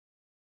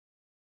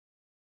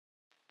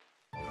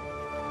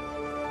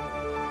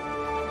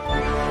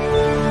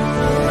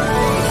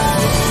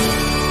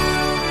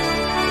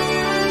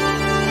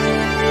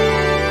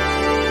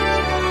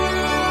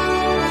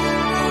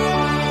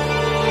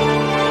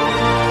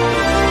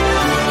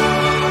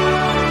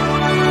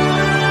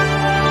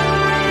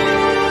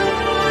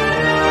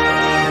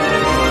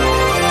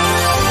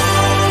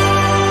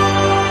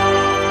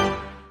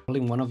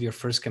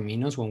first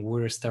Caminos when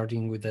we were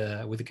starting with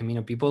the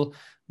Camino people,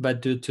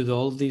 but due to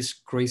all this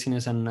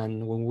craziness and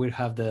when we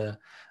have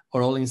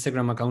our old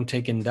Instagram account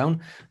taken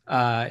down,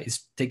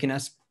 it's taken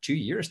us 2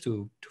 years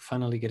to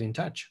finally get in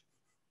touch.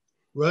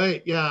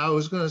 Right. Yeah, I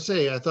was going to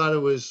say, I thought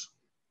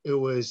it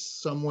was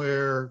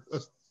somewhere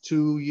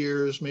 2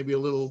 years, maybe a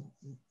little.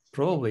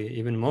 Probably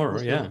even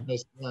more. Yeah.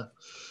 Yeah.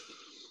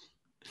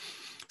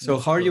 So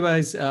how are you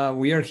guys?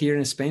 We are here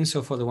in Spain.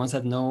 So for the ones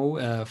that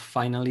know,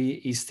 finally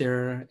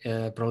Easter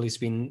probably has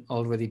been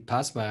already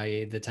passed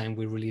by the time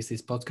we release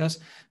this podcast.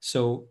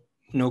 So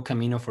no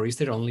Camino for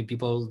Easter, only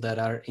people that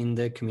are in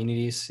the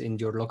communities, in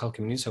your local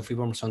communities. So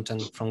people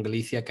from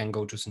Galicia can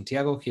go to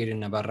Santiago. Here in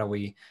Navarra,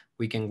 we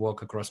can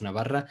walk across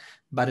Navarra,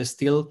 but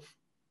still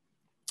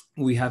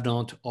we have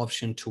not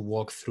option to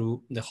walk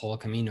through the whole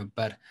Camino.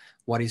 But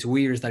what is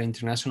weird is that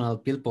international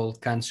people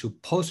can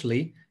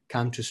supposedly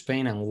come to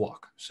Spain and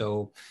walk.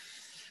 So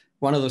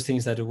one of those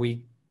things that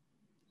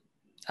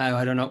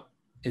I don't know,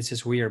 it's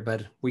just weird,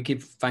 but we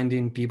keep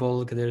finding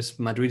people.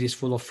 Madrid is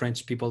full of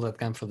French people that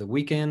come for the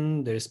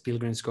weekend. There's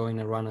pilgrims going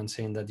around and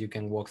saying that you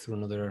can walk through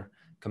another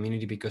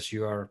community because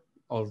you are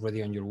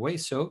already on your way.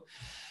 So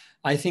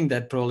I think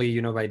that probably,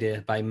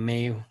 by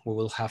May, we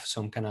will have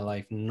some kind of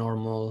like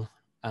normal,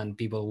 and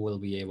people will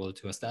be able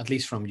to, at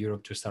least from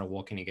Europe, to start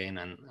walking again.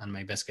 And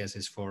my best guess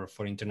is for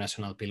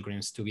international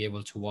pilgrims to be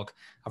able to walk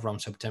around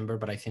September.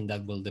 But I think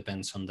that will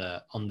depend on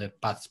the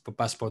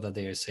passport that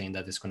they are saying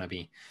that is going to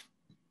be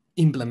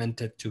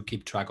implemented to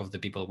keep track of the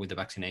people with the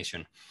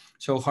vaccination.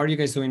 So how are you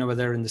guys doing over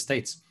there in the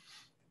States?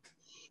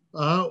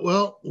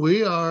 Well,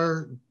 we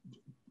are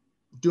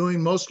doing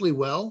mostly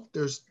well.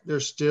 There's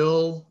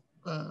still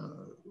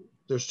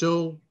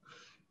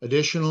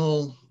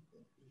additional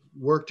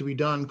work to be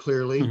done,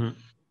 clearly. Mm-hmm.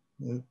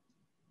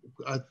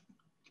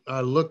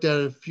 I looked at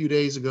it a few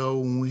days ago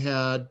when we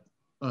had,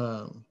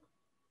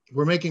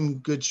 we're making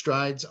good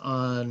strides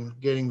on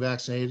getting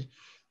vaccinated.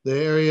 The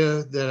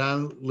area that I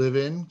live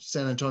in,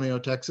 San Antonio,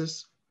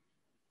 Texas,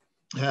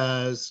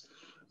 has,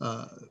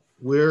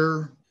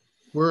 we're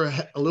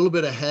a little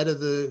bit ahead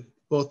of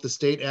both the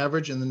state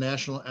average and the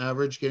national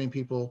average getting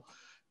people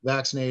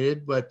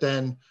vaccinated, but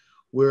then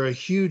we're a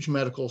huge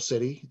medical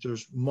city.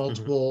 There's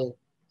multiple,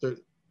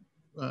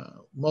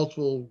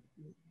 multiple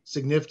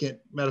significant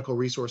medical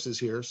resources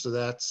here. So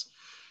that's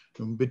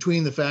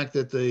between the fact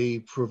that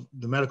the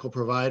medical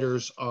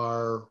providers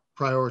are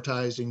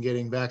prioritizing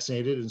getting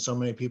vaccinated and so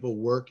many people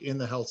work in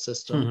the health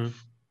system,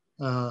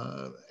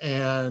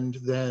 and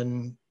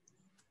then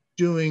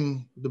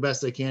doing the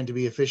best they can to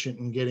be efficient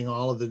in getting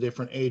all of the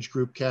different age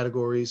group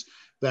categories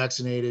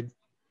vaccinated.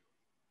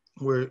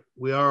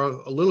 We are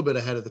a little bit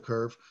ahead of the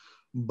curve,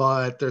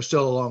 but there's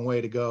still a long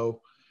way to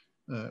go.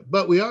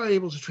 But we are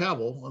able to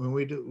travel. I mean,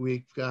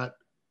 we've got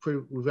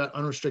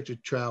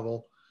unrestricted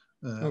travel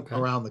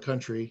around the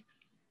country,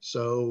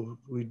 so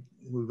we've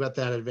got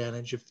that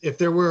advantage. If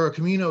there were a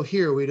Camino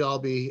here, we'd all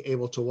be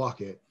able to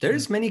walk it.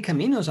 There's many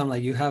Caminos. I'm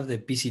like, you have the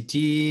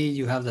PCT,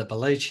 you have the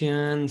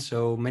Appalachian,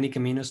 so many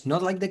Caminos.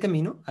 Not like the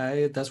Camino.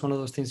 That's one of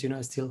those things.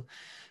 Still,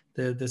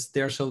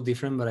 they're so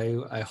different. But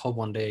I hope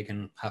one day I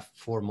can have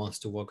 4 months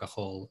to walk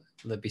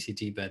the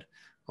PCT bed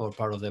or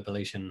part of the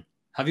Appalachian.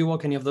 Have you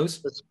walked any of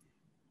those?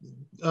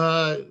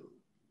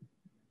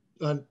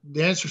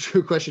 The answer to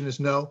your question is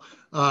no.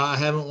 I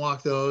haven't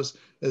walked those.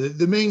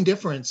 The main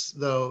difference,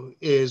 though,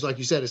 is, like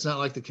you said, it's not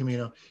like the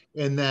Camino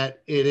in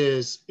that it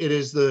is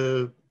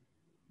the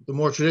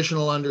more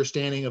traditional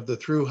understanding of the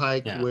through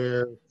hike,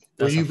 where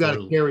you've got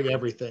to carry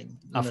everything.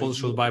 A full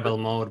survival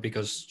mode,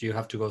 because you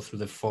have to go through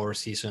the 4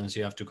 seasons.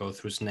 You have to go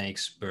through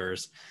snakes,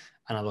 bears,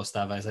 and all that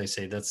stuff. As I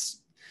say,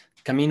 that's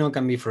Camino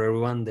can be for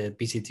everyone. The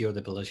PCT or the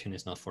Appalachian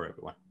is not for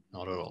everyone.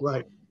 Not at all.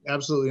 Right.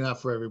 Absolutely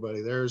not for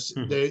everybody.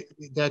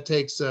 That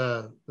takes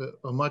a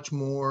much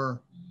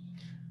more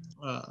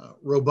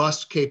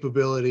robust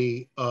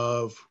capability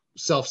of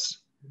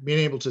being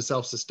able to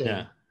self-sustain.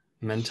 Yeah,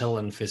 mental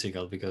and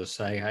physical, because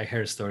I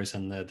heard stories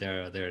and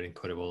they're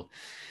incredible.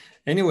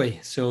 Anyway,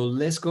 so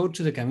let's go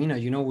to the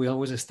Camino. We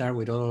always start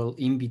with all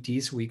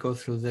invitees. We go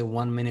through the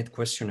 1-minute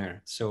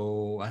questionnaire.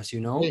 So as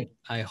you know,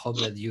 I hope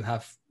that you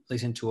have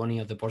listened to any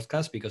of the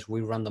podcasts, because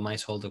we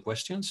randomize all the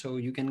questions. So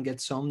you can get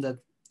some that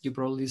you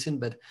probably listen,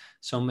 but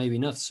some maybe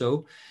not.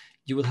 So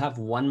you will have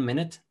 1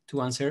 minute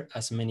to answer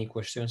as many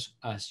questions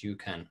as you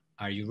can.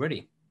 Are you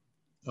ready?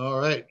 All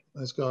right,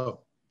 let's go.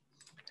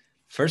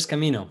 First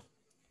Camino.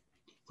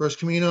 First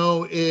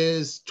Camino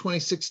is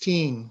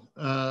 2016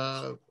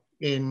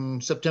 in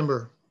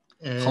September.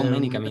 How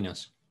many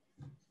Caminos?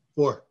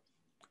 4.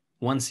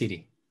 One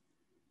city.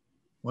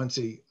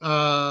 Astorga.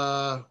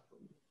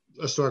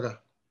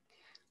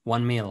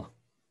 One meal.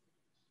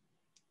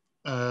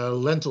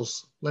 Lentil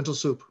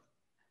soup.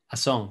 A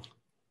song.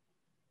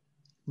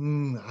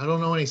 I don't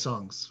know any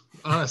songs.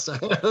 Honestly,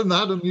 I'm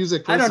not a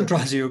music person. I don't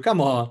trust you. Come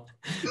on.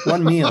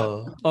 One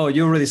meal. Oh,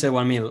 you already said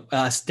one meal.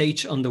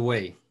 Stage on the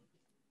way.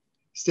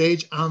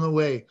 Stage on the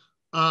way.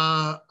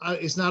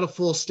 It's not a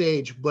full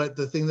stage, but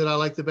the thing that I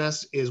like the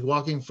best is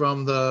walking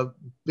from the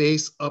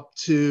base up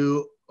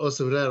to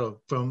Ocebreiro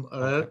from,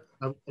 Okay.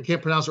 I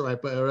can't pronounce it right,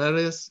 but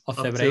Aredes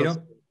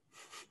Ocebreiro.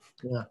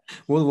 Yeah.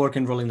 We'll work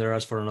in rolling their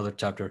ass for another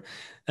chapter.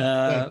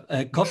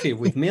 Coffee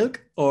with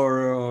milk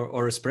or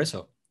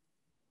espresso?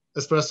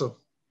 Espresso.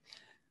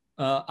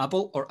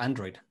 Apple or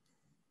Android?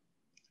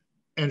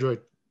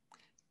 Android.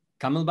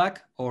 Camelback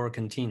or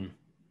Canteen?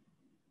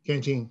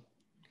 Canteen.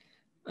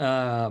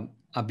 A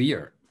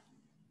beer?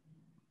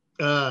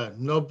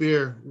 No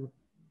beer.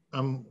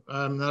 I'm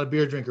not a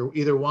beer drinker.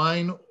 Either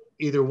wine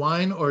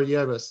or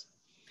yerbas.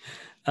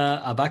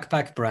 A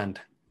backpack brand?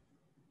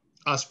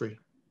 Osprey.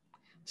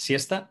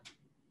 Siesta?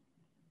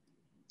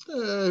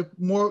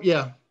 More,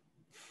 yeah.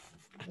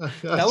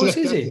 That was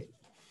easy.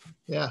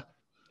 Yeah.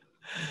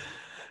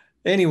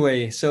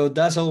 Anyway, so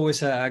that's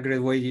always a great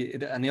way.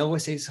 And it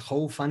always says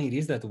how funny it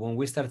is that when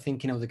we start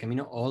thinking of the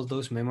Camino, all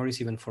those memories,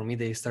 even for me,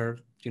 they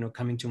start,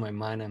 coming to my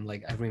mind. I'm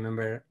like, I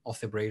remember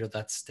Ocebreiro,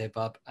 that step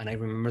up. And I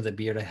remember the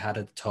beer I had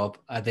at the top,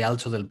 at the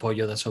Alto del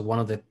Pollo. That's one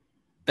of the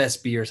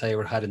best beers I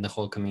ever had in the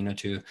whole Camino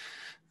too.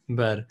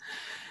 But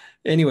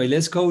anyway,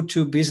 let's go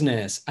to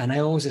business. And I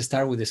always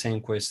start with the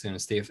same question,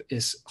 Steve,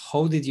 is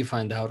how did you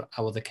find out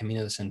about the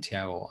Camino de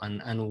Santiago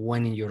and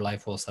when in your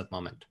life was that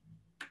moment?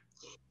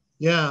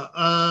 Yeah.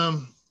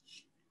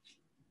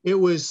 It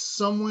was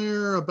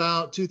somewhere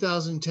about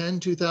 2010,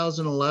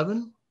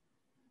 2011.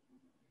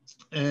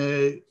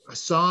 I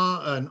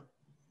saw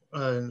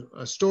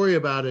a story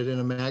about it in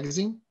a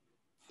magazine.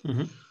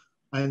 Mm-hmm.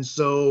 And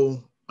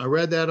so I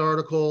read that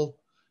article,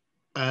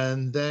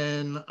 and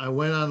then I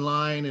went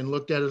online and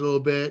looked at it a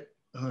little bit.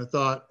 And I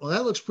thought, well,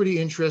 that looks pretty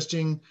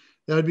interesting.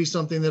 That would be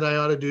something that I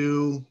ought to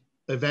do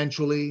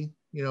eventually,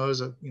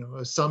 as a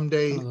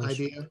someday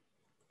idea.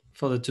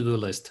 For the to-do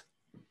list.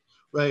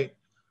 Right.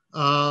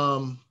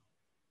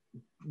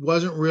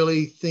 Wasn't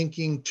really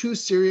thinking too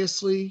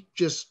seriously,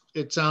 just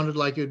it sounded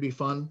like it would be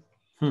fun.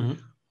 Mm-hmm.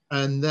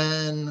 And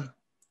then,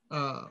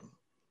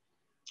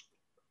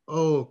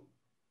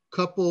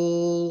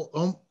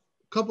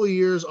 couple of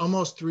years,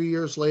 almost 3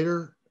 years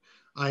later,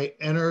 I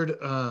entered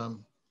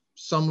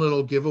some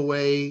little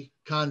giveaway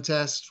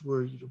contest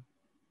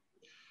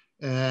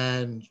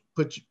and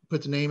put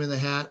the name in the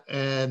hat,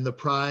 and the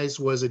prize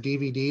was a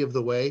DVD of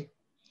the way.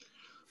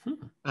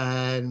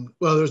 And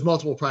well, there's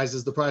multiple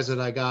prizes. The prize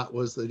that I got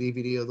was the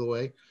DVD of the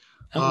way.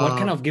 And what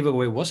kind of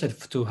giveaway was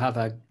it to have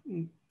a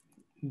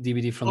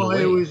DVD from the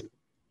way?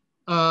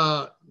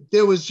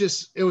 It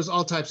was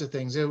all types of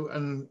things.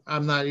 And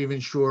I'm not even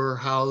sure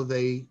how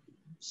they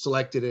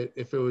selected it,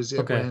 if it was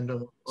at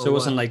random. So it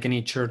wasn't like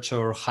any church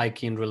or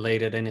hiking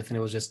related, anything.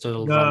 It was just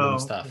total random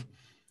stuff.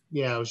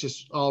 Yeah, it was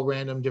just all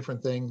random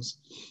different things.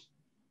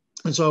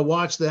 And so I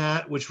watched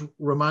that, which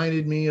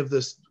reminded me of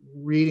this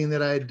reading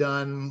that I had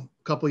done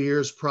a couple of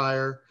years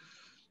prior.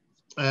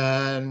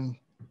 And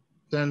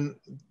then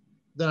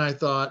I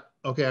thought,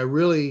 okay, I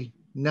really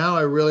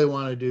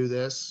want to do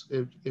this.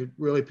 It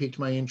really piqued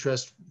my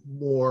interest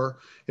more.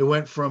 It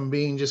went from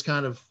being just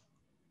kind of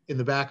in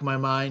the back of my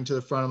mind to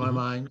the front of my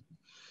mind.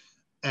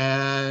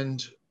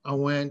 And I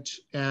went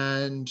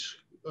and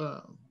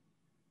I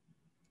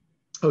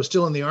was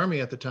still in the Army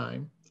at the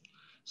time.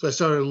 So I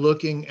started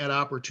looking at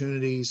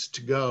opportunities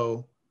to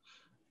go.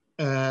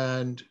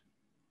 And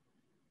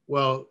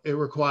well, it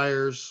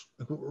requires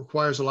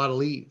a lot of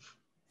leave.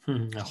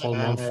 A whole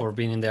month for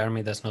being in the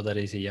Army, that's not that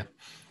easy, yeah.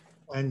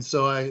 And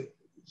so it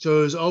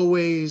was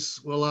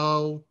always, well,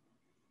 I'll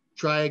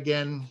try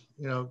again,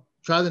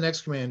 try the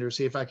next commander,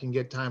 see if I can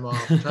get time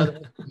off. Try the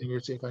next commander,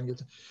 see if I can get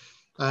time.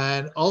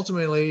 And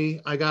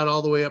ultimately, I got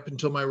all the way up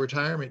until my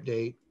retirement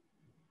date.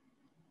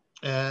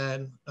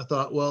 And I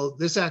thought, well,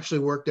 this actually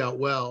worked out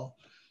well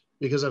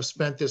because I've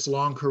spent this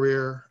long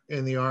career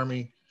in the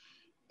Army.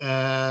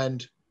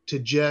 And to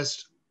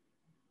just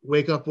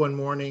wake up one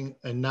morning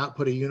and not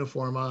put a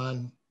uniform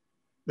on,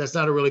 that's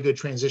not a really good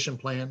transition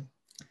plan.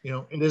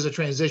 It is a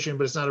transition,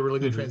 but it's not a really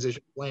good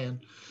transition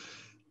plan.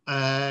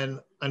 And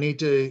I need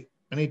to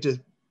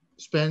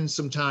spend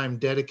some time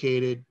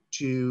dedicated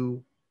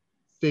to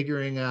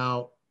figuring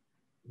out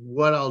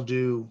what I'll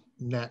do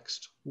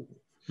next,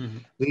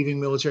 leaving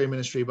military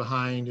ministry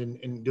behind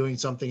and doing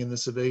something in the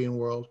civilian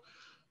world.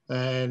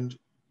 And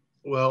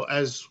well,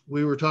 as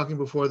we were talking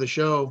before the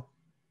show,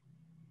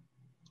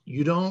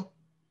 you don't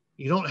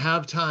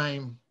have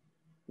time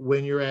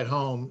when you're at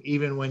home,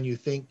 even when you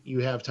think you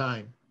have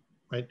time,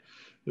 right?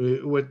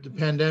 What the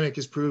pandemic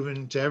has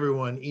proven to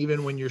everyone,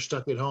 even when you're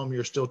stuck at home,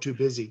 you're still too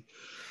busy.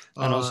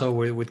 And also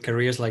with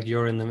careers like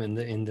you're in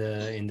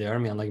the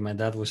Army, and like my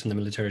dad was in the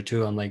military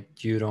too, and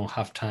like you don't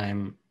have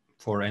time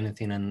for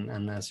anything.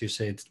 And as you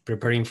said,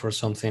 preparing for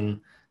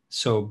something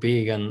so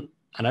big, and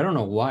I don't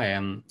know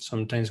why.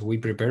 Sometimes we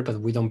prepare,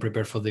 but we don't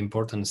prepare for the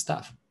important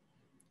stuff.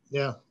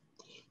 Yeah.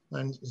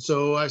 And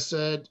so I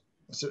said,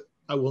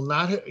 I will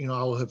not,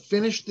 I will have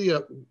finished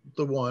the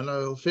one, I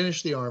will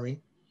finish the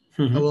Army.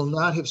 I will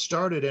not have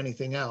started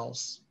anything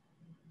else.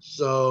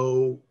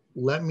 So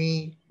let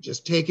me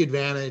just take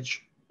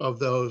advantage of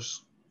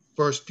those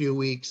first few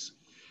weeks,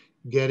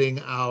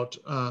 getting out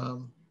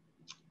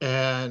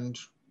and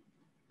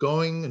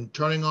going and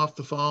turning off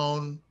the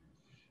phone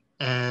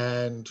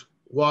and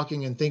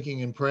walking and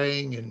thinking and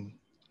praying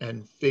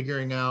and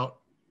figuring out,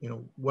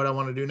 what I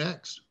want to do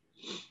next.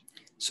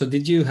 So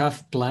did you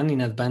have plan in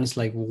advance,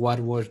 like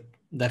what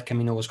that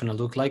Camino was going to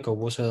look like, or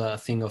was it a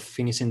thing of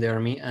finishing the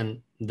army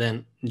and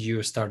then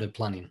you started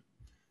planning?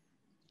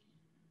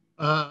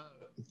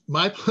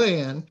 My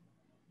plan,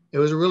 it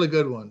was a really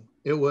good one.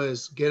 It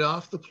was get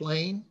off the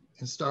plane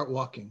and start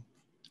walking.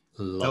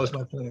 That was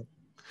my plan.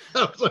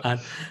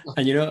 And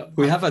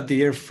we have a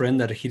dear friend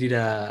that he did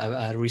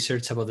a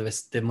research about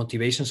the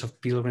motivations of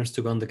pilgrims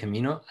to go on the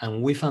Camino,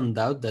 and we found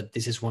out that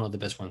this is one of the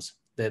best ones,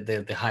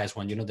 the highest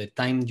one. The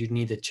time you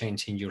need a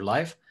change in your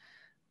life,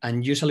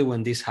 and usually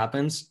when this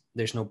happens,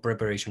 there's no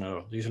preparation at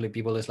all. Usually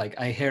people is like,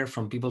 I heard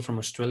from people from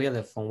Australia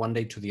that from one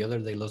day to the other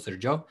they lost their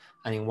job,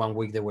 and in 1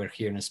 week they were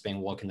here in Spain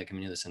walking the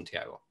Camino de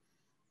Santiago.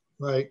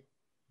 Right.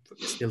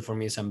 Still, for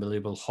me, it's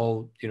unbelievable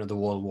how the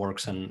world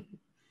works.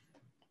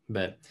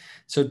 But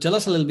so tell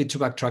us a little bit, to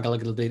backtrack a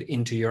little bit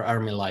into your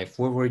army life.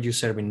 Where were you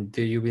serving?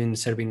 Did you been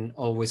serving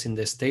always in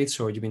the States,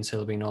 or you've been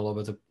serving all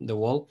over the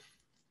world?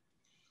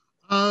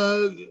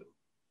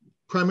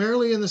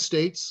 Primarily in the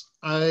States.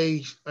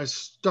 I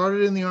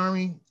started in the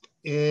Army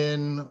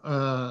in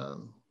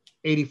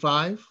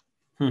 85.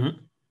 Mm-hmm.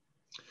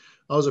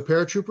 I was a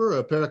paratrooper,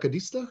 a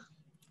paracadista.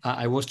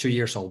 I was 2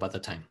 years old at the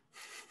time.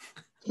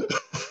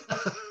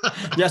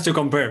 Just to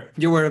compare,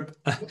 you were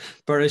a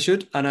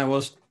parachute and I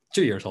was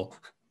 2 years old.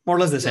 More or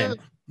less the same.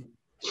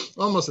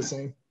 Almost the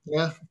same.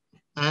 Yeah.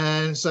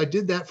 And so I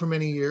did that for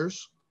many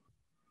years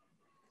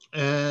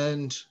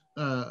and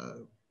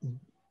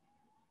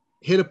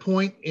hit a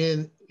point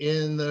in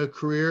the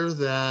career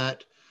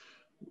that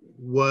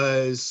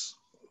was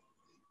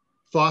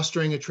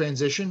fostering a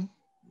transition.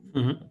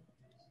 Mm-hmm.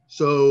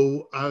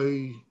 So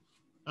I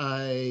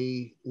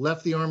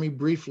left the Army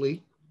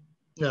briefly,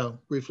 a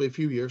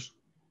few years,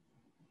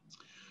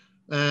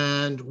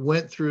 and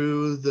went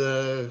through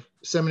the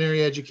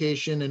seminary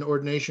education and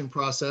ordination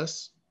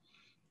process,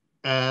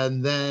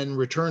 and then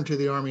returned to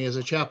the Army as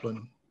a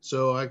chaplain.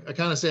 So I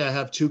kind of say I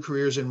have two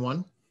careers in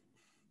one.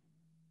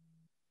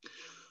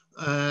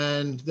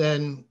 And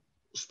then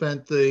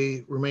spent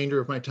the remainder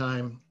of my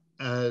time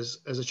as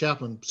a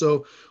chaplain.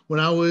 So when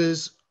I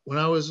was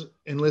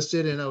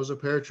enlisted and I was a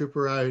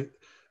paratrooper, I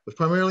was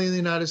primarily in the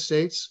United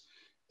States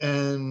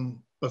and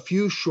a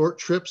few short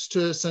trips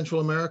to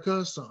Central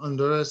America, so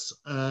Honduras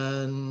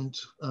and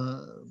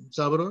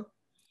Salvador.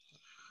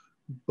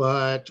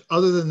 But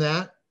other than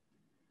that,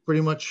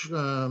 pretty much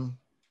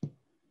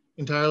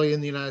entirely in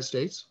the United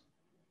States.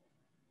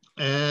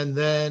 And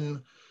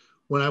then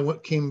when I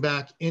came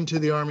back into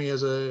the Army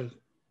as a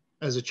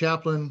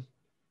chaplain,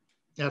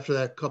 after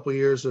that couple of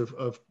years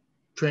of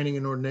training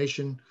and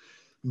ordination,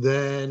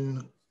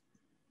 then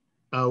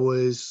I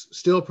was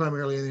still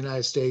primarily in the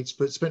United States,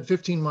 but spent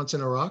 15 months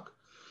in Iraq.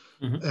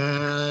 Mm-hmm.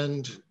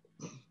 And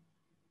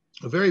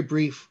a very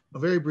brief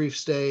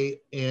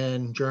stay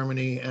in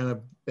Germany and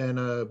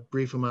a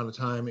brief amount of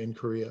time in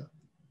Korea.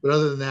 But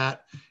other than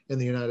that, in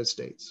the United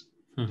States.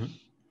 Mm-hmm.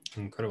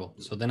 Incredible.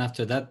 So then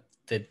after that,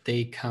 the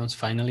day counts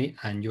finally,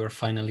 and you are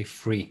finally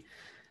free.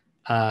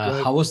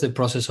 Right. How was the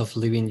process of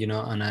living?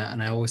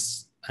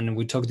 And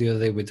we talked the other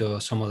day with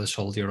some of the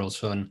soldiers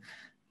also, and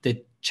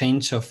the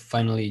change of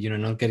finally,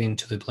 not getting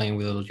to the plane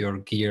with all your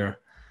gear,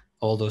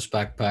 all those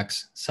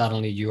backpacks.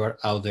 Suddenly, you are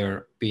out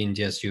there being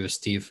just you,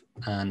 Steve,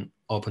 and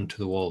open to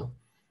the world.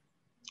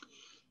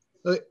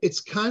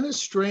 It's kind of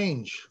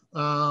strange,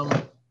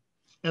 and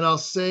I'll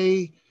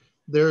say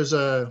there's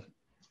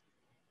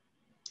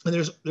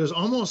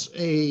almost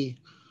a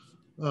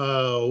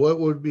what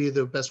would be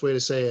the best way to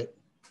say it?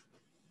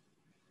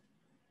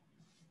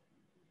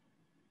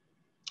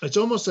 It's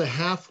almost a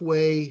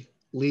halfway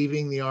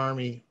leaving the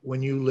Army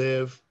when you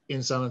live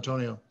in San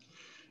Antonio,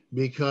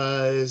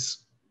 because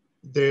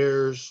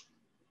there's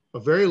a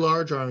very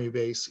large Army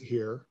base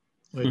here,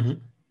 like mm-hmm.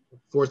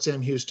 Fort Sam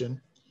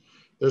Houston.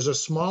 There's a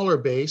smaller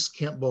base,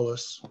 Camp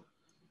Bullis.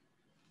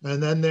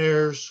 And then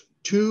there's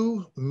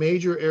two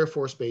major Air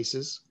Force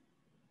bases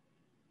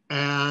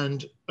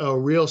and a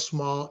real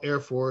small Air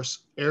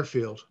Force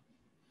airfield.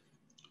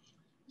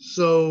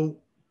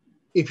 So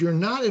if you're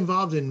not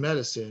involved in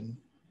medicine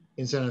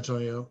in San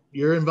Antonio,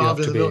 you're involved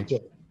in the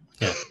military.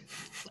 Yeah.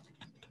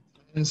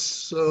 And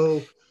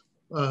so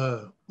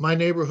my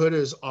neighborhood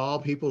is all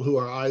people who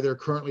are either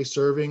currently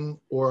serving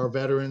or are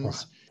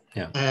veterans.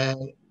 Yeah.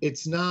 And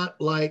it's not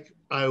like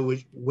I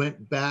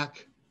went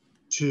back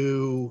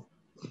to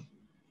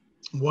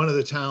one of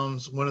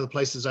the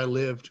places I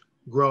lived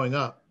growing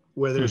up,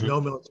 where there's mm-hmm.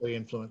 no military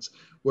influence,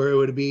 where it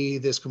would be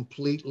this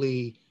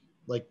completely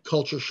like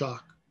culture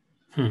shock.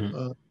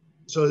 Mm-hmm.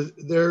 So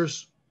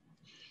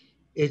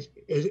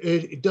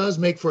it does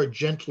make for a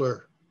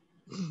gentler.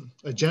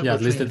 Yeah,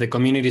 at least that the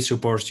community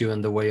supports you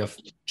in the way of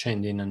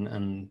changing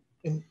and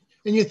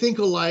you think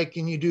alike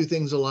and you do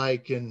things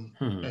alike and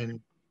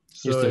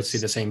so you still see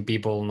the same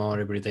people, not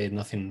every day,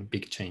 nothing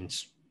big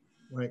change.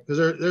 Right,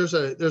 because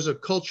there's a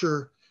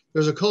culture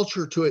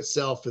to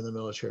itself in the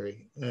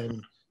military,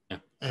 and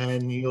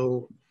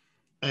you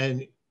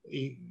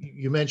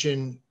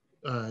mentioned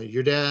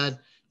your dad,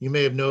 you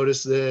may have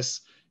noticed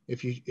this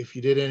if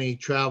you did any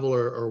travel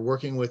or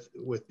working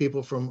with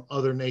people from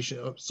other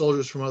nations,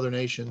 soldiers from other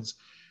nations,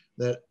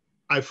 that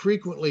I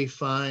frequently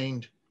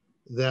find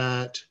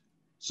that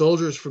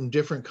soldiers from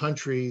different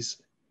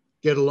countries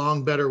get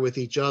along better with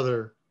each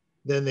other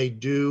than they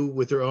do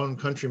with their own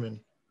countrymen,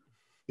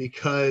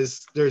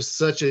 because there's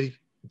such a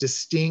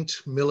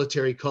distinct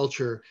military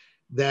culture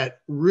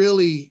that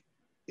really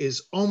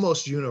is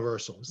almost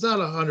universal. It's not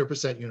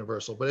 100%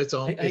 universal, but it's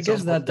I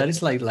guess that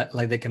is like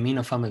the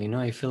Camino family. No,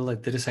 I feel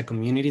like there is a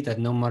community that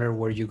no matter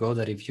where you go,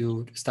 that if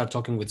you start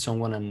talking with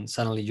someone and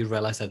suddenly you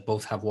realize that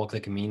both have walked the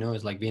Camino,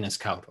 it's like being a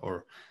scout,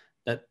 or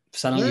that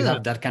suddenly you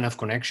have that kind of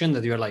connection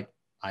that you're like,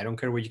 I don't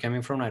care where you're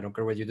coming from, I don't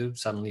care what you do.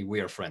 Suddenly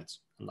we are friends,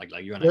 and like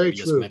you and I, we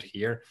just met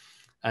here.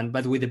 And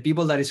but with the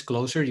people that is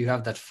closer, you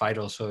have that fight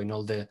also in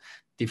all the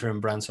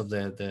different brands of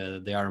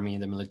the army,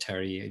 the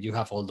military. You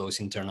have all those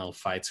internal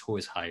fights. Who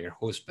is higher?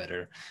 Who's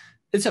better?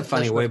 It's a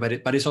funny way, but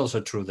it's also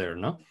true there,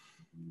 no?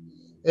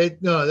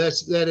 No,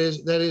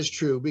 that is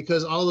true,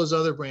 because all those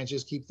other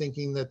branches keep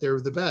thinking that they're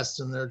the best,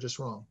 and they're just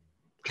wrong.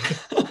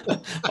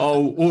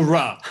 Oh,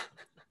 hoorah!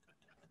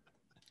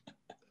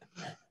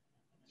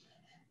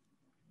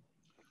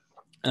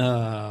 We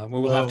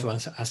will have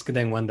to ask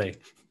them one day.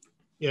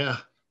 Yeah.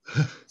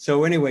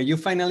 So anyway, you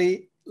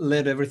finally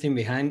left everything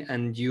behind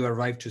and you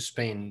arrived to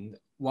Spain.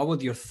 What were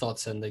your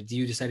thoughts? And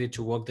you decided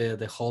to walk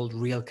the whole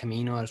real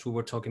Camino, as we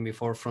were talking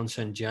before, from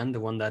St. John, the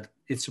one that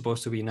it's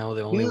supposed to be now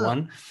the only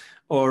one?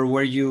 Or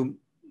were you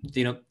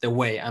the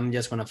way, I'm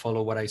just going to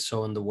follow what I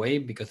saw on the way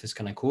because it's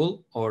kind of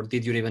cool? Or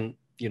did you even,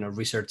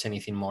 research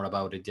anything more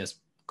about it?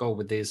 Just go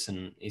with this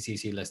and it's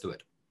easy, let's do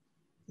it.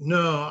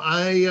 No,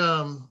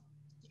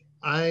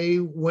 I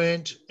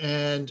went,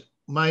 and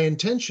my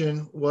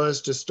intention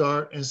was to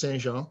start in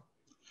Saint Jean.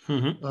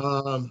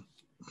 Mm-hmm.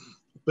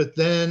 But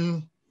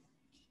then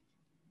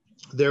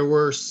there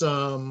were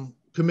some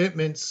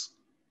commitments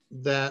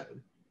that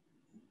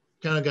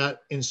kind of got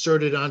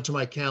inserted onto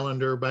my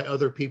calendar by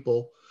other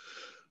people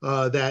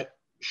that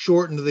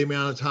shortened the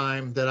amount of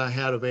time that I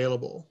had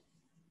available.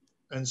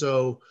 And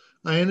so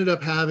I ended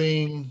up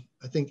having,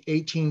 I think,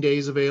 18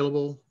 days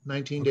available,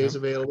 19 days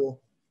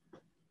available.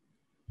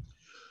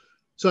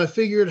 So I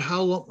figured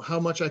how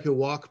much I could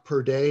walk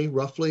per day,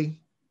 roughly.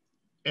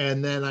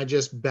 And then I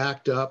just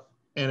backed up,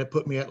 and it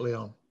put me at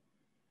Leon.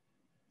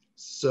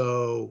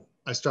 So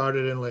I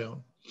started in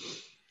Leon.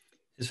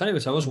 It's funny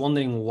because I was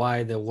wondering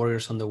why the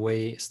Warriors on the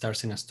Way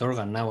starts in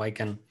Astorga. Now I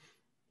can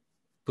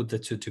put the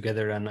two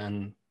together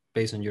and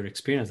based on your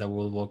experience that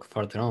we'll walk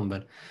further on.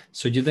 But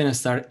so you then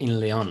start in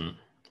Leon.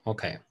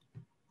 Okay.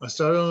 I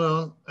started in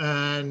Leon,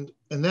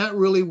 and that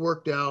really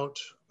worked out.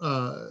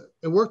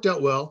 It worked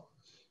out well.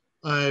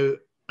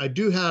 I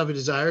do have a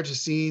desire to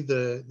see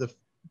the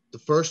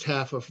first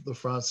half of the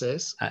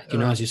Frances.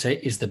 As you say,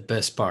 is the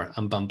best part.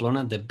 And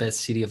Pamplona, the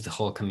best city of the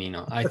whole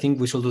Camino. I think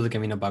we should do the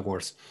Camino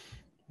backwards.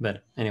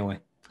 But anyway,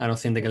 I don't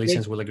think the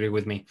Galicians will agree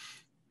with me.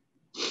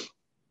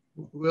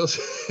 We'll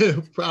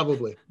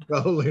probably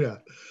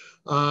not.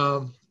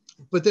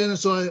 But then,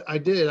 so I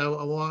did. I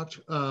walked,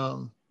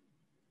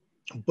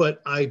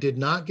 but I did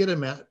not get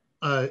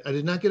I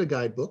did not get a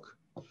guidebook.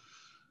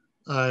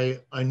 I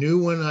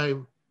knew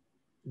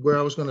where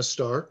I was going to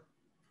start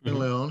in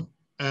Leon,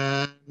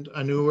 and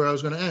I knew where I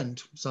was going to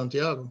end,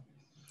 Santiago.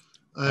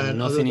 And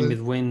nothing in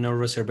between, no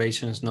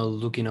reservations, no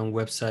looking on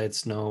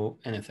websites, no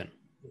anything.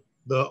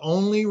 The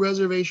only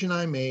reservation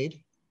I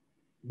made,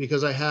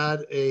 because I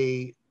had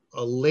a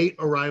late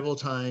arrival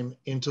time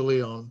into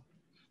Leon,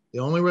 the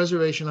only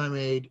reservation I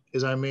made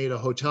is I made a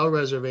hotel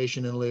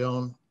reservation in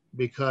Leon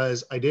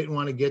because I didn't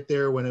want to get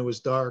there when it was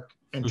dark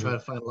and try to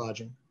find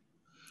lodging.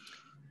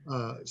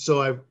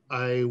 So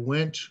I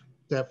went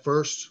that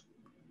first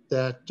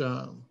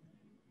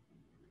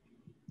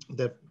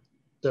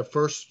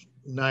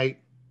night.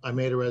 I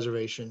made a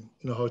reservation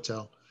in a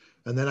hotel,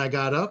 and then I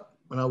got up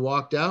and I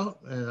walked out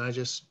and I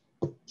just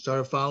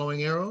started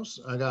following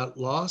arrows. I got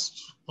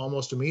lost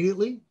almost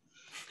immediately.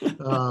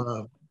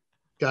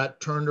 Got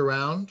turned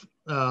around.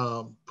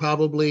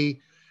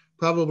 Probably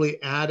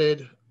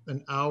added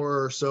an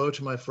hour or so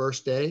to my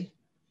first day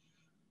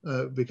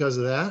because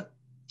of that.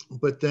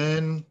 But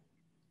then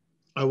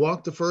I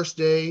walked the first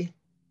day,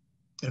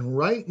 and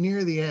right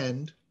near the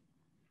end,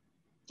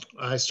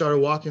 I started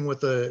walking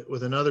with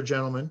another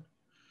gentleman,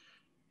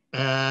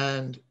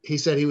 and he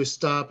said he was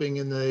stopping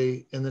in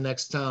the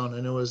next town,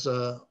 and it was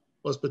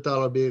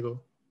Hospital Abigo.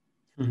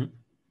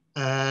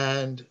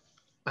 And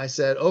I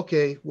said,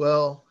 okay,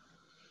 well,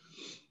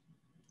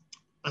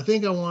 I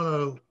think I want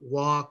to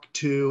walk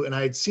to, and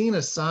I had seen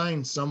a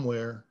sign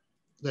somewhere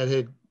that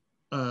had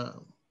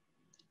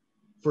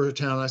for a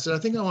town. I said, I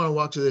think I want to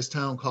walk to this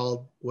town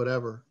called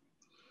whatever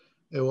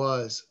it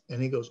was.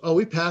 And he goes, oh,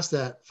 we passed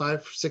that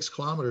 5-6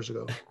 kilometers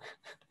ago.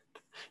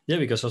 Yeah,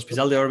 because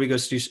Hospital de Órbigo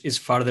is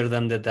farther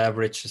than the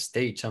average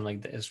stage. I'm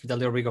like, the Hospital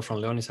de Órbigo from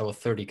León is about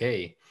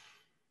 30K.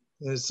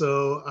 And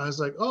so I was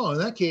like, oh, in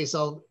that case,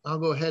 I'll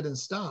go ahead and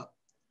stop.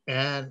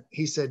 And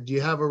he said, do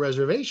you have a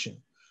reservation?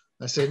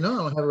 I said, no, I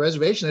don't have a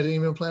reservation. I didn't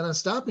even plan on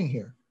stopping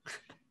here.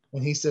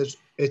 And he says,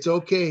 it's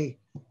okay.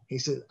 He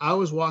said, I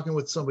was walking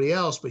with somebody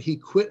else, but he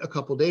quit a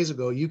couple days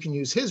ago. You can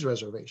use his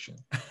reservation.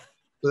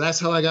 So that's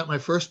how I got my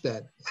first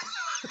bed.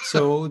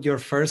 So your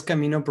first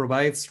Camino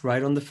provides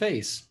right on the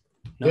face.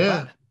 Not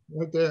bad.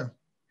 Right there.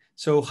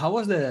 So how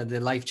was the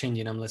life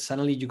changing? I'm like,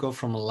 suddenly you go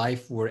from a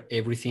life where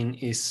everything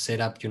is set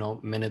up,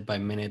 minute by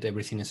minute,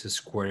 everything is a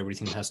square,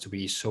 everything has to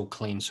be so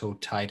clean, so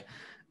tight.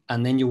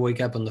 And then you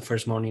wake up on the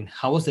first morning.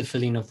 How was the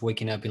feeling of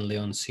waking up in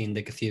Leon, seeing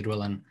the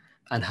cathedral and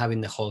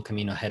having the whole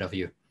Camino ahead of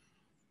you?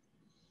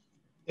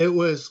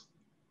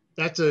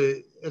 That's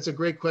a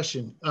great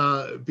question,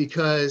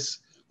 because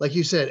like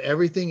you said,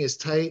 everything is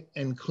tight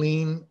and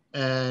clean,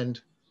 and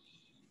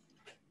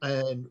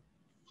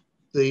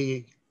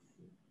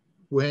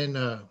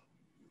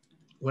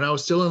when I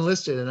was still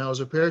enlisted and I was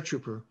a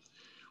paratrooper,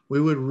 we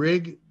would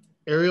rig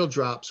aerial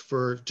drops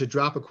to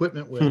drop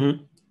equipment with.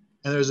 Mm-hmm.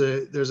 And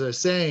there's a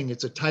saying,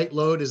 it's a tight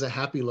load is a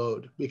happy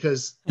load,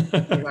 because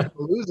you're not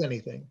going to lose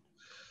anything.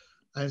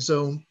 And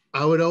so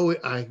I would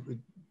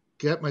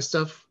get my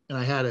stuff, and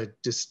I had a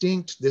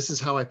distinct, this is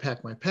how I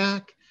pack my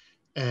pack.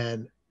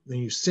 And then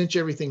you cinch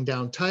everything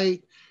down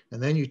tight,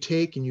 and then you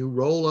take and you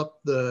roll up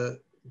the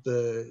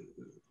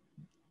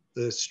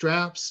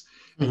straps,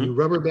 and mm-hmm. you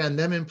rubber band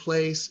them in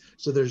place.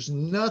 So there's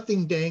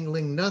nothing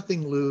dangling,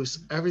 nothing loose,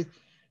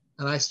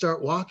 and I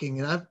start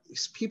walking, and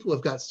people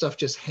have got stuff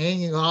just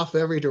hanging off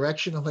every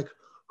direction. I'm like,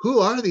 who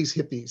are these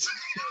hippies?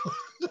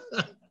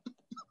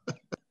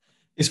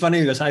 It's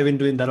funny because I've been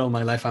doing that all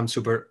my life. I'm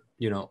super,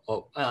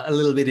 a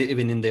little bit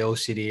even in the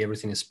OCD,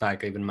 everything is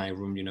packed, even my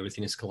room,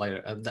 everything is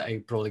clear.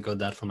 I probably got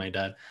that from my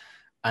dad.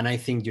 And I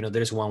think,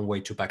 there's one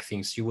way to pack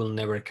things. You will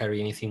never carry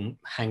anything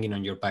hanging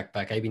on your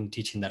backpack. I've been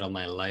teaching that all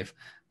my life.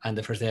 And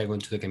the first day I go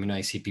into the Camino,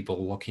 I see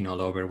people walking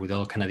all over with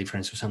all kind of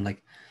different stuff. I'm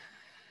like,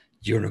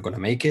 you're not going to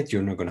make it.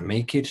 You're not going to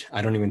make it.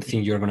 I don't even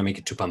think you're going to make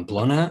it to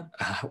Pamplona.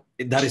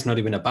 That is not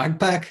even a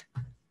backpack.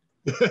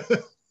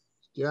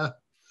 Yeah.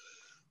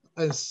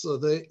 And so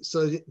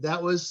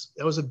that was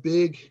a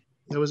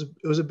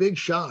big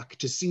shock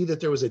to see that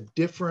there was a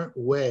different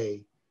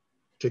way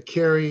to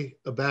carry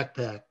a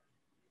backpack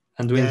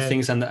and doing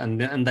things and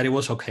that it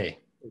was okay.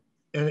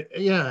 And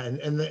yeah,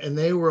 and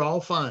they were all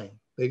fine.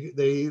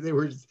 They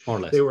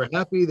were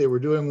happy. They were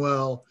doing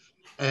well.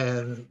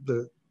 And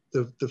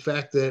the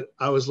fact that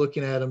I was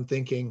looking at them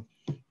thinking,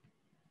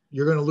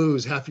 you're going to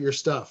lose half of your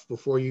stuff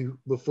before you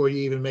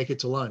even make it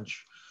to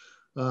lunch.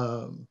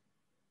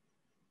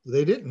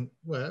 They didn't.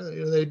 Well,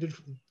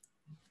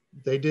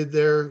 they did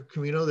their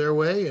Camino their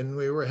way, and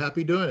we were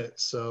happy doing it.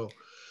 So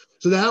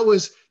that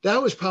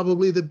was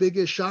probably the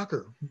biggest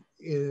shocker,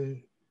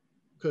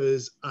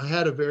 because I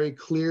had a very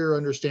clear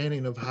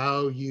understanding of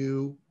how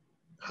you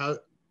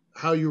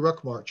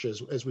ruck march,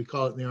 as we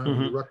call it in the Army.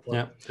 Mm-hmm. Ruck march.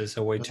 Yeah, there's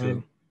a way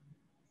to.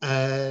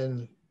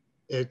 And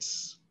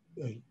it's,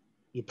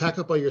 you pack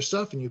up all your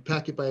stuff, and you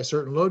pack it by a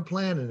certain load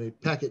plan, and you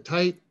pack it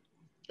tight,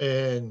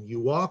 and you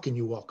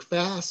walk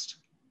fast,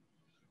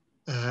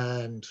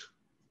 and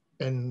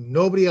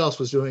nobody else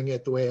was doing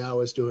it the way I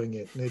was doing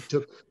it. And it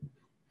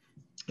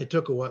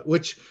took a while,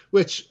 which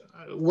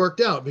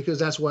worked out, because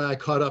that's why I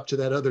caught up to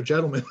that other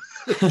gentleman.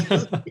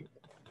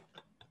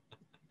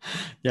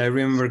 Yeah, I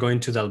remember going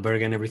to the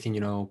albergue and everything,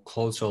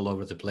 clothes all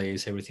over the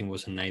place. Everything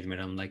was a nightmare.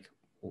 I'm like,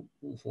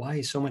 why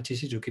is so much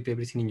easier to keep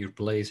everything in your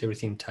place,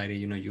 everything tidy?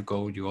 You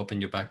go, you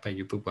open your backpack,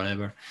 you put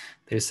whatever.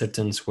 There's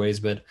certain ways,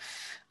 but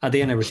at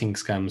the end, everything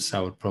comes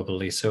out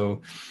properly.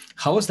 So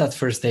how was that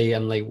first day?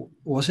 I'm like,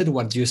 was it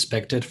what you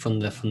expected from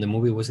the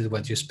movie? Was it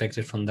what you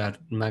expected from that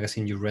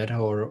magazine you read,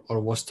 or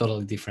was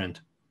totally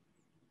different?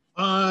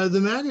 The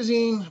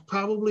magazine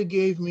probably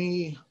gave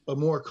me a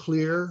more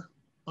clear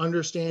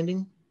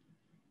understanding.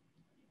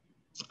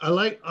 I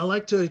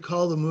like to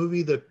call the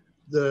movie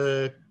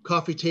the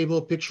coffee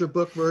table picture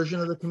book version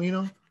of the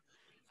Camino.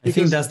 I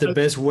think that's the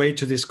best way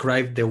to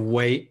describe the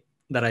way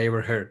that I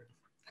ever heard.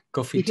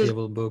 Coffee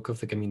table book of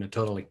the Camino,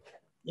 totally.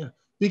 Yeah,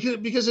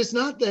 because it's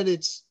not that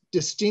it's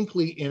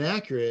distinctly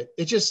inaccurate.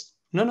 It just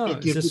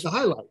it gives you the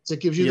highlights. It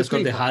gives you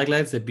the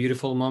highlights, the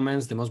beautiful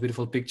moments, the most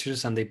beautiful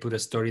pictures, and they put a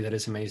story that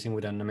is amazing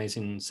with an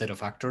amazing set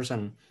of actors,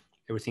 and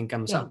everything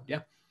comes out.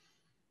 Yeah.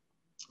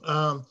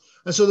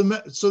 And so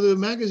the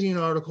magazine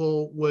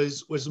article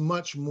was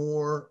much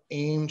more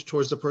aimed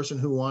towards the person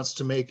who wants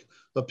to make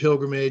a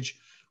pilgrimage,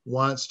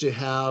 wants to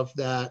have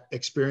that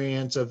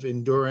experience of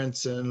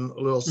endurance and a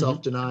little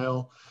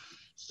self-denial.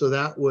 So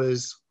that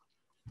was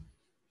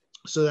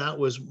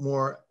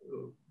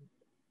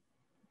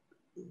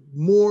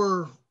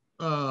more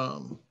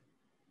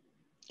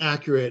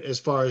accurate as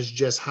far as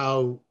just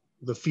how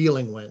the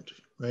feeling went,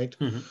 right?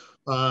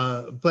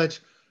 But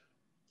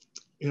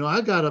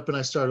I got up and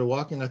I started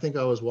walking. I think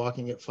I was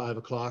walking at 5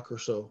 o'clock or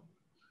so,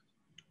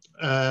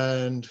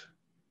 and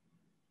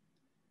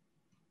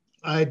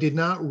I did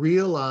not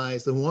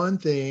realize the one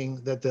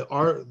thing that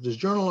the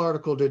journal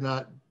article did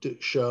not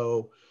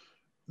show,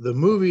 the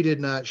movie did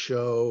not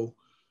show,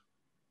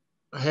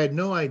 I had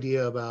no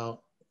idea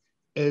about,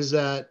 is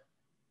that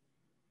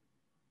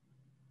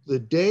the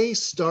day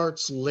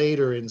starts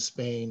later in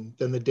Spain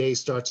than the day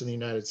starts in the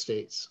United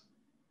States.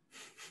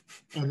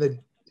 And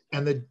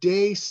the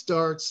day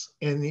starts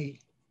in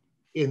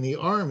the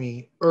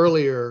army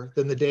earlier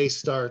than the day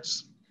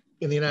starts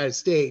in the United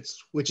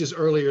States, which is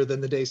earlier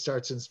than the day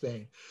starts in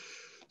Spain.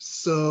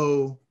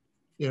 So,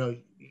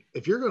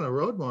 if you're going to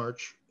road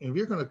march and if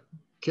you're going to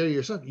carry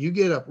yourself, you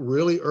get up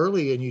really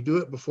early and you do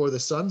it before the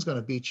sun's going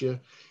to beat you.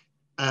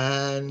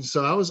 And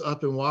so I was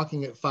up and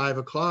walking at 5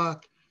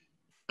 o'clock,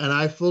 and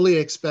I fully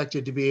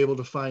expected to be able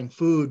to find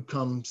food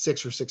come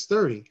 6 or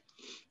 6:30.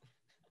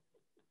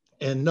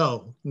 And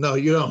no,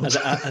 you don't.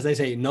 As I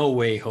say, no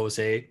way,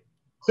 Jose.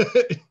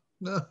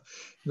 No,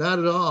 not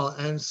at all.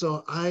 And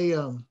so I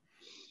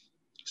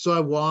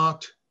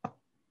walked,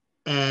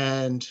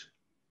 and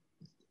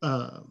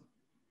I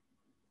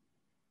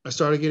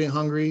started getting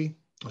hungry.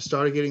 I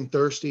started getting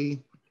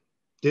thirsty.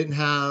 Didn't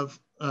have,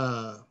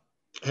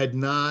 had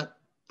not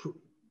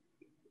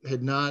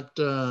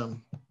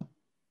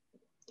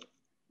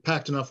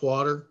packed enough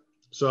water.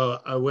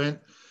 So I went,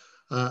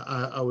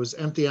 I was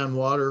empty on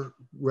water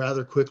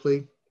rather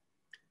quickly.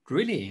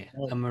 Really?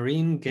 A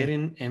Marine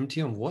getting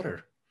empty on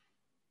water?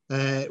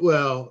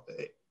 Well,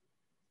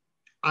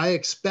 I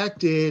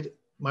expected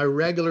my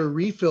regular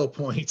refill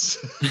points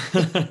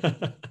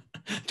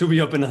to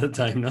be open at the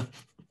time, no?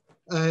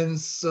 And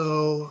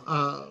so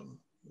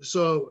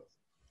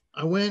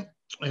I went,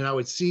 and I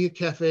would see a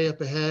cafe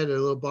up ahead, a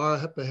little bar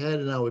up ahead,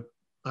 and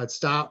I'd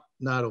stop,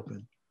 not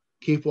open,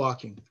 keep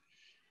walking,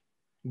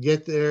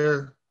 get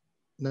there,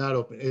 not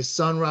open. It's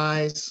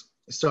sunrise,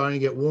 it's starting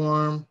to get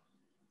warm.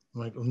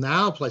 I'm like, well,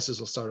 now places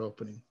will start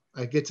opening.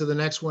 I get to the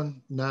next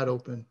one, not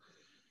open.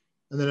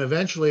 And then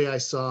eventually I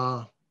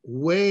saw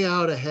way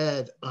out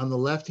ahead on the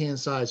left-hand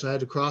side. So I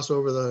had to cross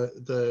over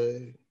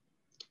the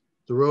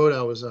road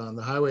I was on,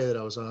 the highway that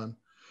I was on,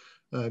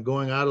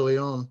 going out of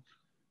Leon,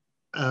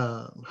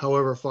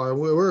 however far.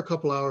 We're a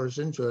couple hours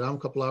into it. I'm a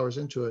couple hours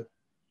into it.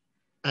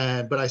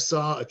 But I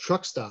saw a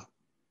truck stop.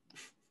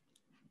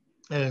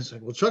 And it's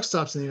like, well, truck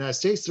stops in the United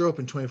States, they're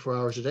open 24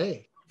 hours a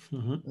day.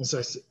 Mm-hmm. And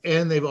so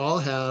and they all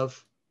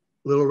have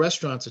little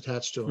restaurants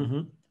attached to them.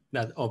 Mm-hmm.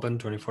 That open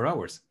 24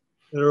 hours.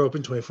 That are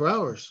open 24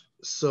 hours.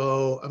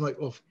 So I'm like,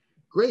 well,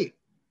 great.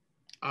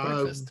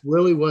 Breakfast. I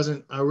really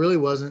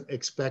wasn't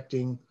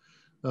expecting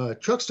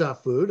truck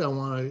stop food. I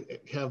want to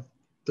have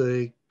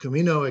the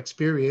Camino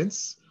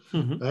experience,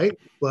 Mm-hmm. right?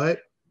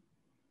 But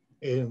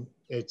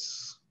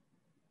it's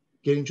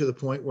getting to the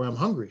point where I'm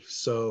hungry.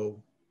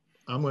 So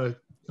I'm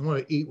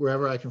gonna eat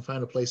wherever I can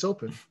find a place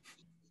open.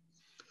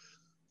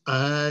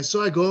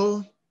 So I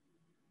go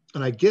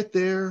and I get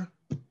there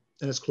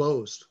and it's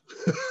closed.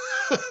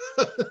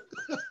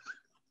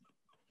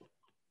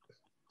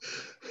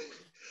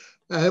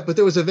 But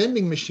there was a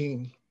vending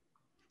machine.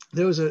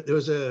 There was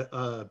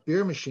a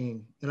beer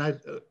machine, and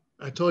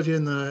I told you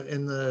in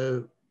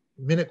the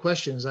minute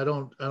questions I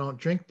don't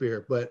drink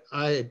beer, but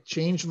I had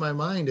changed my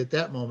mind at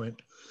that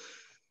moment.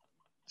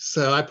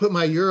 So I put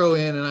my euro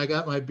in and I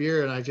got my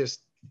beer, and I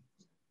just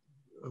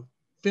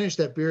finished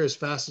that beer as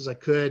fast as I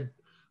could,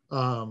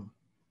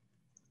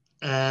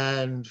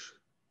 and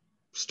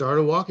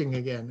started walking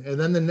again. And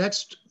then the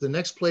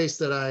next place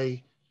that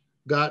I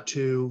got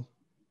to,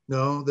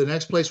 no, the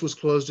next place was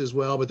closed as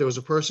well, but there was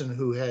a person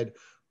who had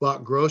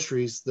bought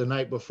groceries the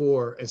night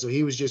before, and so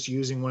he was just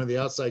using one of the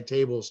outside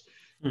tables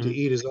to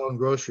eat his own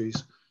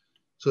groceries.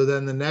 So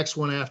then the next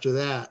one after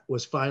that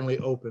was finally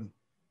open.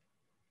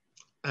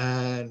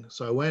 And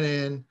so I went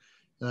in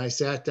and I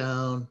sat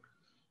down,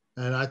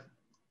 and I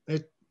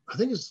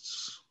think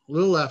it's a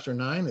little after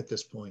 9 at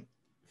this point.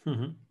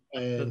 Mm-hmm.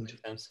 And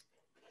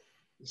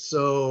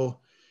so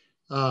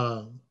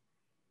I'd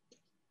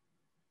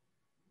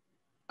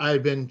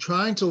been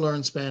trying to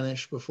learn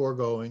Spanish before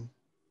going,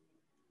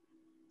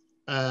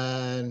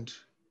 and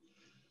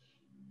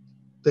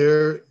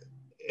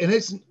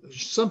it's,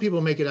 some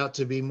people make it out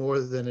to be more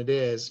than it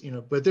is,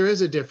 but there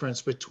is a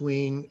difference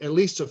between at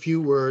least a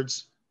few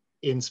words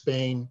in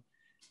Spain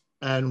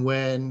and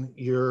when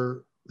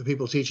the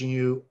people teaching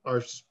you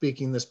are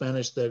speaking the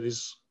Spanish that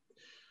is,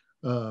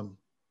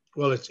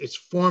 well, it's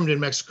formed in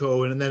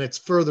Mexico, and then it's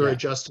further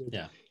adjusted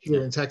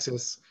here in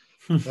Texas,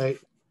 right?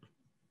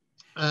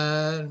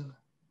 And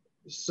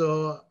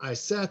so I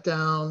sat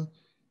down,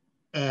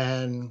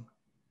 and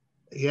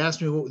he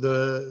asked me,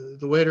 the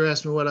waiter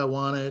asked me what I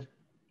wanted,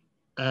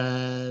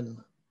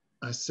 and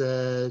I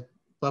said,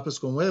 papas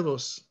con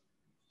huevos.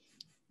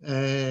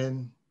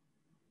 And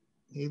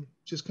he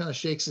just kind of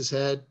shakes his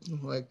head,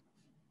 like,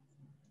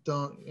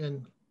 don't,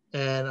 and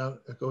I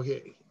go,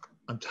 okay,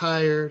 I'm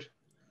tired.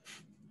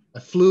 I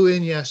flew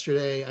in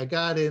yesterday. I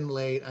got in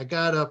late. I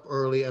got up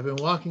early. I've been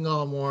walking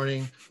all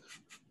morning.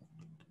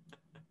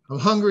 I'm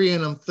hungry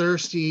and I'm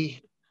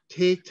thirsty.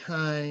 Take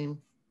time,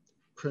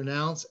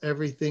 pronounce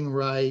everything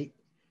right.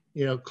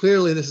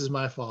 Clearly this is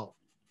my fault,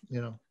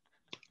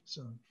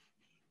 So,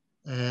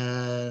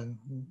 and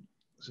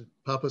I said,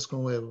 papas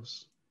con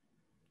huevos.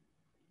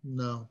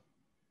 No.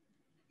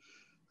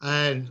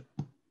 And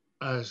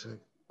I was like,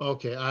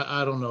 okay,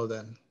 I don't know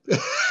then.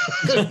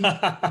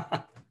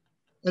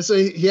 And so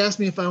he asked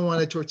me if I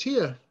wanted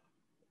tortilla.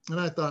 And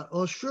I thought,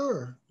 oh,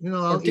 sure.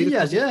 I'll eat a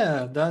Tortillas, couple.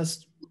 yeah,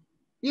 that's.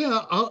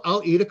 Yeah,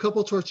 I'll eat a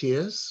couple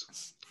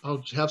tortillas.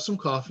 I'll have some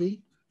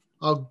coffee.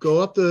 I'll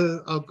go up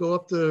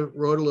the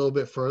road a little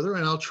bit further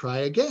and I'll try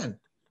again.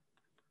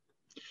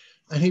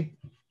 And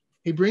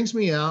he brings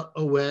me out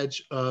a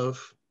wedge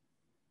of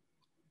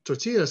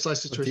tortilla, a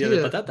slice of Tortilla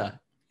de tortilla. patata.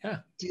 Yeah.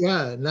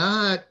 Yeah,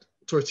 not Not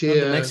the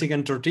tortilla.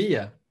 Mexican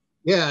tortilla.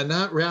 Yeah,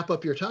 not wrap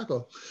up your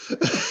taco.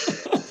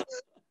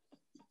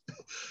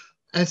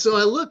 And so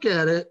I look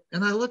at it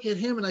and I look at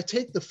him and I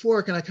take the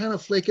fork and I kind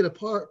of flake it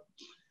apart.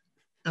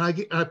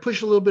 And I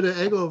push a little bit of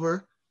egg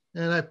over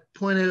and I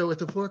point at it with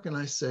the fork and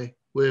I say,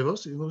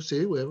 huevos, you will see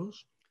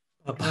huevos.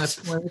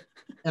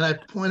 And I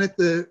point at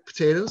the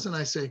potatoes and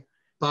I say,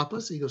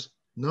 papas. He goes,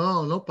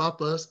 no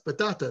papas,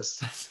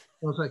 patatas. I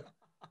was like,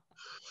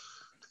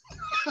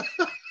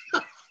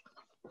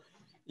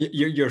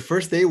 your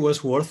first day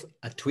was worth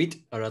a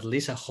tweet or at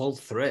least a whole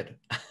thread.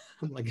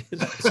 Like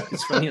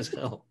it's funny as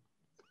hell.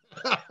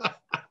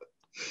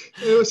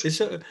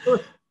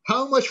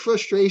 How much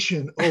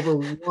frustration over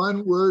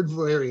one word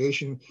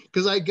variation,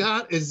 because I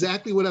got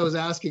exactly what I was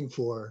asking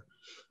for.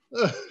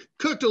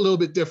 Cooked a little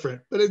bit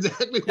different, but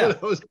exactly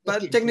what I was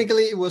But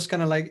technically it was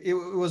kind of like, it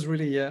was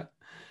really, yeah.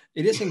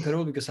 It is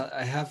incredible because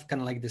I have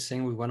kind of like the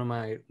same with one of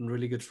my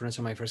really good friends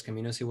on my first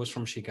Caminos. He was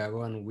from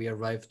Chicago and we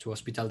arrived to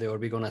Hospital de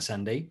Orbigo on a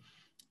Sunday.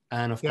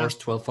 And of course,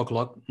 12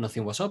 o'clock,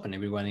 nothing was open.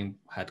 Everyone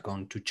had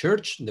gone to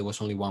church. There was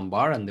only one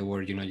bar and there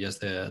were,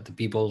 just the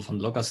people from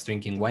the locals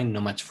drinking wine,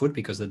 not much food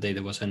because that day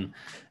there wasn't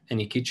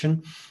any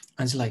kitchen.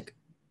 And it's like,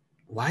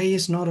 why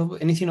is not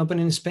anything open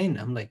in Spain?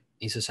 I'm like,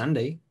 it's a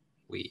Sunday.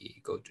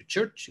 We go to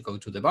church, you go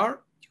to the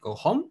bar, you go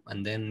home.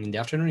 And then in the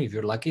afternoon, if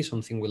you're lucky,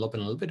 something will open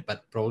a little bit,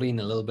 but probably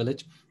in a little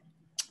village,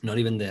 not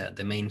even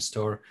the main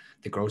store,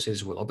 the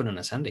groceries will open on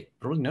a Sunday,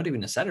 probably not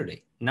even a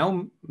Saturday.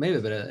 Now,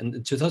 maybe, but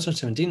in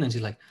 2017, and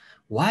she's like,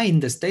 why in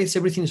the States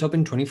everything is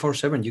open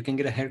 24/7? You can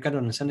get a haircut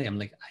on a Sunday. I'm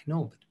like, I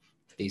know, but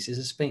this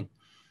is Spain.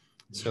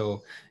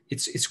 So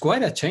it's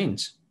quite a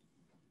change.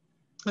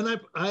 And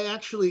I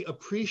actually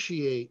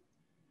appreciate,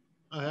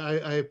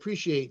 I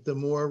appreciate the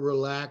more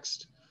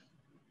relaxed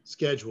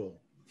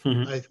schedule.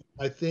 Mm-hmm.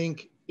 I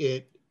think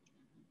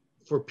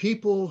for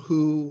people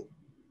who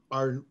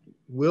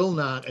will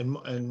not,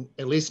 and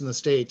at least in the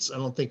States, I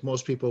don't think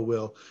most people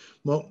will.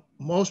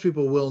 Most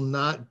people will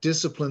not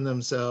discipline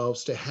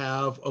themselves to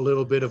have a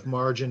little bit of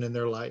margin in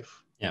their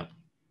life. Yeah.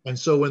 And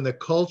so when the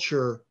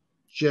culture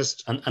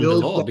just and the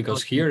law,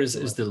 because here is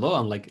the law.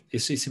 I'm like,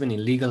 it's even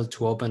illegal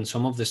to open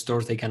some of the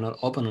stores. They cannot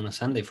open on a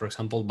Sunday, for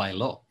example, by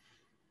law.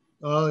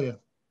 Oh yeah.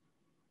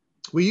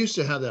 We used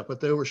to have that, but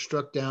they were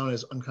struck down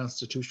as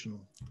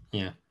unconstitutional.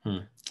 Yeah.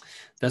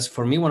 That's,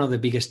 for me, one of the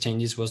biggest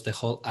changes was the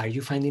whole, are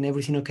you finding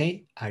everything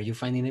okay? Are you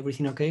finding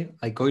everything okay?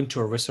 Like going to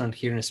a restaurant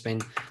here in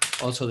Spain,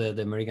 also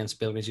the Americans,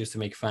 pilgrims used to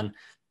make fun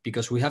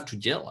because we have to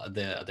yell at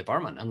the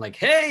barman. I'm like,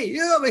 hey,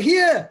 you over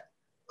here.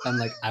 I'm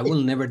like, I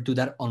will never do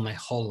that on my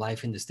whole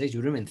life in the States.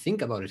 You don't even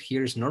think about it.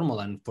 Here is normal.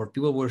 And for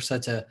people who are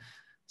such a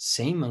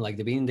same, and like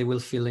the beginning, they will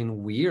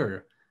feeling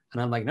weird.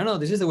 And I'm like, no,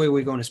 this is the way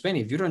we go in Spain.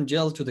 If you don't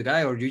yell to the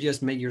guy or you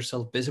just make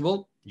yourself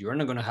visible, you're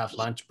not going to have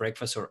lunch,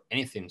 breakfast, or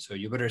anything. So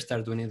you better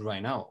start doing it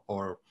right now,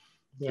 or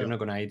you're not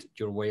going to eat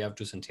your way up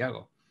to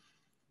Santiago.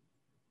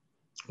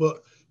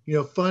 Well,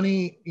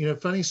 funny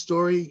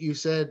story you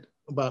said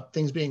about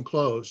things being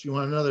closed. You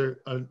want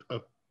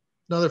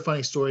another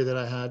funny story that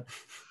I had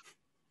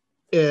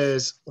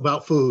is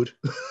about food.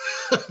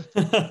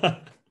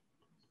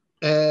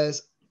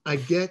 As I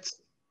get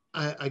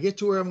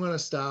to where I'm going to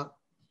stop,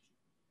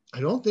 I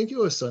don't think it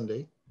was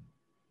Sunday,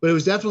 but it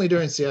was definitely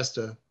during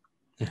siesta.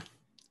 Yeah,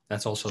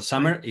 that's also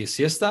summer is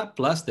siesta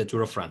plus the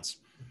Tour of France.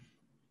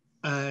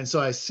 And so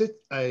I sit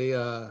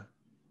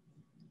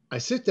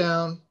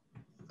down,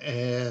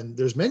 and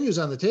there's menus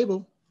on the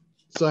table.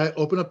 So I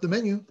open up the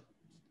menu,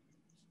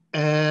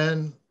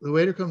 and the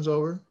waiter comes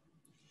over,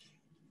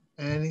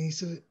 and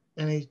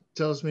he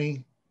tells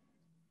me,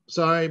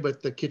 "Sorry,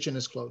 but the kitchen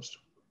is closed."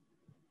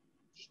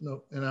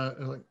 No, and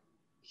I'm like,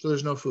 so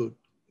there's no food.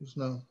 There's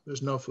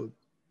no food.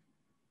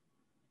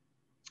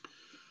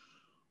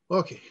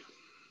 Okay.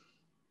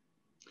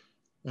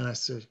 And I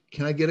said,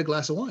 "Can I get a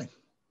glass of wine?"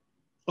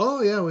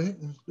 "Oh yeah,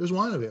 there's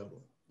wine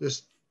available.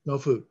 There's no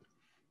food."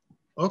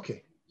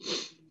 Okay.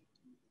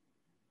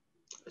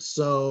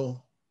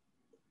 So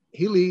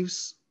he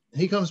leaves.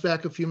 He comes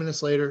back a few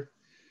minutes later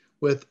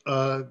with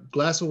a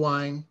glass of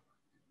wine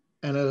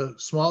and a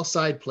small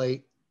side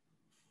plate,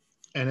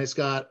 and it's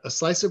got a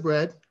slice of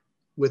bread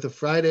with a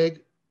fried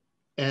egg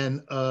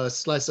and a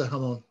slice of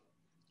jamon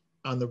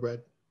on the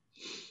bread.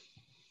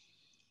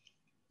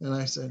 And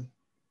I said,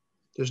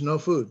 "There's no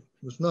food."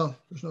 He goes, "No,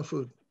 there's no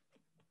food."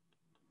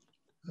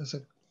 I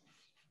said,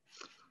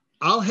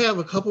 "I'll have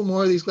a couple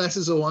more of these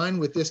glasses of wine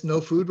with this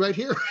no food right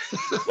here."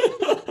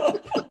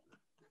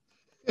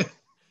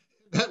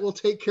 That will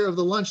take care of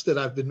the lunch that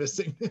I've been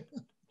missing.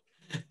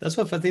 That's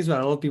what fascinates me.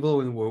 A lot of people,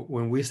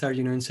 when we start,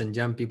 in St.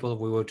 John, people,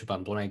 we go to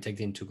Pamplona. I take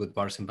them to good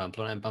bars in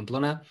Pamplona. And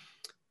Pamplona,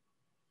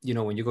 you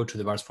know, when you go to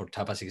the bars for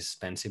tapas, it's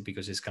expensive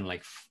because it's kind of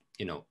like,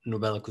 you know,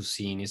 nouvelle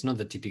cuisine. It's not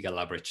the typical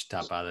average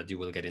tapa that you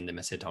will get in the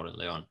Meseta or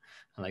Leon.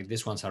 And like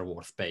these ones are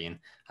worth paying.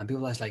 And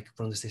people are like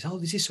from the States, oh,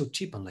 this is so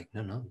cheap. I'm like,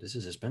 no, this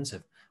is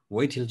expensive.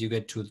 Wait till you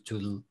get to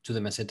the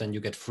Meseta and you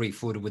get free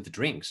food with the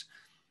drinks.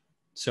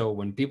 So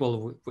when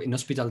people in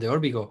Hospital de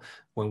Órbigo,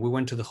 when we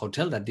went to the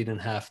hotel that didn't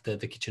have the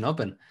kitchen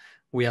open,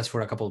 we asked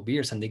for a couple of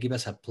beers and they give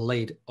us a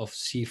plate of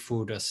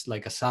seafood, as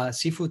like a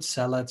seafood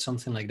salad,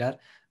 something like that.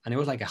 And it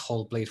was like a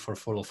whole plate for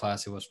full of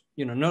us. It was,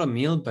 you know, not a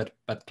meal, but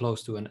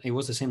close to. And it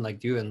was the same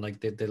like you. And like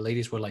the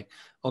ladies were like,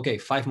 okay,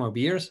 5 more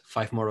beers,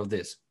 5 more of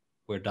this.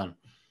 We're done.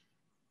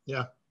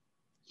 Yeah.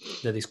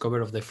 The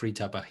discovery of the free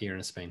tapa here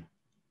in Spain.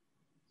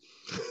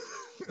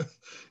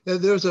 Yeah,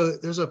 there's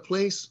a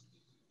place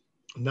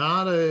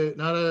not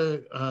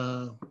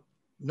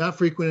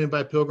frequented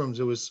by pilgrims.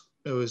 It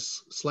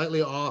was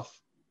slightly off,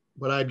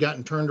 but I'd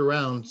gotten turned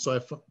around, so I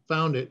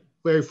found it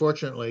very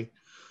fortunately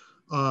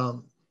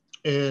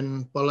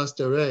in Palas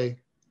de Rey,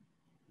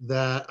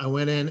 that I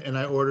went in and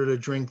I ordered a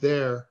drink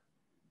there,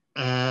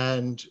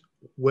 and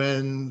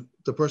when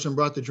the person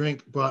brought the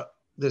drink, brought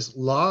this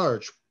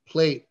large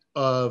plate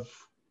of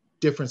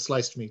different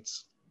sliced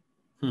meats.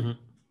 Mm-hmm.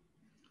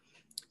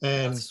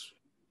 And that's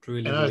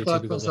really, and really I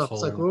thought to typical. myself,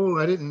 it's like, oh,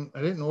 I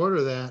didn't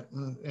order that,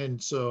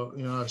 and so,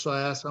 you know, so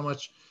I asked how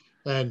much,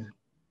 and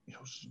you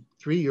know,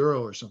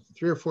 €3 or something,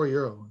 €3 or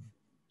 €4.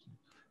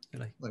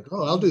 Like,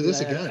 oh, I'll do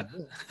this again.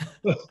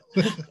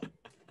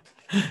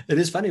 It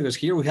is funny because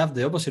here we have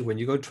the opposite. When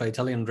you go to an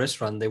Italian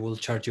restaurant, they will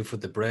charge you for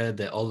the bread,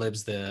 the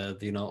olives, the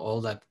you know,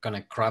 all that kind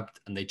of crap,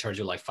 and they charge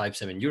you like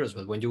 €5-7.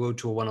 But when you go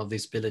to one of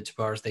these village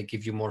bars, they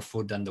give you more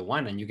food than the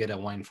wine, and you get a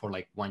wine for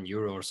like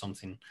 €1 or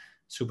something,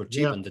 super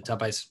cheap. Yeah. And the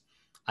tapas,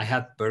 I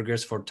had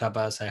burgers for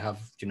tapas. I have,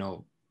 you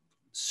know,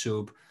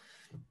 soup.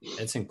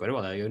 It's incredible.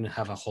 I even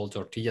have a whole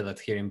tortilla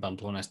that here in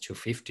Pamplona is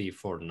 $2.50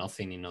 for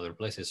nothing in other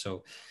places.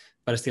 So,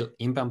 but still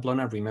in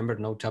Pamplona, remember,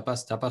 no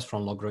tapas. Tapas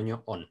from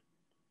Logroño on.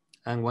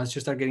 And once you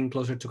start getting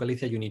closer to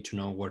Galicia, you need to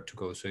know where to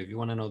go. So if you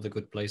want to know the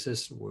good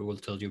places, we will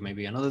tell you.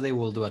 Maybe another day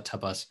we'll do a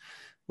tapas.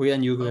 We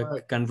and you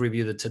right. can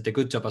review the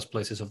good tapas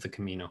places of the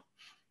Camino.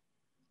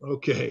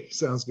 Okay,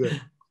 sounds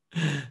good.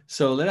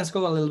 So let us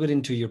go a little bit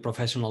into your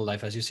professional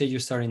life. As you say, you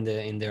started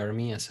in the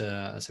army as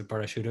a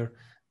parachuter,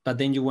 but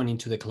then you went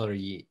into the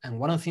clergy. And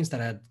one of the things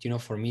that you know,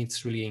 for me,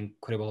 it's really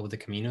incredible about the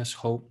Camino is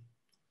how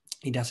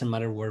it doesn't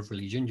matter what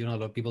religion. You know, a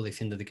lot of people, they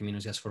think that the Camino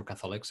is just for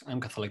Catholics.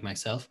 I'm Catholic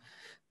myself.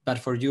 But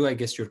for you, I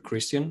guess you're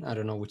Christian. I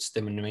don't know which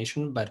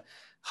denomination, but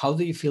how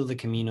do you feel the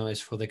Camino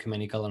is for the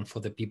ecumenical and for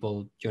the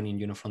people joining,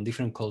 you know, from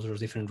different cultures,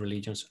 different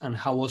religions? And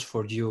how was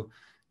for you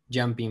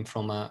jumping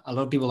from a lot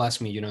of people ask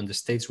me, you know, in the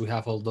States, we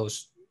have all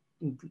those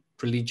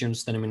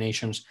religions,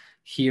 denominations.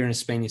 Here in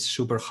Spain, it's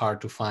super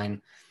hard to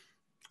find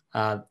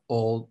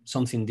all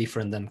something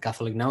different than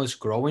Catholic. Now it's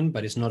growing,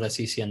 but it's not as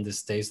easy in the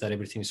States that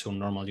everything is so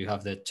normal. You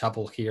have the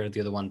chapel here, the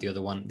other one.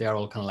 They are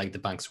all kind of like the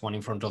banks, one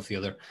in front of the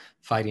other,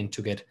 fighting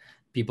to get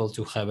people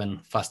to heaven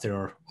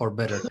faster or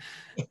better.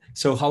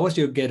 So how was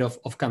your get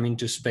of coming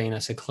to Spain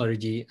as a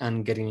clergy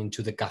and getting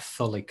into the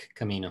Catholic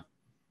Camino?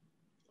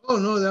 Oh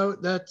no,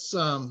 that's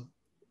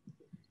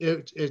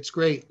it's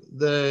great.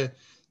 The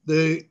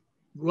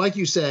like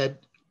you said,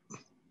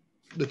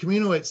 the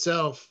Camino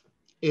itself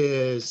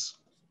is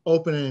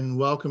open and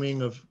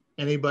welcoming of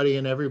anybody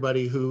and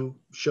everybody who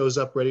shows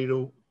up ready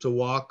to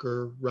walk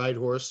or ride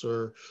horse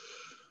or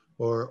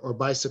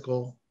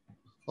bicycle.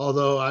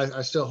 Although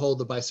I still hold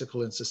the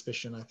bicycle in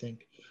suspicion, I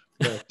think.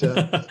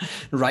 But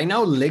right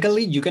now,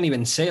 legally, you can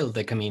even sail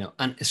the Camino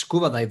and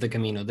scuba dive the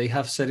Camino. They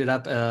have set it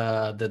up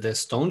the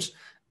stones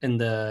in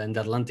the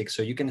Atlantic,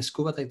 so you can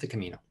scuba dive the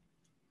Camino.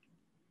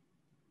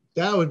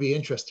 That would be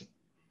interesting.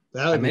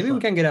 And maybe we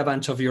can get a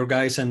bunch of your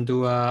guys and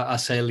do a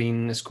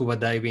sailing, scuba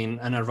diving,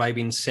 and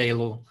arriving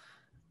sail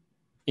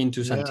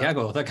into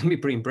Santiago. Yeah. That can be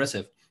pretty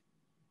impressive.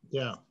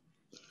 Yeah.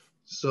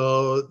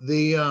 So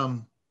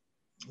the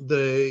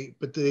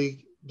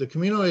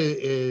Camino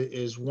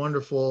is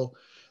wonderful.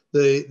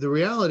 The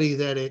reality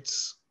that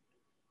it's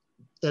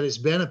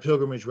been a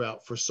pilgrimage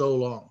route for so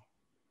long,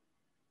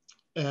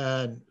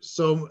 and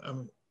so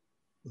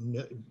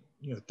you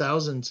know,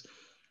 thousands.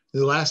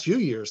 The last few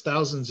years,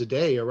 thousands a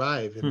day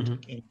arrive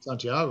in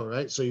Santiago,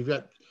 right? So you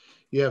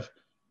have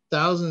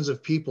thousands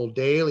of people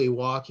daily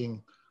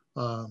walking.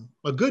 A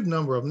good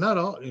number of, not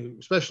all,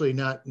 especially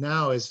not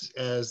now as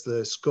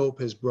the scope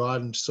has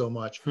broadened so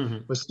much,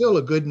 but still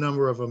a good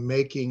number of them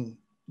making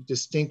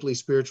distinctly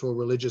spiritual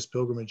religious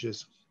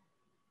pilgrimages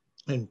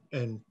and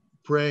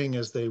praying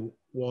as they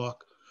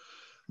walk.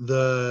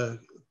 There's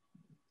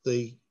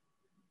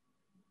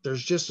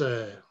just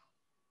a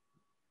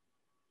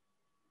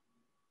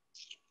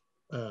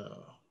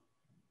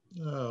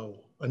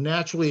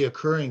naturally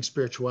occurring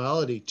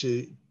spirituality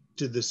to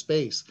the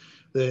space.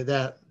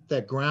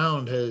 That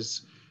ground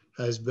has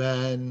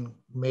been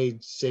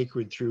made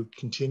sacred through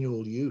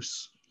continual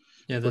use.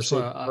 Yeah, that's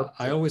why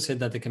I always said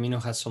that the Camino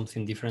has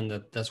something different.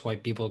 That's why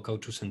people go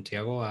to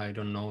Santiago. I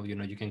don't know, you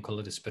know, you can call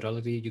it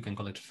spirituality, you can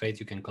call it faith,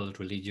 you can call it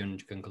religion,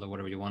 you can call it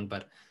whatever you want.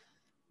 But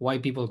why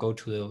people go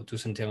to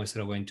Santiago instead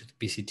of going to the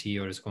PCT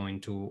or is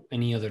going to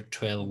any other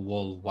trail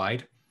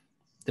worldwide.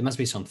 There must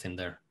be something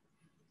there.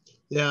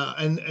 Yeah,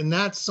 and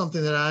that's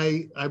something that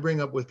I bring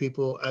up with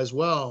people as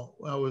well.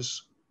 I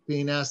was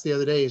being asked the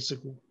other day, it's like,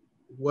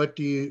 what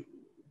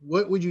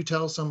would you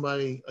tell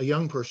somebody, a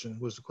young person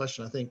was the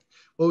question, I think,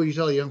 what would you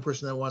tell a young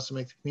person that wants to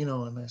make the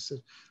Camino? And I said,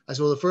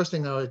 well, the first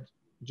thing I would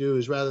do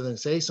is rather than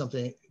say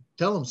something,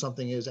 tell them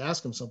something, is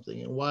ask them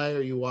something. And why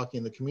are you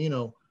walking the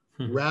Camino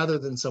rather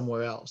than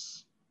somewhere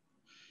else?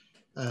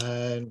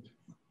 And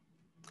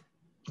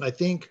I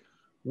think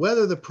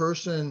whether the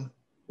person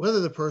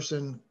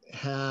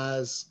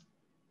has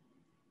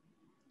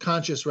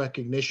conscious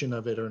recognition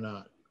of it or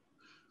not,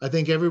 I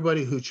think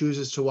everybody who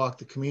chooses to walk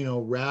the Camino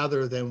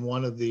rather than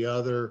one of the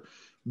other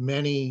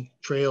many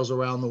trails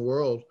around the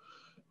world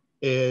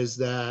is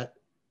that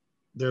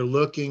they're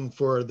looking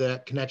for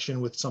that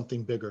connection with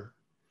something bigger.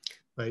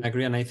 Right? I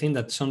agree. And I think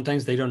that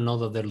sometimes they don't know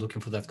that they're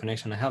looking for that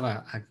connection. I have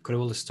a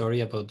incredible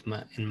story about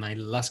in my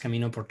last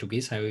Camino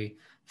Portuguese, I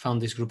found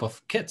this group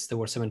of kids that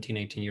were 17,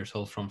 18 years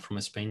old from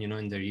Spain,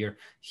 in their year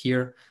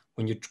here.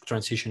 When you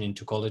transition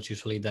into college,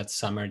 usually that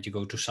summer you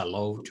go to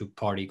Salou to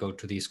party, go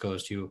to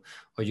discos,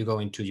 or you go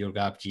into your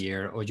gap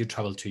year, or you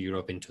travel to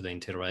Europe into the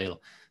Interrail.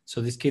 So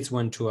these kids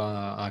went to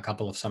a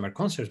couple of summer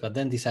concerts, but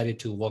then decided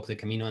to walk the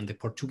Camino and the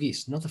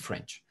Portuguese, not the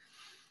French.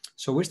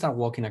 So we start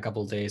walking a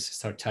couple of days,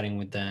 start chatting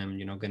with them,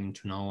 getting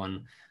to know,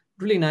 and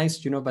really nice,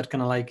 but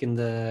kind of like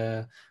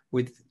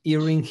with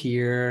earring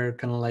here,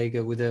 kind of like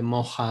with a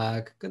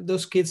mohawk.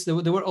 Those kids, they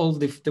were all,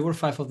 there were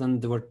 5 of them.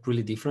 They were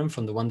really different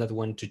from the one that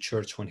went to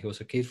church when he was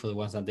a kid, for the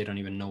ones that they don't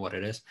even know what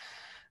it is.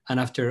 And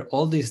after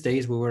all these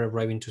days, we were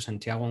arriving to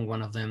Santiago, and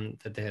one of them,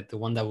 the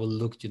one that will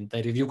look,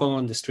 that if you go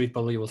on the street,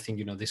 probably you will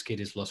think, this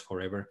kid is lost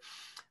forever.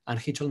 And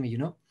he told me,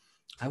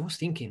 I was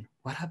thinking,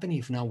 what happened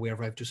if now we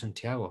arrive to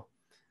Santiago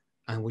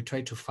and we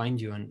try to find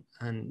you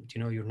and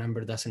your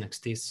number doesn't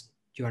exist,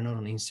 you are not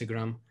on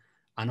Instagram,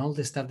 and all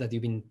the stuff that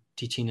you've been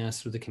teaching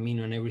us through the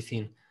Camino and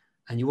everything,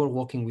 and you were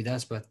walking with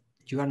us, but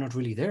you are not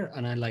really there.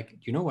 And I like,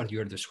 what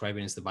you're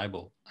describing is the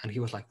Bible. And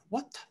he was like,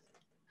 what?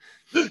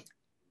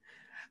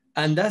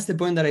 And that's the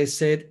point that I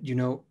said,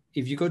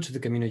 if you go to the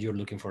Camino, you're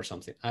looking for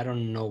something. I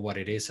don't know what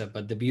it is,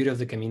 but the beauty of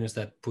the Camino is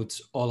that puts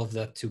all of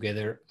that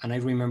together. And I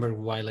remember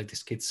why, like,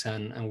 these kids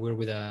and we're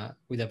with a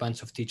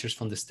bunch of teachers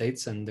from the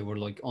States, and they were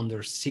like under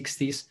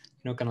 60s,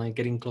 kind of like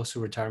getting close to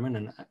retirement.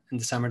 And in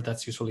the summer,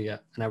 that's usually an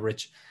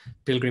average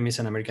pilgrim is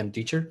an American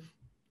teacher.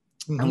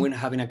 Mm-hmm. And we're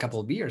having a couple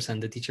of beers,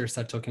 and the teacher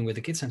started talking with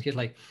the kids, and he's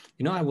like,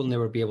 I will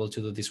never be able to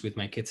do this with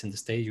my kids in the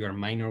States. You are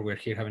minor. We're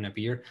here having a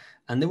beer.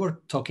 And they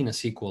were talking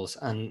as equals.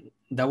 And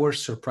that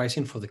was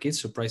surprising for the kids,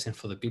 surprising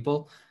for the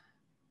people.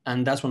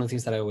 And that's one of the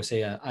things that I always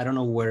say. I don't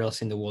know where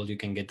else in the world you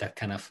can get that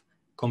kind of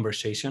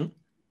conversation.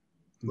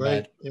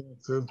 Right. But yeah,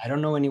 true. I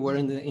don't know anywhere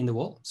in the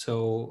world.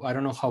 So I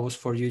don't know how it was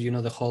for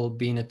you, the whole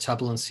being a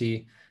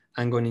chaplaincy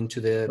and going into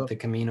the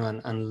Camino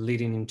and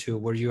leading into,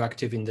 were you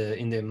active in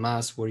the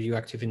mass? Were you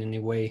active in any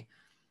way?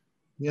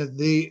 Yeah,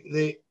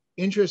 the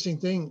interesting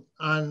thing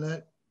on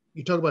that,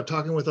 you talk about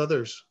talking with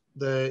others.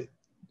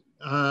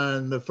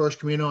 On the first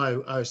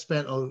Camino, I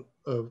spent a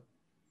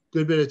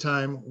good bit of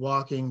time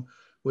walking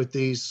with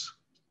these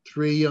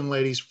 3 young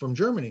ladies from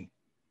Germany.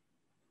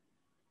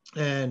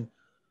 And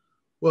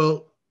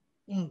well,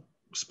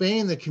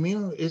 Spain, the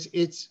Camino,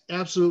 it's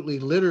absolutely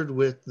littered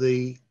with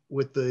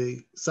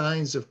the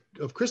signs of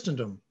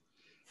Christendom.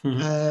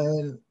 Mm-hmm.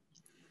 And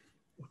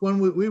when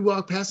we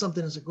walk past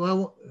something, it's like,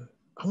 well,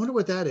 I wonder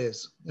what that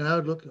is. And I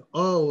would look,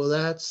 oh, well,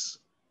 that's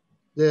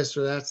this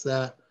or that's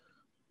that.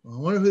 Well, I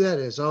wonder who that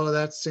is. Oh,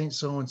 that's Saint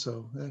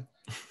so-and-so.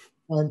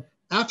 And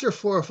after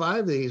 4 or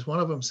 5 of these,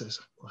 one of them says,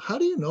 well, how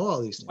do you know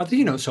all these things? Why do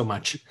you know so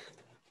much?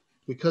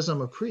 Because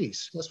I'm a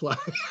priest. That's why.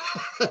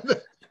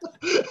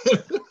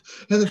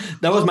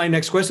 That was my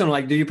next question.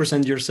 Like, do you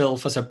present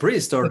yourself as a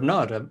priest or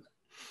not?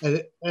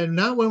 And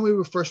not when we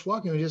were first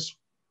walking, and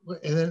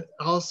then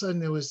all of a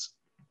sudden it was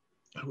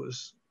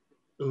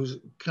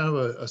kind of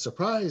a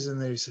surprise.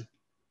 And they said,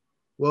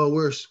 well,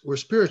 we're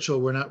spiritual.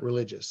 We're not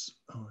religious.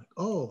 I'm like,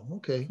 oh,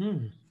 okay.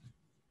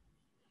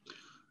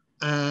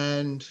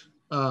 And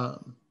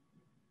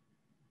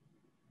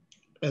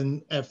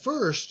at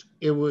first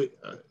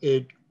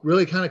it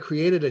really kind of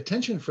created a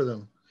tension for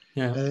them.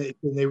 Yeah. And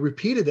they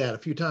repeated that a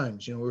few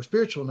times. We're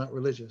spiritual, not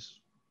religious.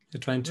 They're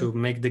trying to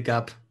make the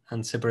gap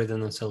and separate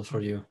themselves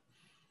from you.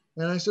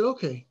 And I said,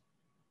 okay.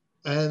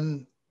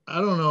 And I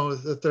don't know,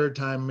 the 3rd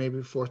time, maybe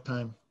 4th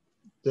time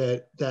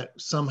that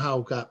somehow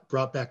got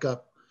brought back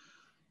up.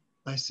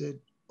 I said,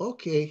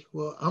 okay,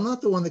 well, I'm not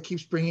the one that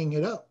keeps bringing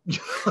it up.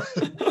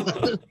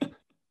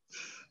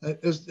 And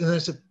I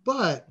said,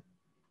 but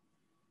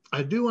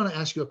I do want to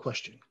ask you a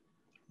question.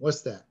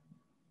 What's that?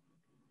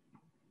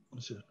 I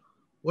said,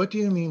 what do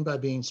you mean by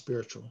being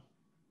spiritual?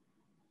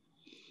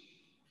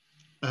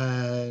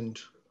 And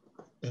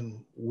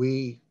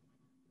we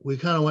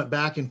kind of went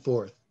back and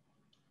forth.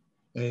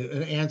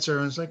 An answer,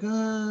 and it's like,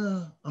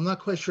 I'm not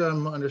quite sure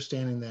I'm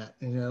understanding that.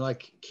 And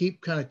like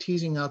keep kind of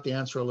teasing out the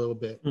answer a little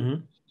bit.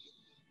 Mm-hmm.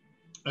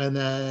 And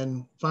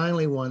then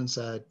finally one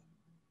said,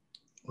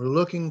 we're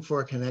looking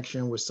for a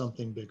connection with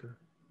something bigger.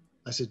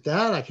 I said,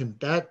 that I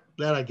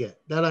get,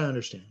 that I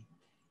understand.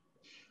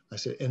 I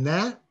said, and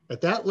that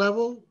at that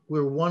level,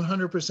 we're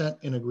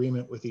 100% in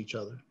agreement with each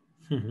other.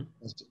 Mm-hmm.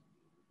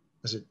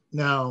 I said,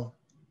 now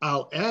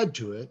I'll add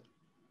to it.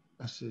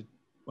 I said,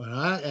 when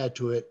I add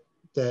to it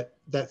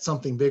that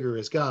something bigger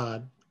is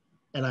God,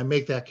 and I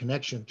make that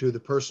connection through the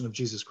person of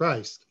Jesus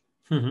Christ.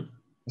 Mm-hmm.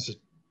 I said,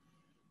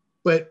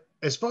 but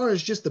as far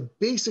as just the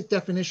basic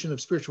definition of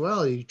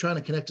spirituality, trying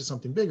to connect to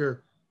something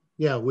bigger,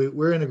 yeah,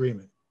 we're in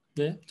agreement.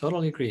 Yeah,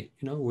 totally agree.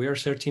 We are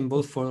searching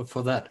both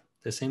for that,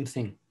 the same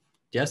thing.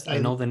 Just I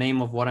And know the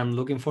name of what I'm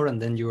looking for,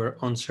 and then you are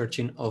on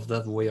searching of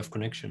that way of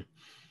connection.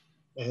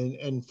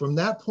 And from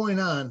that point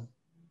on,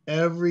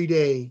 every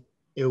day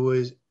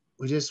we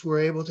just were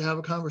able to have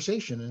a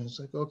conversation, and it's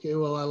like, okay,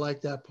 well, I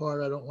like that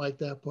part, I don't like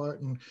that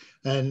part,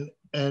 and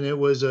it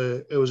was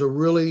a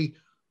really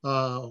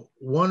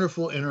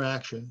wonderful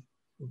interaction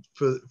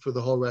for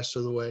the whole rest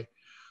of the way.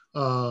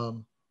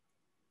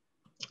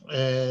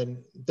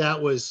 And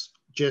that was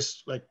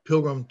just like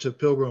pilgrim to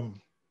pilgrim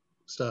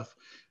stuff.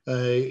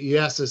 You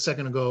asked a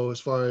second ago as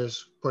far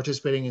as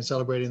participating and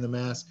celebrating the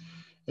Mass.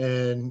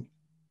 And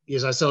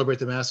yes, I celebrate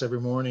the Mass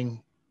every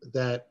morning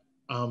that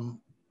I'm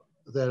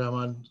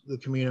on the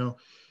Camino.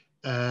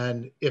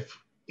 And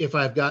if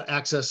I've got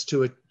access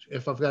to it,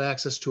 if I've got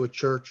access to a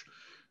church,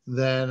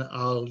 then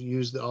I'll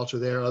use the altar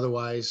there.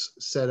 Otherwise,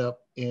 set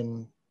up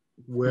in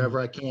wherever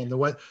I can. The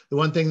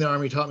one thing the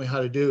Army taught me how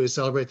to do is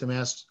celebrate the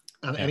Mass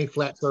on any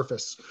flat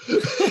surface.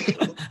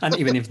 And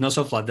even if not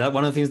so flat, that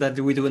one of the things that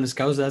we do in the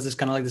Scouts, that's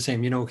kind of like the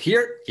same.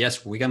 Here,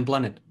 yes, we can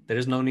plan it. There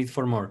is no need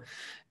for more.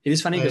 It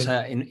is funny because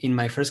in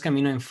my first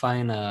Camino, I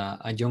find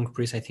a young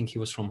priest, I think he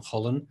was from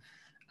Holland,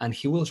 and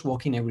he was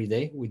walking every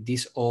day with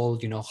these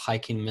old,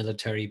 hiking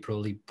military,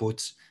 probably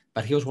boots,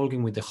 but he was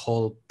walking with the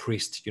whole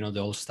priest, the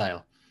old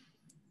style.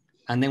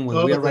 And then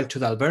when we arrived to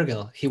the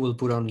albergue, he will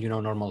put on,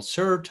 normal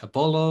shirt, a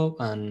polo,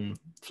 and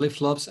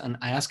flip-flops. And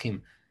I asked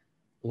him,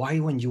 why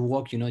when you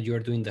walk, you're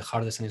doing the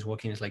hardest and it's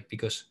walking? It's like,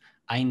 because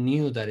I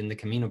knew that in the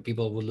Camino,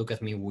 people would look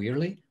at me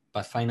weirdly,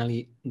 but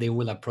finally they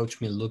will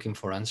approach me looking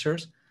for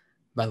answers.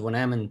 But when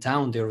I'm in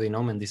town, they already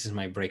know me, and this is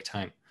my break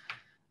time.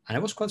 And I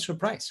was quite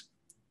surprised.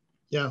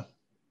 Yeah.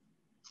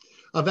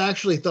 I've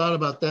actually thought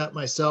about that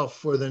myself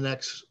for the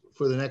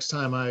next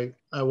time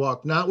I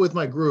walk, not with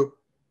my group,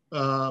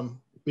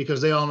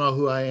 because they all know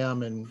who I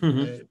am,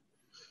 and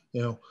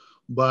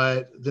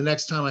but the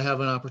next time I have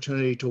an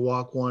opportunity to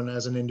walk one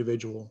as an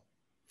individual.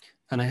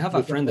 And I have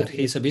a friend that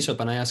he's a bishop,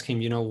 and I asked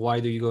him, why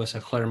do you go as a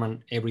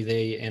clergyman every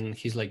day? And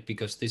he's like,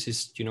 because this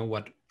is,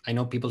 what I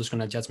know people is going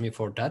to judge me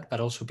for that,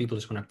 but also people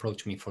is going to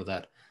approach me for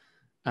that.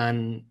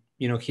 And,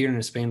 here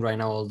in Spain right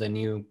now, all the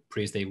new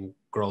priests, they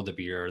grow the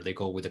beard, they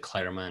go with the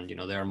clergyman,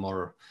 they are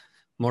more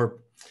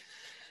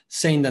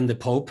sane than the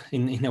Pope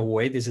in a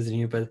way. This is the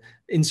new, but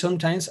in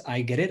sometimes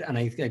I get it, and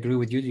I agree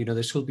with you.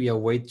 There should be a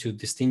way to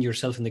distinguish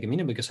yourself in the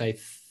Camino, because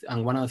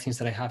and one of the things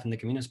that I have in the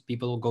Camino is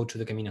people go to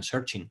the Camino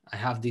searching. I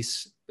have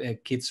these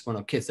kids,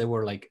 they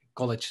were like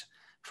college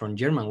from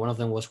German. One of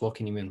them was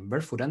walking even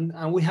barefoot,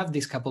 and we have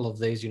this couple of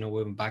days, we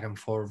went back and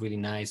forth, really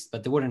nice,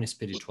 but they weren't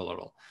spiritual at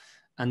all.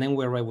 And then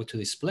we arrived to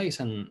this place,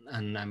 and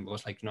I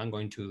was like, I'm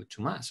going to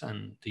Mass,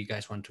 and do you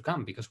guys want to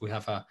come? Because we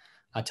have a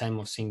time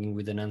of singing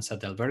with the nuns at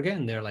the albergue,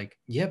 and they're like,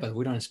 yeah, but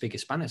we don't speak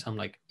Spanish. I'm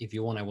like, if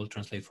you want, I will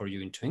translate for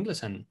you into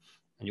English, and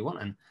you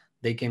want. And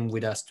they came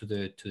with us to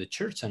the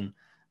church, and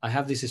I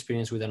have this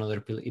experience with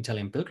another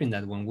Italian pilgrim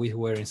that when we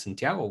were in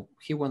Santiago,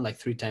 he went like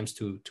 3 times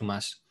to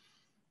Mass.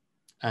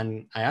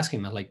 And I asked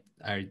him, I'm like,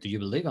 do you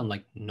believe? I'm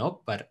like,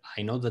 no, but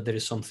I know that there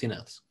is something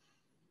else.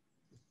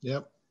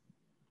 Yep.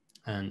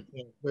 And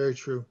yeah, very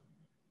true.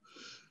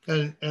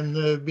 And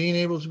the being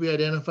able to be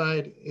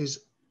identified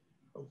is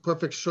a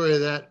perfect story of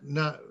that.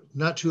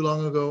 Not too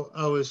long ago,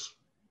 I was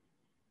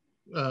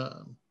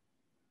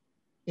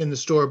in the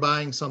store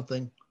buying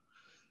something,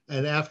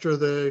 and after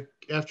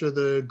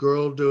the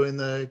girl doing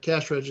the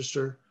cash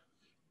register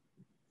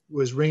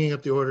was ringing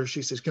up the order,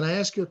 she says, "Can I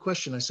ask you a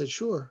question?" I said,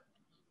 "Sure."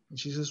 And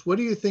she says, "What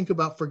do you think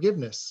about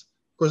forgiveness?"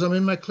 Of course, I'm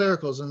in my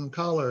clericals and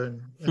collar,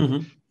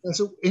 and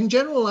so in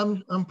general,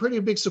 I'm pretty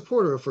big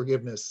supporter of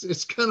forgiveness.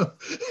 It's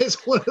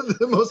one of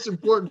the most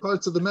important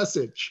parts of the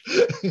message.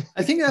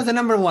 I think that's the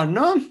number one,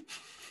 no?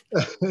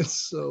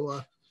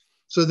 So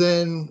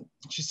then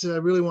she said, "I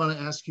really want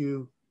to ask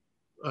you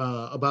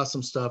about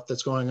some stuff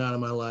that's going on in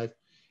my life.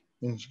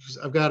 And she goes,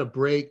 I've got a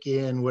break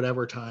in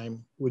whatever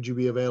time. Would you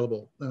be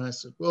available?" And I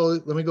said, "Well,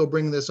 let me go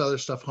bring this other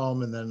stuff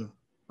home and then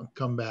I'll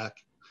come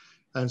back."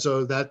 And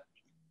so that,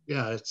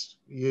 yeah, it's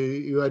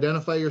you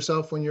identify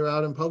yourself when you're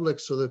out in public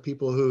so that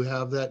people who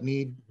have that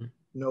need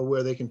know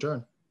where they can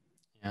turn.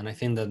 And I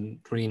think that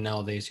really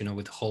nowadays,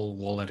 with the whole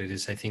world that it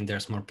is, I think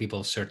there's more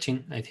people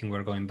searching. I think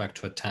we're going back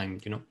to a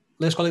time,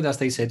 let's call it, as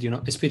they said,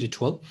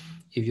 spiritual,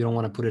 if you don't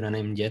want to put it a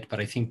name yet,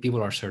 but I think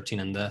people are searching,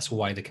 and that's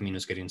why the Camino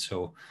is getting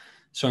so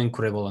so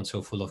incredible and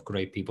so full of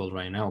great people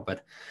right now.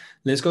 But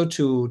let's go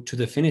to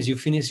the finish. You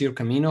finished your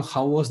Camino.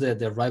 How was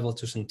the arrival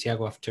to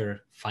Santiago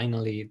after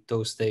finally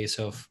those days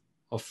of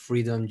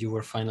freedom? You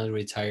were finally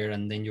retired,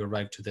 and then you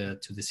arrived to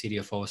the city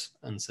of Oz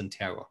and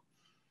Santiago.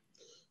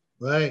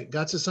 Right.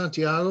 Got to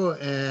Santiago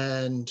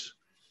and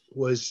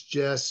was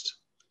just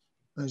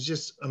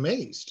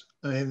amazed.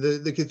 I mean,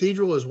 the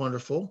cathedral was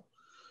wonderful.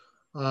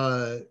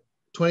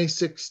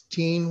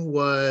 2016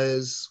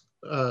 was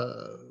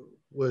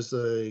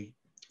the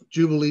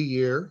Jubilee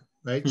year,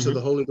 right? So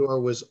the Holy Door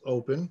was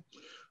open.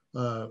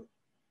 I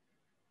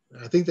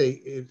think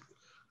it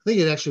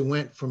actually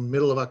went from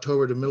middle of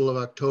October to middle of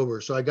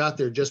October. So I got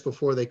there just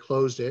before they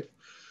closed it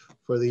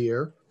for the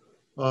year.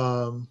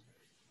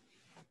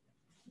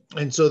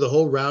 And so the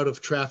whole route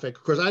of traffic,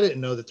 of course, I didn't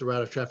know that the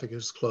route of traffic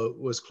was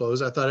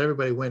closed. I thought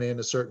everybody went in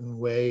a certain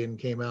way and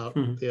came out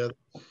the other.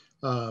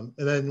 And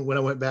then when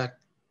I went back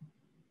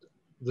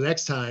the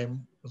next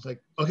time, I was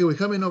like, okay, we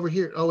come in over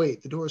here. Oh,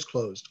 wait, the door is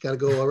closed. Got to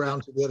go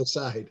around to the other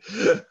side.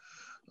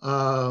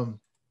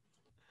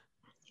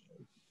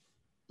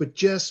 But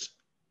just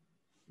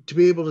to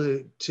be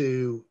able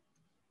to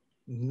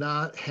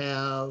not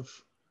have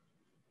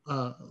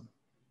a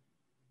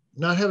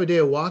day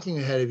of walking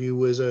ahead of you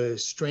was a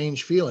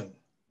strange feeling.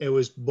 It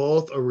was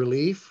both a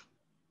relief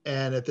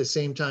and at the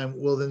same time,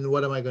 well, then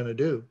what am I going to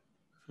do?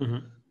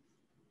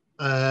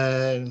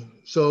 And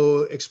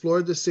so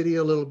explored the city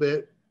a little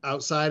bit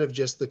outside of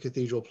just the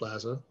Cathedral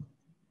Plaza.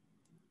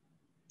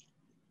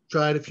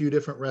 Tried a few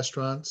different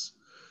restaurants.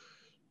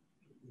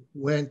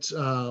 Went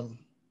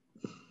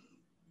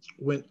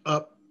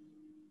up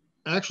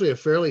actually a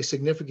fairly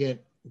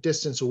significant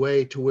distance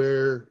away to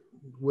where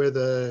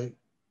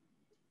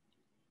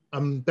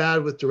I'm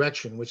bad with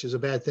direction, which is a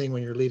bad thing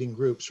when you're leading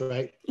groups,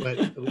 right?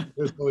 But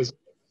there's always,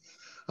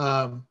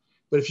 but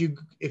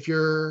if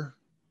your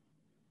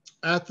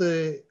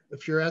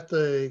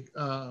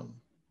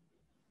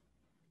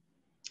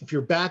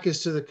back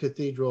is to the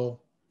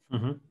cathedral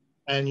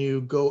and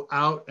you go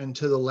out and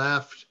to the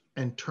left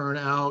and turn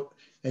out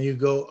and you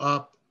go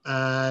up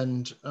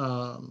and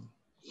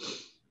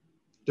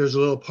there's a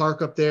little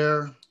park up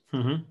there.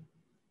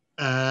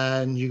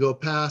 And you go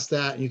past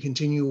that and you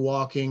continue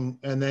walking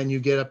and then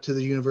you get up to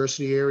the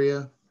university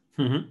area.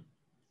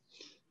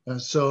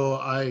 So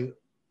I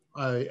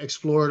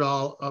explored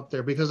all up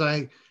there because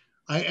I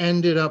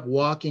ended up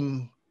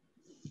walking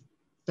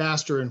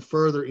faster and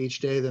further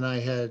each day than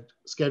I had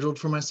scheduled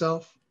for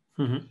myself.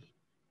 Not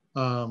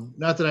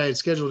that I had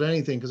scheduled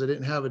anything because I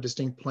didn't have a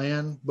distinct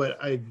plan,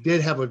 but I did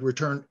have a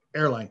return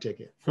airline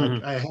ticket.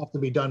 Like I have to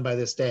be done by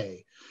this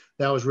day.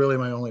 That was really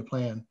my only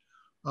plan.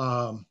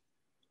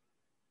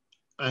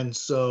 And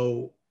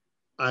so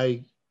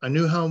I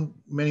knew how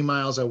many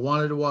miles I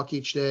wanted to walk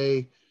each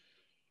day.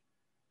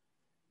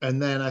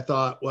 And then I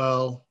thought,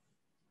 well,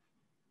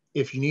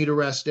 if you need a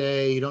rest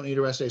day, you don't need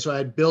a rest day. So I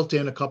had built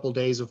in a couple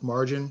days of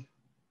margin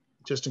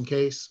just in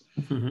case.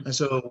 And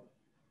so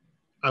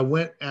I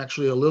went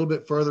actually a little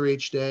bit further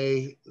each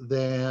day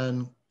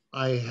than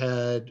I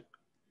had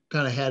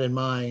kind of had in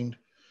mind.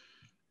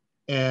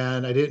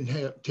 And I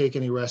didn't take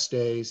any rest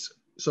days.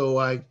 So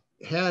I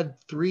had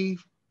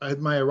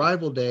my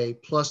arrival day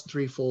plus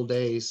 3 full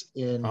days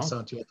in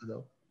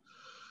Santiago.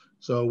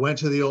 So went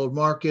to the old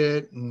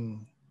market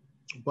and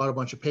bought a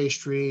bunch of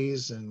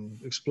pastries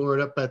and explored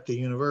up at the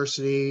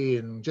university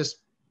and just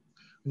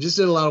did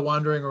a lot of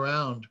wandering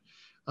around.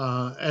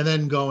 And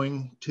then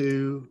going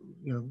to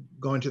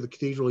the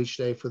cathedral each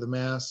day for the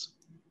mass.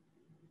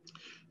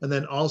 And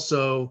then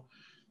also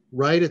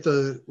right at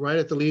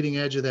the leading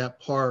edge of that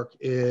park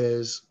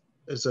is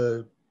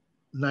a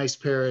nice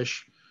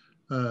parish.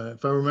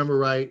 If I remember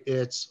right,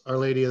 it's Our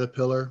Lady of the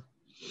Pillar.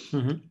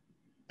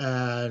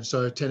 And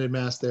so I attended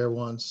mass there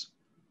once.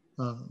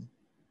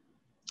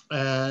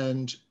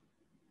 And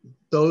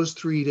those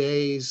 3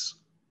 days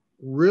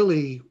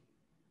really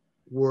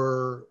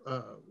were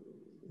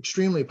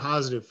extremely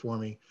positive for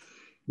me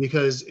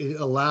because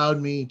it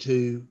allowed me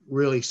to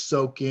really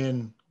soak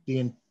in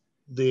the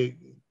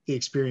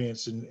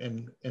experience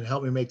and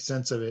help me make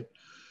sense of it.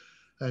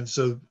 And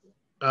so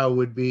I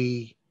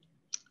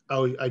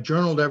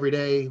journaled every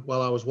day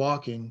while I was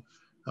walking.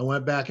 I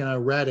went back and I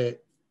read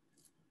it.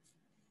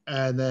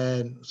 And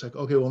then it's like,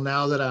 okay, well,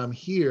 now that I'm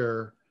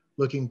here,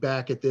 looking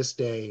back at this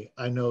day,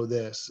 I know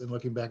this. And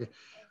looking back,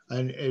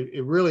 and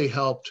it really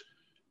helped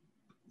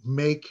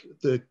make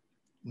the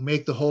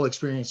whole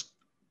experience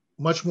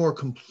much more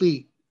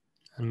complete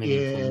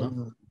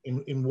in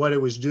what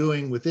it was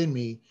doing within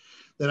me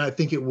than I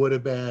think it would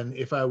have been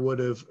if I would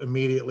have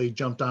immediately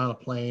jumped on a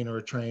plane or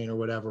a train or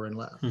whatever and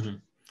left.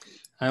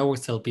 I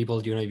always tell people,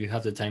 if you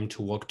have the time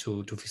to walk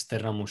to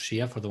Fisterra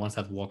Musia, for the ones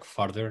that walk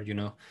farther,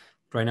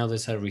 right now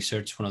there's a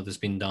research that's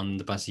been done in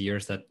the past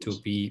years that to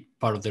be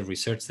part of the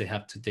research,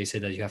 they say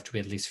that you have to be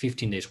at least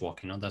 15 days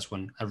walking. That's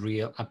when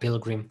a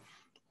pilgrim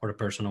or a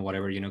person or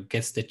whatever,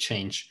 gets the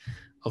change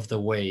of the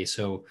way.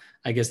 So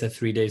I guess the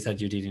 3 days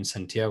that you did in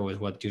Santiago is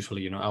what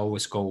usually, I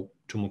always go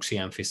to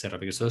Muxia and Fisterra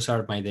because those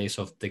are my days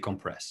of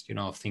decompress,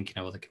 of thinking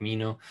about the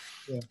Camino.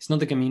 Yeah. It's not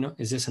the Camino,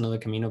 it's just another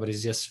Camino, but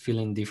it's just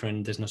feeling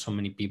different. There's not so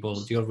many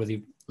people. You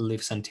already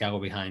leave Santiago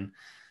behind.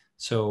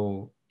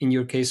 So in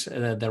your case,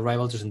 the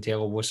arrival to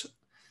Santiago was,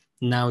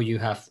 now you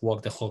have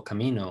walked the whole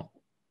Camino.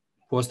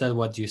 Was that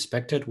what you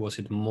expected? Was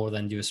it more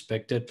than you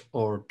expected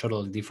or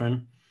totally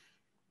different?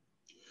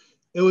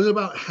 It was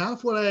about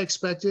half what I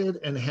expected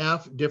and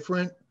half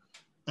different.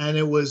 And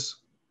it was,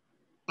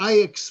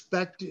 I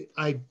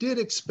did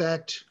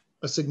expect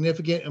a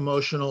significant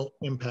emotional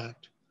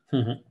impact,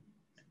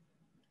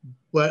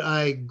 but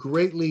I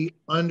greatly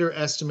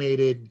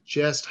underestimated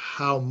just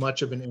how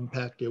much of an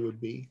impact it would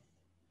be.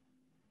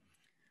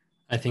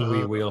 I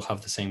think we all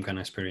have the same kind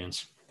of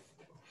experience.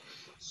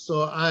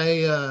 So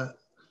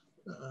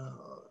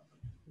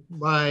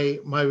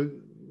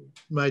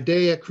my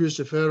day at Cruz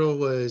de Ferro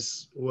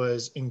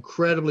was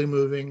incredibly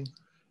moving,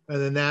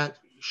 and then that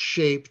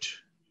shaped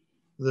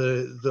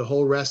the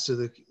whole rest of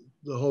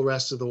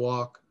the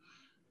walk.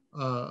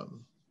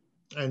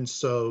 And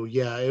so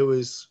yeah, it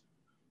was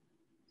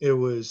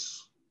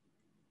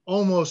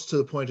almost to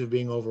the point of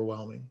being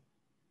overwhelming.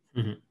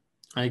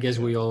 I guess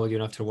we all,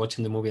 after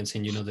watching the movie and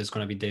seeing, there's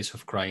going to be days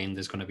of crying,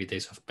 there's going to be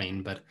days of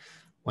pain, but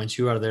once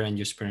you are there and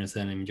you experience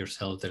them in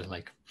yourself, there's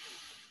like,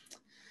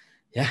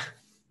 yeah.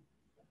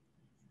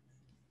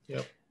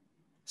 Yep.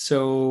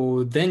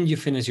 So then you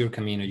finish your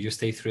Camino, you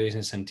stay 3 days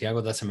in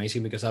Santiago. That's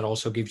amazing because that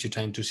also gives you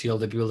time to see all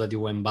the people that you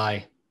went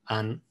by.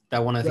 And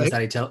that one of the things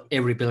that I tell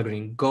every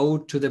pilgrim, go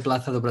to the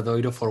Plaza do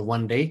Obradoiro for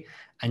 1 day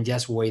and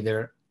just wait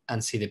there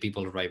and see the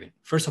people arriving.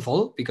 First of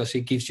all, because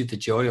it gives you the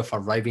joy of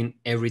arriving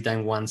every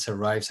time one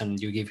arrives and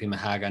you give him a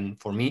hug. And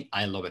for me,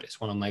 I love it.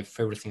 It's one of my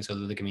favorite things to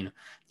do the Camino,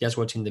 just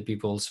watching the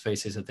people's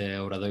faces at the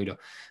Obradoiro,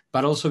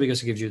 but also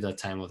because it gives you that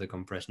time of the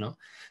compress, no?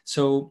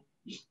 So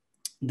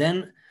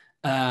then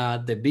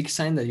the big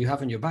sign that you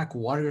have on your back,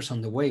 warriors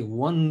on the way.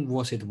 When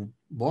was it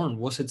born?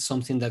 Was it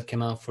something that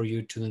came out for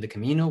you to do the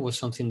Camino? Was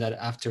something that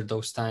after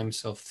those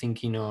times of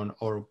thinking on,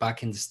 or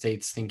back in the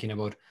States, thinking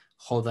about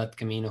how that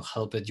Camino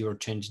helped you or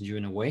changed you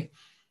in a way?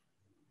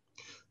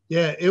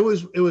 Yeah, it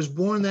was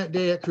born that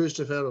day at Cruz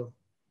de Ferro.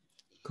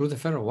 Cruz de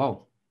Ferro,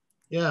 wow.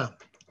 Yeah,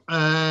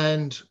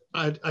 and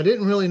I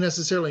didn't really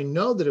necessarily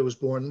know that it was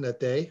born that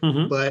day,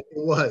 but it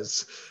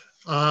was.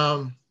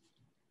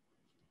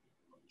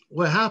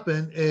 What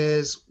happened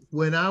is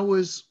when I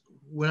was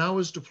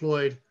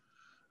deployed,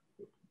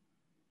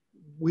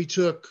 we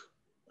took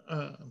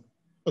a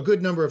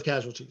good number of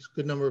casualties.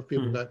 Good number of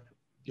people got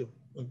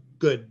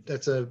good.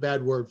 That's a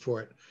bad word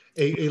for it.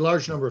 A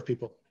large number of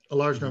people. A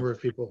large number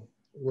of people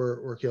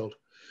were killed.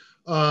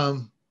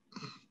 And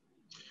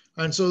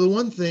so the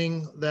one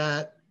thing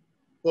that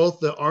both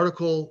the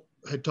article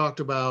had talked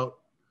about,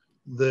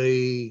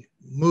 the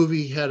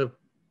movie had a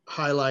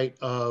highlight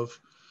of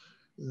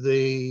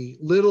the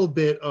little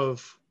bit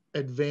of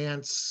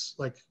advance,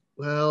 like,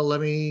 well,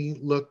 let me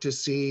look to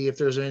see if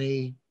there's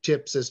any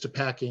tips as to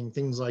packing,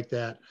 things like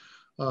that.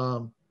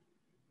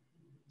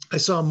 I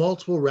saw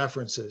multiple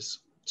references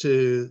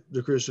to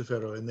the Cruz de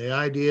Ferro and the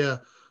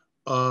idea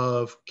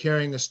of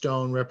carrying a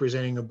stone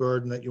representing a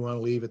burden that you want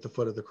to leave at the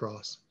foot of the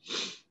cross.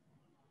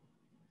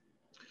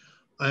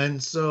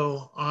 And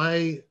so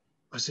I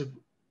said,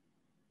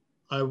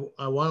 I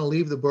want to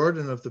leave the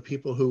burden of the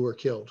people who were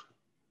killed.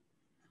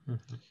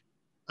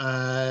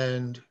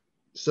 And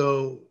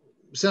so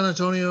San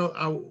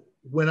Antonio,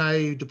 when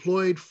I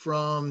deployed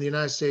from the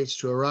United States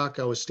to Iraq,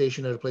 I was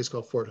stationed at a place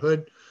called Fort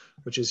Hood,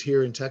 which is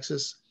here in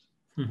Texas.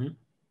 And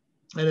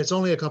it's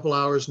only a couple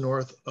hours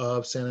north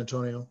of San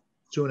Antonio,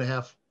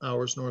 2.5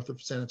 hours north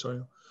of San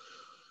Antonio.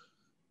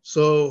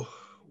 So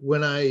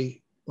when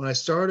I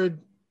started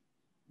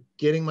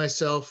getting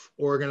myself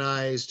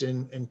organized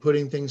and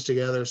putting things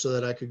together so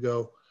that I could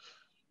go,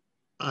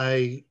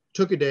 I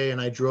took a day and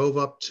I drove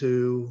up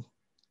to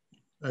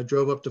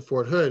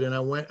Fort Hood, and I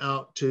went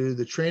out to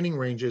the training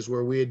ranges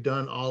where we had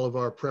done all of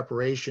our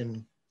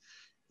preparation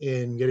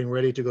in getting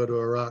ready to go to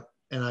Iraq.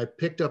 And I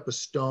picked up a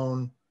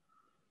stone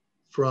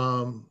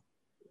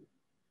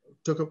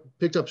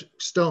picked up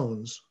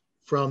stones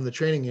from the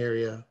training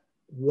area,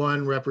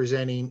 one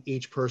representing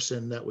each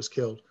person that was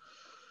killed,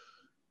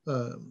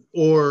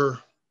 or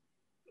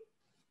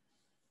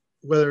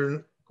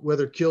whether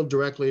killed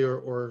directly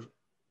or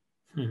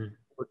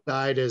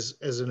died as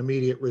an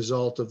immediate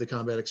result of the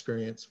combat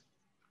experience.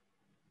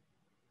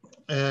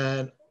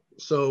 And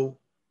so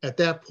at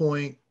that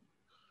point,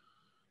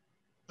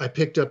 I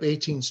picked up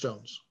 18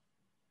 stones,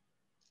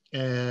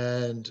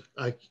 and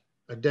I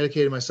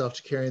dedicated myself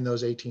to carrying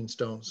those 18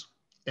 stones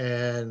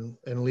and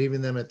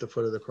leaving them at the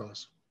foot of the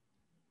cross.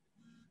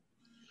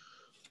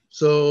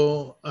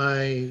 So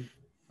I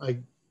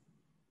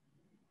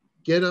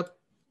get up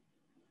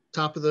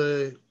top of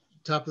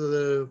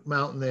the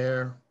mountain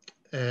there,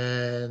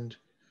 and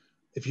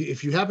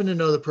if you happen to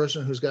know the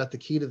person who's got the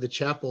key to the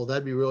chapel,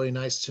 that'd be really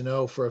nice to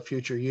know for a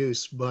future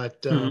use.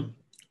 But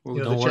Well,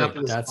 don't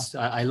worry.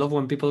 I love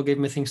when people give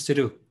me things to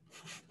do.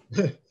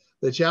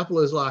 the chapel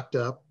is locked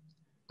up.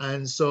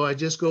 And so I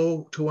just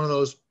go to one of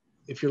those,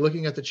 if you're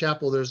looking at the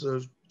chapel, there's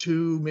those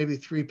 2, maybe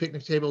 3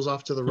 picnic tables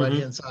off to the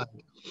right-hand side.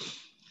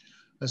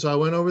 And so I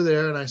went over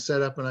there and I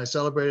set up and I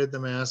celebrated the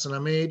Mass, and I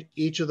made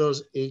each of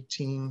those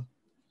 18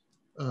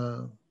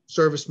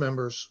 service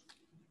members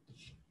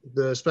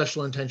the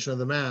special intention of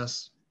the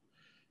Mass.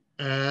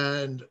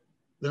 And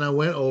then I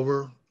went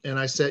over and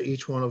I set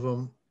each one of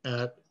them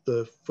at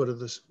the foot of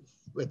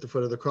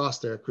the cross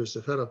there,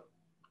 Crucifero.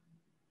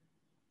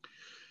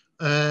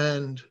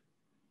 And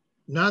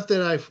not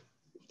that I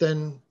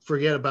then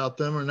forget about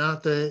them, or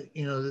not that,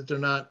 that they're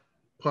not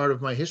part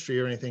of my history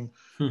or anything,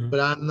 but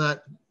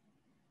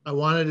I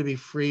wanted to be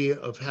free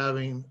of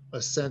having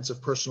a sense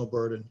of personal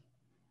burden.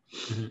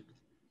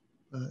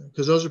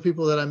 Because those are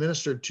people that I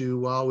ministered to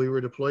while we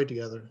were deployed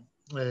together.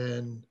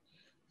 And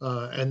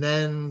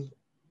then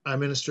I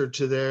ministered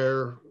to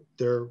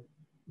their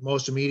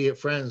most immediate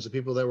friends, the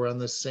people that were on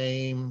the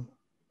same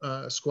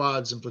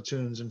squads and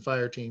platoons and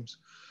fire teams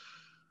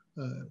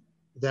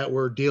that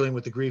were dealing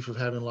with the grief of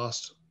having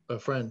lost a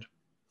friend.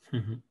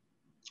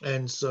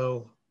 And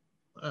so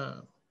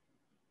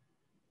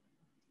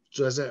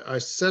as I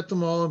set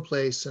them all in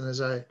place, and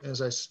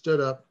as I stood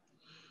up,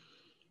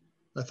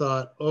 I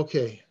thought,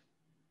 okay,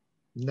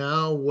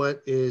 now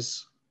what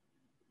lays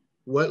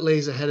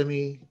ahead of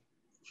me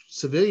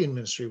civilian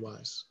ministry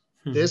wise?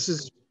 This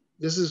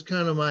is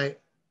kind of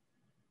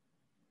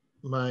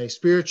my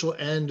spiritual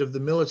end of the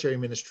military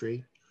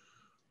ministry.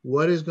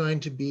 What is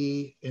going to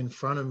be in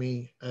front of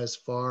me as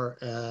far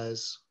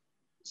as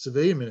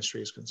civilian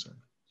ministry is concerned?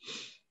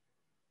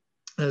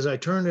 As I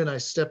turned and I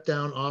stepped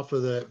down off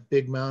of the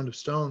big mound of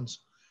stones,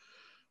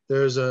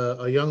 there's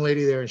a young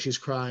lady there, and she's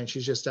crying.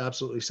 She's just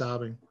absolutely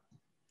sobbing.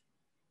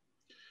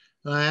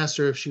 And I asked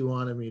her if she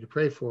wanted me to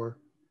pray for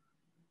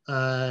her,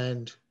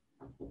 and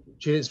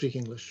she didn't speak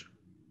English.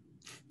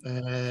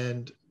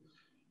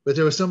 But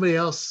there was somebody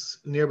else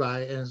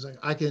nearby, and it's like,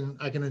 I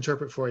can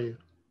interpret for you.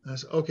 And I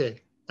said,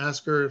 okay,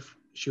 ask her if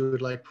she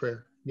would like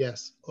prayer.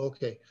 Yes,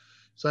 okay.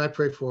 So I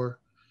prayed for her,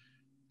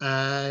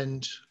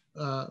 and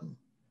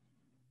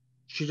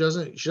she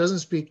doesn't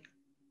speak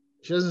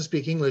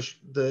English.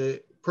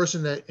 The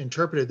person that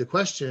interpreted the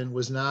question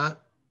was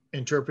not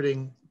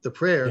interpreting the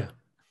prayer. Yeah.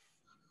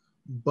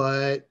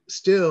 But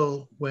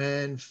still,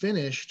 when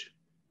finished,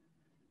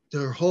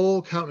 her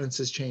whole countenance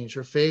has changed.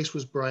 Her face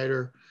was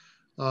brighter.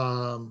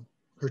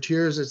 Her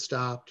tears had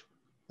stopped,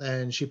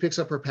 and she picks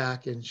up her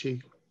pack and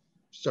she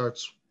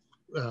starts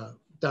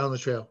down the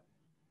trail.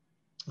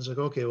 I was like,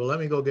 okay, well, let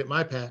me go get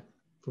my pack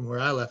from where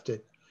I left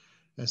it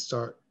and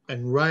start.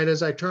 And right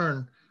as I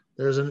turn,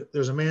 there's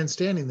a man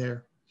standing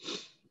there,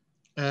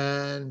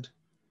 and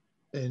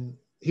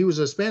he was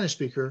a Spanish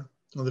speaker.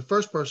 Well, the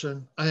first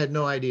person, I had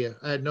no idea.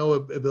 I had no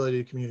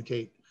ability to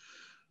communicate.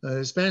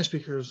 The Spanish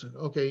speaker was like,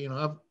 okay,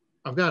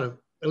 I've got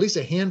at least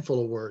a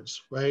handful of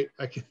words, right?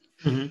 I can,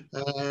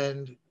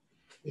 and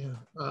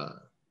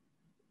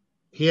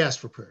he asked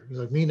for prayer. He's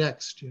like, me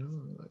next,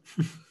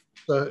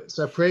 So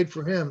I prayed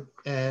for him,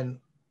 and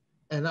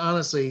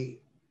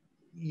honestly,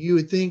 you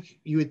would think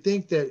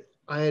that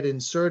I had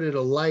inserted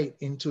a light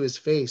into his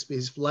face.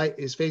 His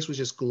face was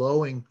just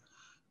glowing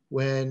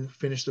when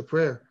finished the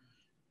prayer.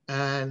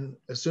 And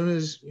as soon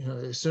as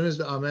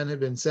the Amen had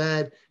been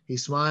said, he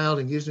smiled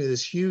and gives me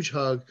this huge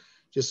hug,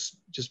 just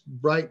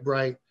bright,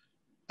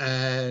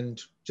 and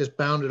just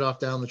bounded off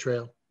down the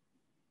trail.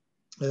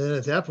 And then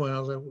at that point, I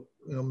was like,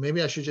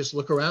 maybe I should just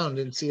look around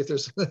and see if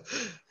there's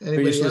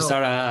anybody You should else.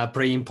 start a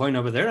praying point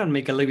over there and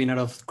make a living out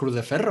of Cruz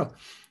de Ferro.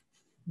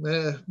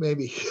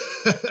 Maybe.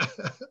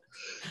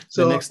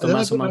 So the next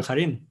Tommaso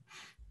Manjarin.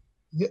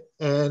 Yeah,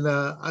 and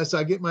so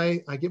I get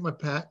my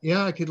pack.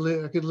 Yeah, I could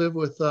live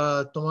with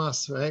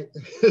Tomas, right?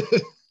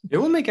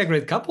 You will make a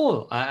great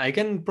couple. I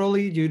can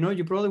probably,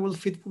 you probably will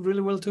fit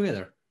really well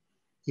together.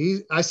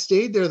 I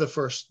stayed there the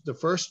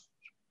first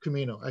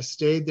Camino. I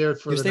stayed there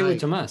for the night. You stayed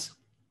with Tomas?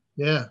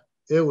 Yeah,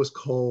 it was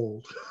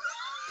cold.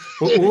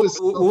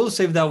 We'll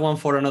save that one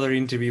for another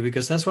interview,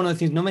 because that's one of the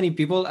things. Not many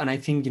people, and I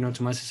think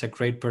Tomas is a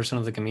great person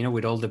of the Camino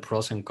with all the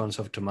pros and cons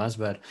of Tomas,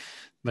 but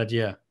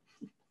yeah.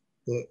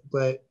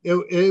 But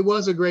it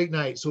was a great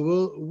night.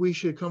 So we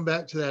should come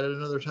back to that at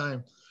another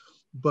time.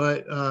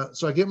 But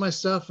so I get my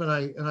stuff and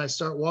I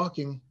start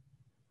walking,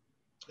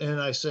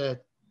 and I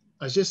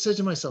just said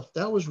to myself,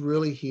 that was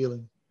really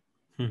healing.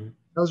 That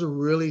was a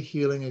really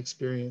healing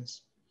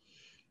experience.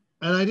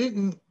 And I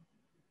didn't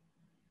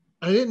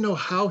know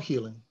how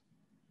healing.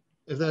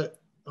 If that,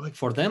 like,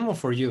 for them or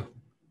for you?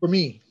 For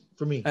me.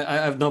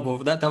 I've no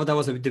both. That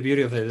was the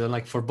beauty of it.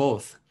 Like for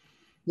both.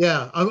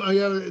 Yeah,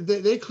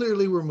 they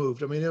clearly were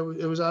moved. I mean,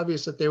 it was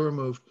obvious that they were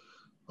moved.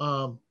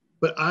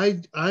 But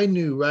I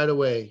knew right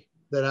away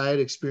that I had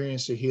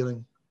experienced a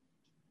healing.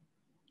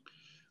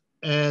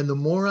 And the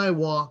more I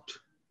walked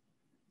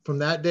from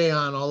that day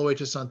on all the way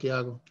to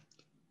Santiago,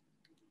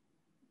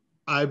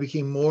 I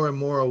became more and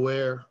more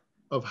aware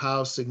of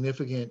how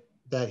significant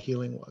that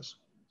healing was.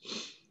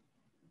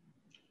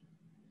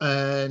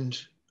 And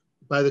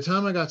by the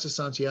time I got to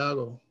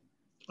Santiago,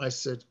 I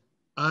said,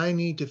 I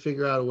need to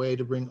figure out a way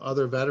to bring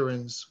other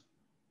veterans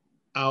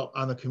out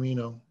on the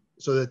Camino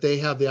so that they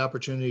have the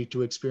opportunity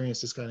to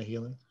experience this kind of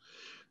healing.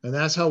 And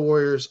that's how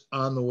Warriors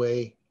on the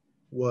Way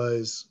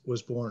was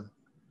born.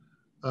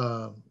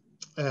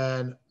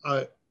 And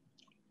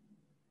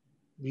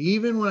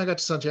even when I got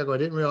to Santiago, I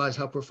didn't realize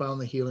how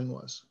profound the healing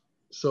was.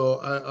 So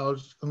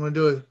I'm going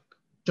to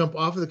jump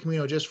off of the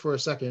Camino just for a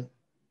second.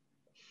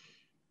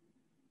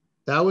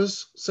 That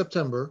was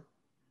September,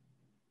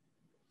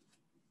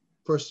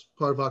 first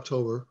part of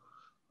October.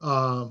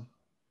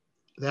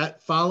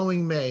 That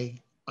following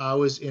May, I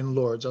was in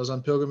Lourdes. I was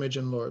on pilgrimage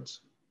in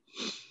Lourdes.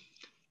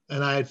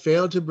 And I had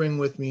failed to bring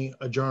with me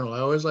a journal. I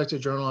always like to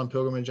journal on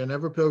pilgrimage. I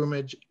never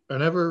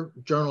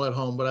journal at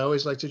home, but I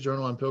always like to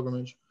journal on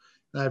pilgrimage.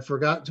 And I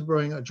forgot to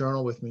bring a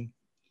journal with me.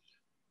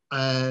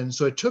 And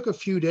so it took a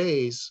few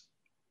days.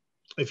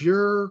 If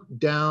you're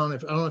down, I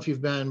don't know if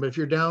you've been, but if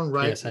you're down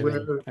right yes,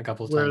 where a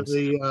couple of where times.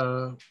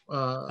 the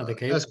At the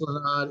Cape?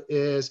 Esplanade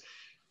is,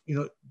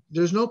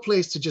 there's no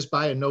place to just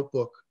buy a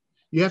notebook.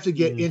 You have to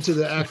get into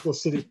the actual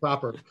city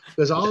proper,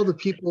 because all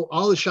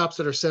the shops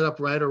that are set up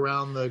right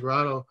around the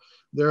grotto,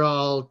 they're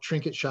all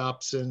trinket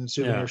shops and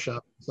souvenir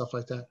shops and stuff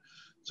like that.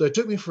 So it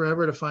took me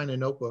forever to find a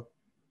notebook.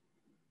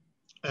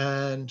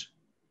 And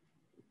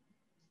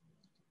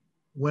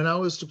when I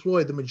was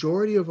deployed, the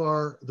majority of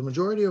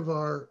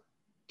our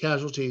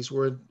casualties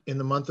were in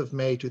the month of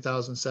May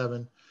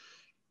 2007,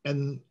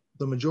 and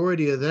the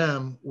majority of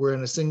them were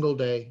in a single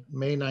day,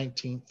 May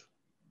 19th.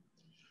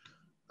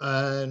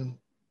 And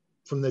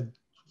from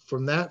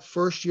that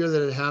first year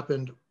that it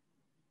happened,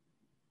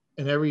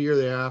 and every year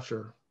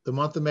thereafter, the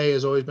month of May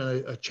has always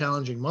been a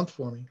challenging month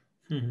for me.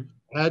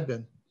 Had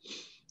been.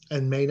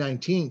 And May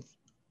 19th,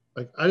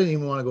 like, I didn't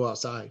even want to go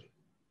outside.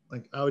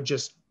 Like, I would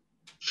just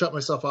shut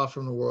myself off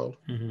from the world.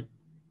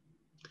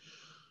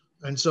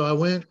 And so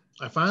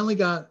I finally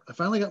got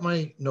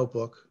my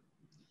notebook,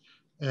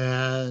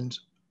 and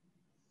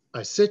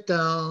I sit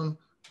down,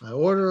 I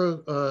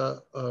order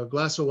a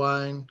glass of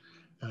wine,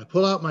 and I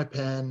pull out my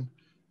pen,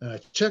 and I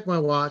check my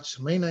watch.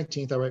 May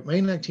 19th, I write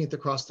May 19th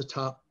across the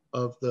top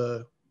of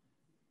the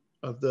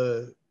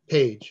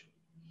page.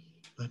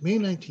 Like, May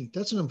 19th,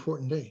 that's an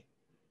important day.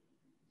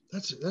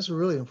 That's a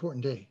really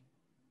important day.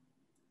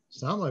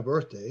 It's not my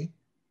birthday.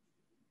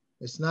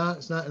 It's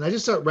not. And I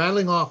just start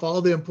rattling off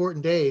all the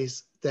important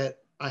days that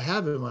I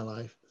have in my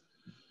life.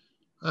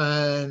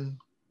 And,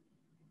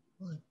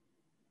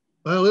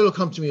 well, it'll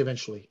come to me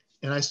eventually.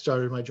 And I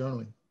started my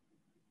journaling.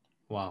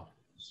 Wow.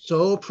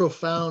 So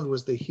profound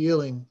was the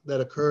healing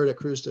that occurred at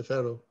Cruz de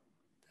Ferro.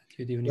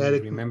 You didn't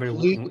even remember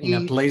in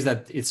a place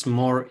that it's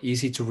more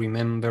easy to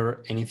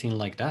remember anything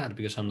like that,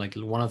 because I'm like,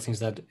 one of the things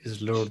that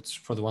is Lourdes,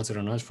 for the ones that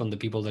don't know, is from the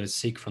people that is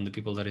sick, from the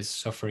people that is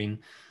suffering.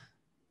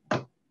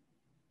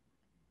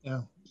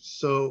 Yeah.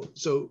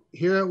 So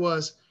here it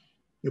was.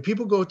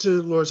 People go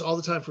to Lourdes all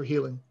the time for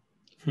healing.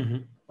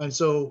 And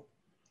so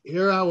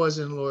here I was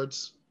in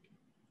Lourdes,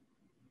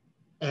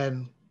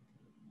 and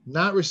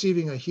not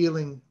receiving a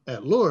healing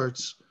at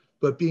Lourdes,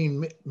 but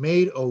being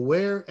made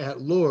aware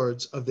at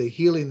Lourdes of the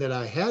healing that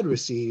I had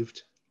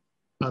received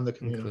on the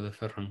Camino.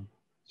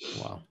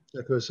 Wow.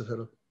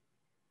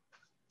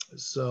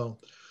 So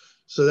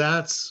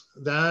that's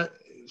that.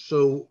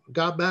 So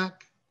got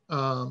back,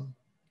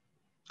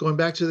 going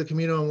back to the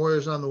Camino and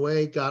Warriors on the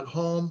Way, got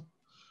home,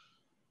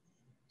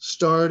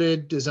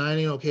 started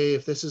designing, okay,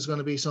 if this is going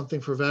to be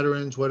something for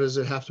veterans, what does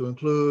it have to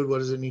include? What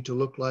does it need to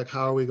look like?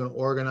 How are we going to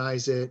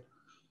organize it?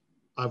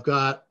 I've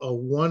got a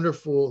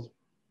wonderful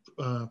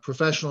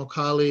professional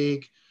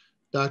colleague,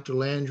 Dr.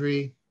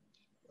 Landry,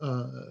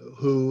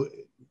 who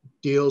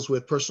deals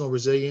with personal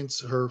resilience.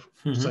 Her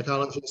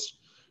psychologist,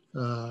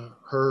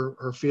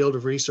 her field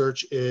of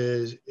research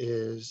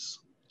is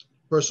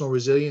personal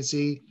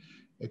resiliency.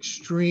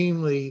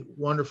 Extremely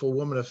wonderful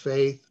woman of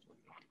faith.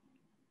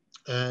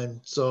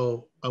 And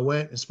so I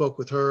went and spoke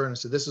with her, and I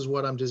said, this is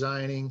what I'm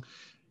designing.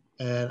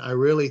 And I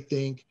really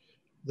think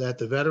that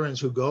the veterans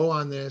who go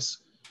on this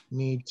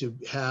need to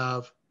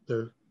have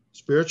their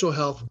spiritual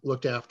health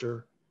looked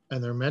after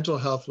and their mental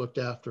health looked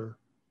after.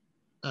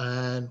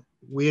 And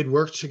we had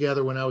worked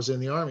together when I was in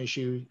the Army.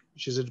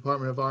 She's a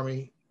Department of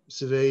Army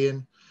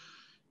civilian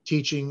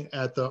teaching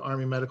at the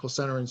Army Medical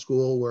Center and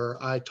School,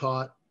 where I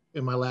taught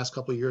in my last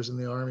couple of years in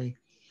the Army.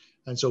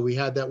 And so we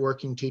had that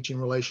working teaching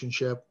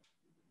relationship.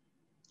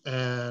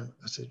 And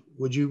I said,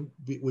 would you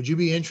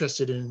be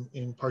interested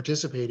in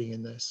participating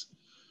in this?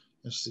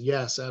 And she said,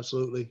 yes,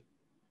 absolutely.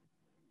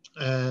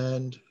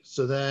 And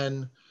so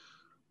then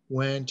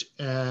went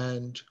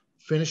and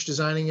finished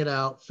designing it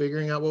out,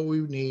 figuring out what we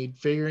would need,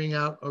 figuring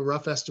out a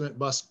rough estimate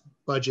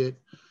budget,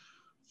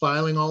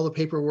 filing all the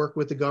paperwork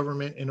with the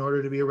government in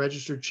order to be a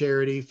registered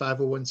charity,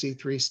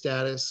 501c3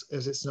 status,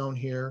 as it's known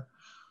here,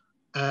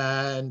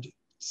 and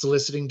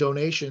soliciting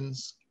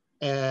donations,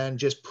 and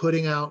just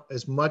putting out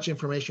as much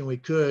information we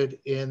could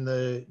in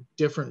the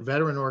different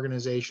veteran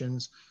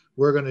organizations.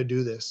 We're going to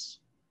do this.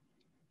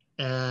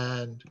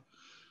 And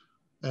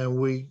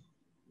we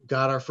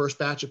got our first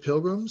batch of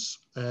pilgrims,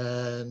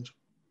 and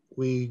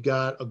we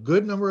got a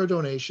good number of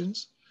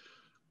donations.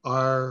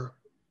 Our,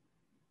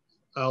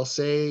 I'll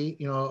say,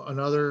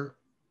 another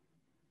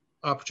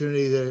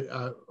opportunity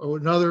that, or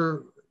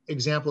another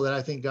example that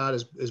I think God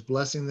is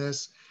blessing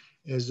this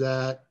is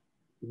that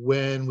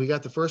when we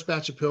got the first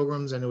batch of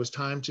pilgrims and it was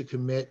time to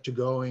commit to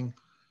going,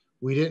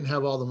 we didn't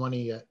have all the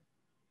money yet.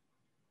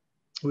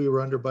 We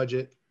were under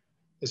budget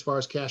as far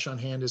as cash on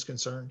hand is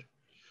concerned.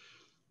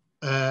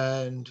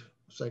 And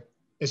it's like,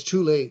 it's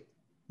too late.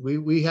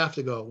 We have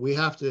to go. We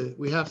have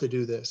to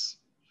do this.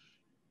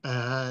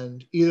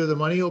 And either the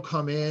money will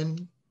come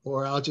in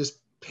or I'll just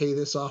pay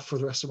this off for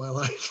the rest of my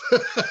life.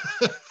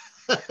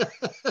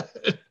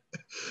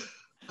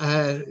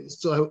 And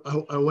so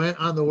I went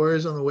on the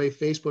Warriors on the Way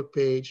Facebook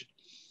page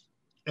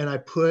and I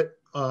put,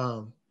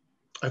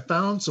 I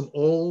found some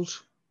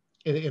old,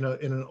 in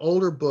an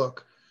older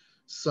book,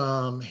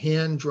 some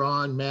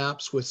hand-drawn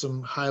maps with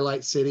some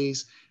highlight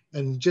cities,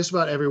 and just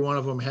about every one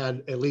of them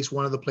had at least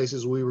one of the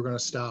places we were going to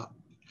stop.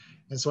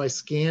 And so I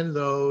scanned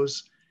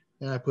those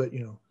and I put,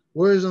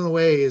 Warriors on the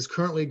Way is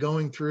currently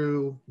going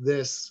through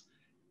this,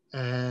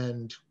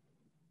 and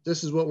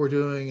this is what we're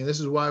doing, and this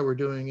is why we're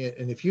doing it.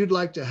 And if you'd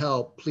like to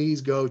help, please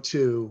go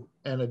to,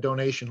 and a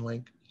donation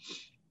link.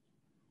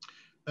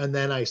 And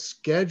then I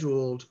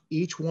scheduled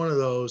each one of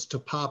those to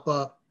pop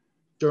up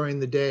during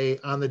the day,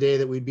 on the day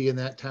that we'd be in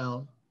that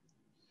town.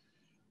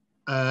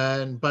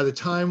 And by the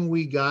time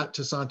we got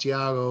to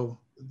Santiago,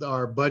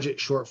 our budget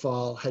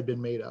shortfall had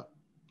been made up.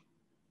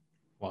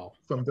 Wow.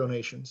 From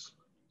donations.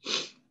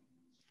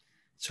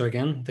 So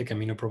again, the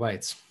Camino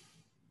provides.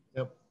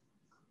 Yep.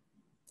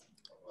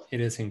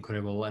 It is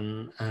incredible.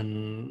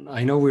 And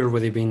I know we've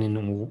already been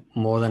in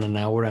more than an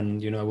hour,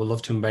 and I would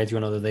love to invite you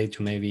another day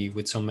to maybe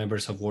with some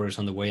members of Warriors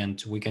on the Way,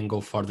 and we can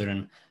go further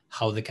on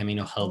how the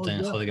Camino helped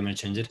and how the Camino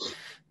changed it.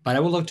 But I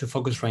would like to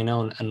focus right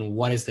now on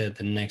what is the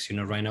next,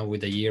 right now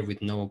with the year,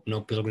 with no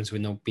pilgrims,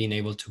 with no being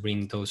able to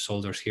bring those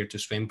soldiers here to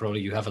Spain.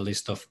 Probably you have a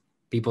list of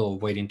people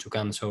waiting to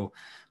come. So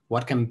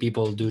what can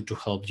people do to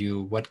help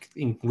you?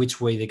 In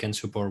which way they can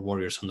support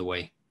Warriors on the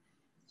Way?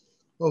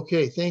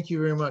 Okay, thank you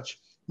very much.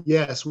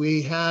 Yes,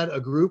 we had a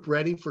group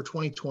ready for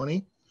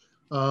 2020,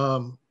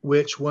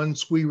 which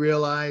once we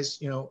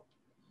realized,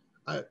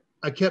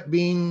 I kept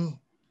being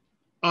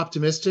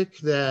optimistic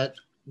that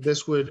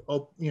this would,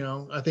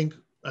 I think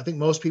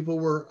most people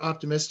were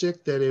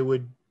optimistic that it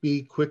would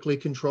be quickly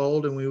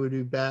controlled and we would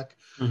be back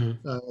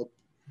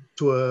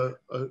to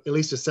at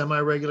least a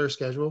semi-regular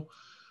schedule.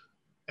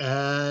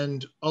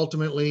 And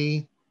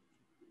ultimately,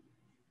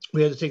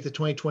 we had to take the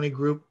 2020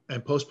 group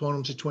and postpone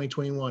them to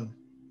 2021.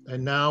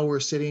 And now we're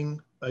sitting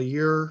a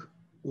year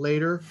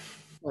later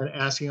and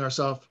asking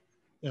ourselves,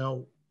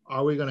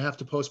 are we going to have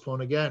to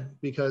postpone again?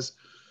 Because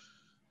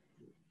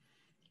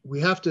we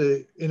have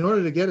to, in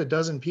order to get a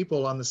dozen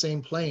people on the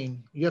same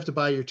plane, you have to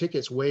buy your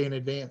tickets way in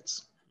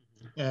advance.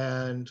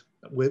 And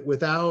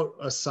without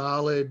a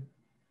solid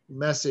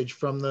message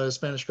from the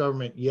Spanish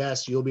government,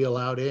 yes, you'll be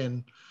allowed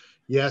in.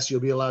 Yes, you'll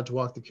be allowed to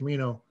walk the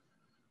Camino.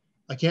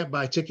 I can't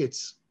buy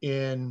tickets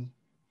in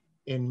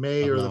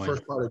May or the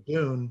first part of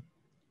June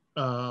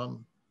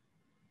and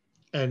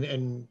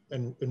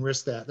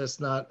risk that. That's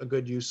not a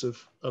good use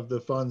of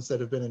the funds that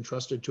have been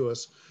entrusted to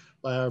us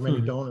by our many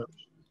donors.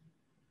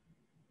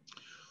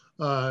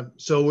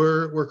 So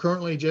we're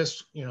currently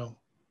just,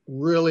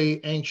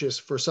 really anxious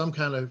for some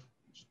kind of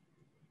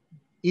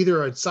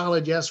either a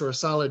solid yes or a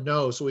solid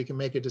no, so we can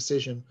make a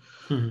decision.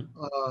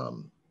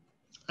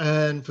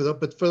 And for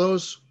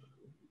those,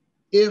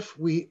 if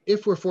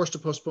we're forced to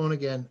postpone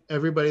again,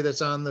 everybody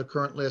that's on the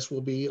current list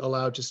will be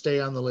allowed to stay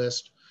on the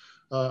list,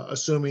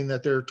 assuming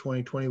that their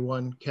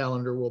 2021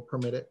 calendar will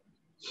permit it.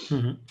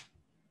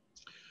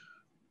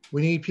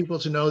 We need people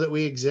to know that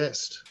we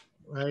exist,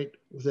 right?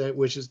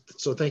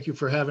 So thank you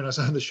for having us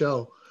on the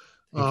show.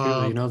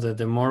 Thank you.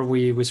 The more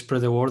we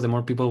spread the word, the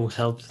more people will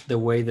help the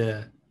way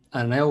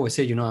and I always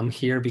say, I'm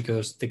here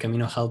because the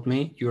Camino helped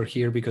me. You're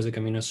here because the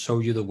Camino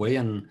showed you the way.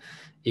 And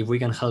if we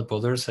can help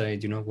others,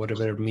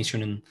 whatever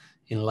mission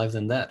in life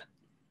than that.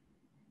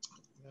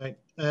 Right.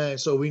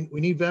 So we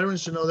need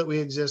veterans to know that we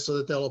exist so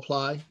that they'll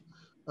apply.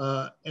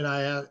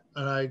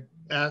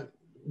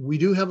 We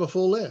do have a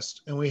full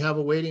list and we have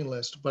a waiting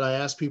list, but I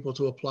ask people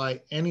to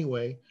apply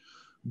anyway,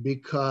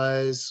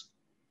 because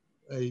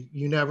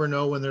you never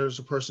know when there's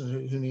a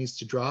person who needs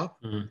to drop.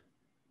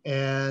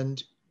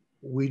 And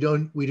we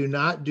do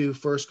not do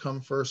first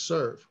come, first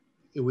serve.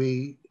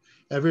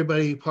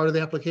 Everybody, part of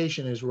the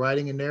application is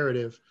writing a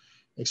narrative,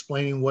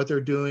 explaining what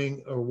they're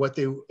doing or what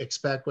they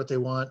expect, what they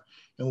want.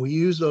 And we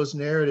use those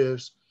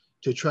narratives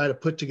to try to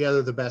put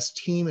together the best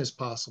team as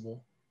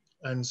possible.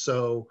 And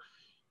so,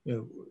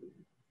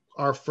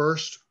 our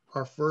first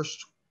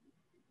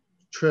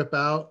trip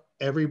out,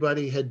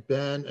 everybody had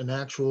been an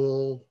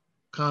actual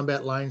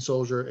combat line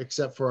soldier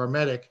except for our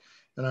medic.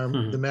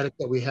 And the medic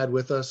that we had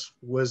with us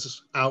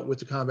was out with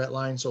the combat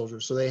line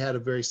soldiers. So they had a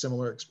very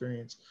similar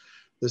experience.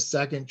 The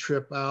second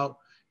trip out,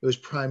 it was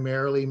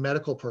primarily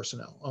medical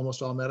personnel,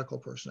 almost all medical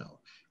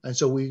personnel. And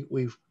so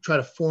we try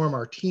to form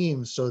our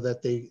teams so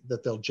that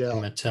they'll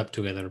gel. Match up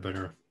together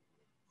better.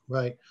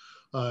 Right.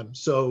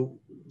 So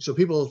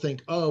people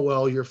think, oh,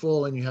 well, you're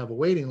full and you have a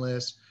waiting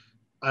list,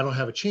 I don't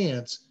have a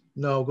chance.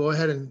 No, go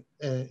ahead and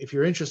if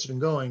you're interested in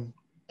going,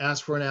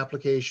 ask for an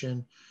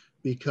application,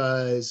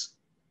 because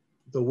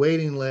the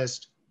waiting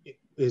list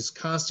is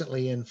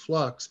constantly in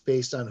flux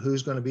based on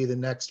who's going to be the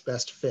next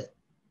best fit,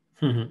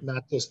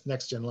 not just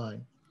next in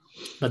line.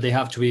 But they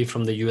have to be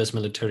from the U.S.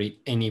 military,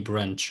 any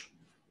branch.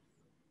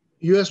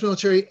 U.S.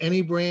 military,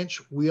 any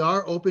branch. We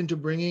are open to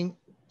bringing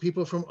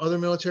people from other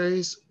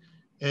militaries,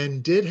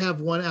 and did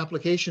have one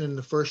application in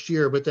the first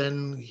year, but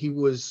then he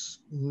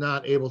was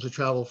not able to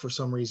travel for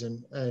some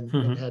reason and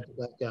had to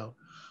back out.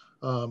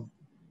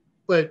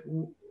 But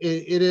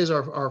it is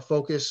our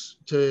focus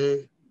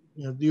to,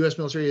 the U.S.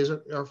 military is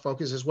our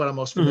focus, is what I'm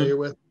most familiar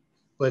with.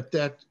 But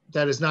that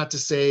is not to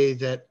say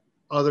that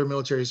other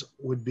militaries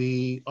would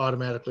be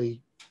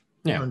automatically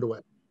turned away.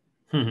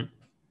 And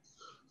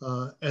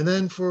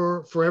then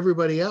for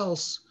everybody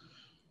else,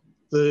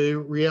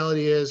 the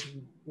reality is,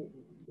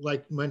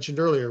 like mentioned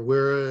earlier,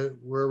 we're a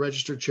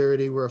registered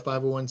charity. We're a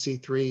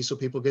 501c3, so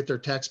people get their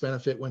tax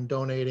benefit when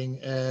donating,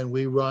 and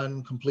we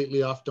run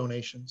completely off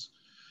donations.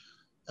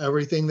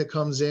 Everything that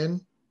comes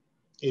in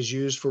is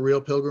used for real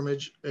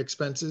pilgrimage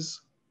expenses.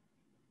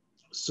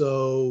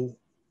 So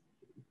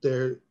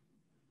Dr.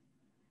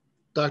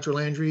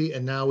 Landry,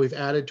 and now we've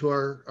added to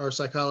our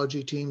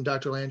psychology team,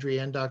 Dr. Landry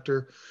and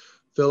Dr.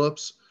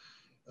 Phillips,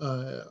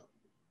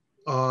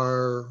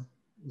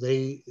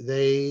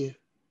 they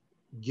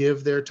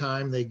give their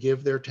time, they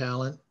give their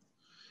talent.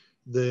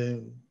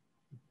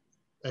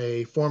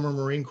 A former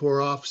Marine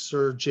Corps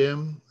officer,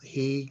 Jim,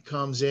 he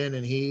comes in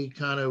and he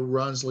kind of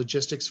runs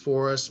logistics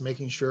for us,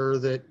 making sure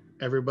that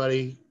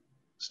everybody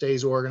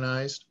stays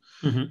organized.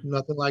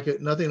 Nothing like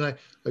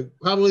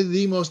probably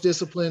the most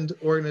disciplined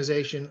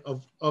organization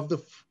of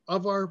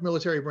our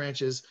military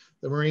branches.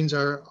 The Marines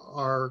are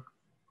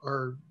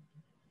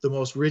the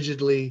most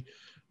rigidly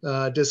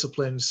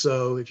disciplined.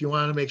 So if you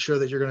want to make sure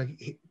that you're going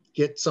to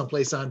get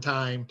someplace on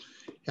time,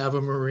 have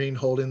a Marine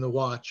holding the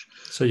watch.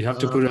 So you have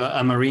to put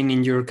a Marine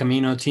in your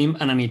Camino team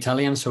and an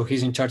Italian, so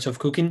he's in charge of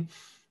cooking.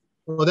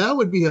 Well, that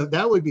would be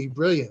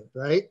brilliant,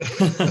 right?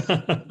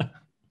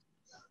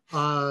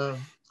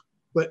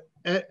 But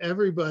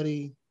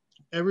everybody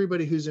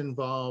who's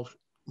involved,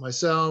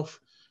 myself,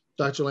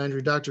 Dr.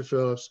 Landry, Dr.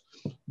 Phillips,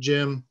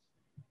 Jim,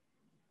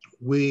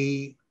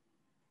 we're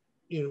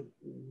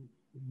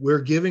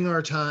giving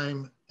our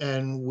time,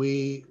 and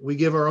we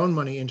give our own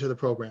money into the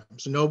program.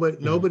 So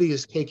nobody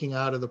is taking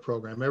out of the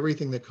program.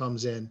 Everything that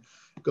comes in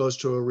goes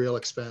to a real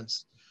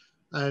expense.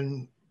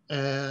 And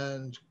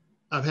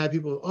I've had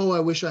people, oh, I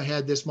wish I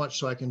had this much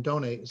so I can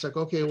donate. It's like,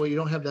 okay, well, you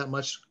don't have that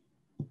much.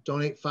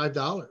 Donate $5.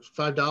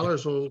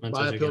 $5 will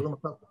buy a pilgrim.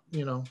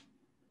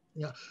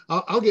 Yeah,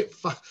 I'll get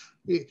five.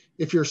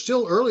 If you're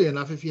still early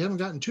enough, if you haven't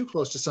gotten too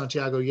close to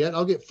Santiago yet,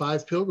 I'll get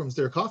 5 pilgrims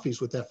their coffees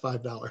with that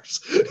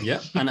 $5. Yeah,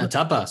 and a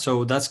tapa.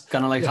 So that's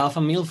kind of like half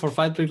a meal for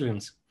 5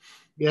 pilgrims.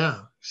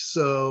 Yeah.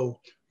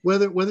 So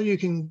whether you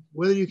can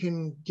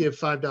give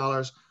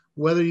 $5,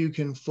 whether you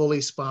can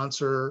fully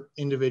sponsor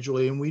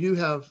individually, and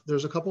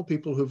there's a couple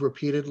people who've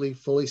repeatedly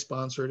fully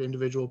sponsored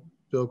individual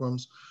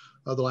pilgrims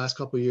the last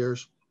couple of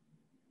years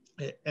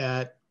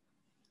at,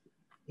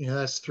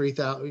 that's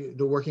 $3,000.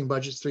 The working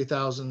budget's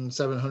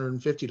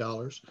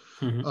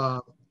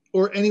 $3,750,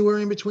 or anywhere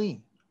in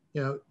between.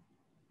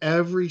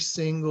 Every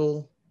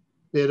single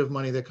bit of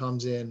money that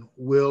comes in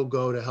will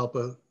go to help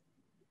a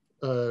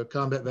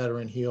combat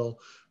veteran heal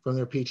from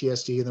their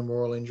PTSD and their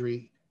moral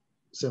injury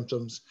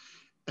symptoms.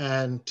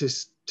 And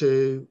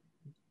to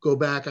go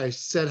back, I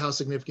said how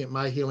significant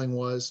my healing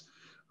was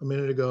a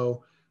minute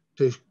ago,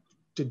 to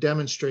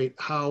demonstrate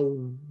how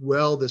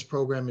well this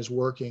program is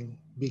working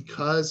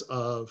because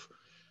of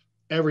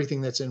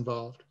everything that's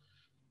involved.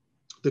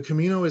 The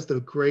Camino is the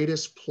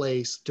greatest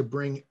place to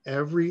bring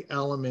every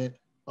element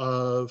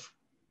of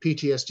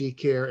PTSD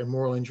care and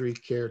moral injury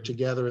care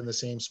together in the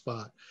same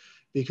spot,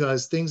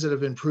 because things that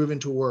have been proven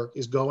to work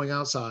is going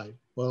outside.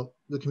 Well,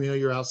 the Camino,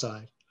 you're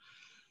outside.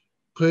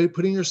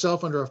 Putting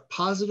yourself under a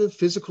positive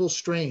physical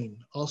strain,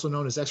 also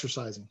known as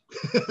exercising.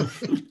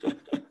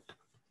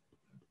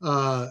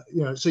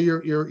 So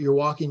you're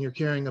walking, you're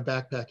carrying a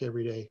backpack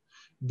every day.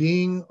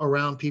 Being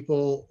around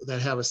people that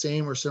have a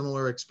same or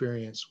similar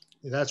experience.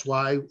 That's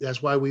why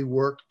we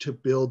work to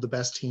build the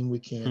best team we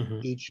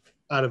can.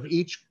 Out of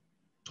each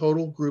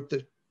total group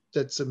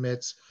that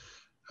submits,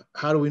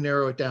 how do we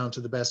narrow it down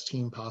to the best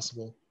team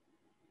possible?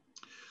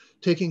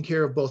 Taking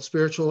care of both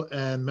spiritual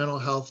and mental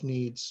health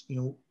needs.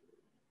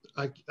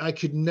 I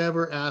could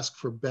never ask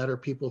for better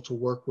people to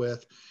work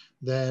with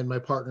than my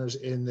partners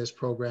in this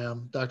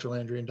program, Dr.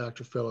 Landry and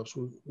Dr. Phillips.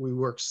 We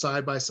work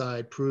side by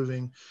side,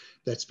 proving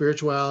that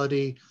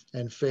spirituality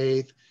and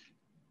faith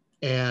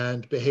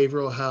and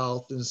behavioral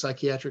health and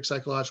psychiatric,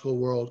 psychological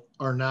world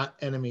are not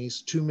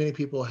enemies. Too many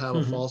people have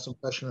a false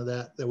impression of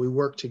that we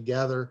work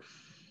together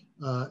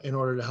in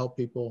order to help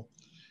people.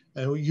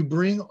 And you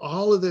bring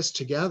all of this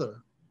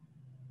together,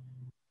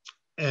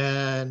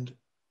 and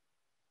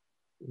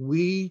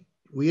we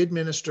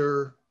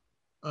administer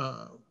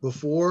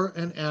before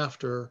and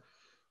after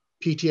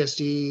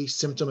PTSD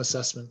symptom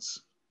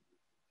assessments.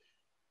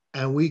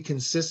 And we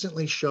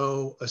consistently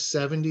show a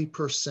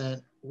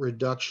 70%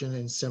 reduction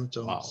in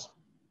symptoms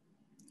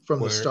from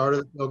the start of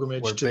the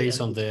pilgrimage we're to the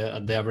based end.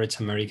 on the average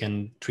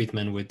American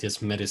treatment with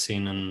this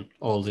medicine and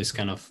all this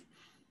kind of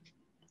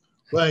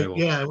Right.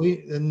 Yeah.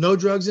 No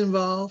drugs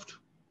involved.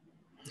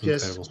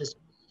 Incredible.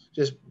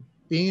 Just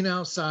being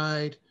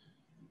outside,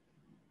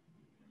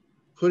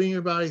 putting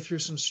your body through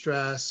some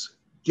stress,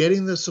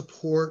 getting the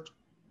support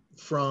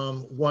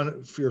from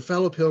for your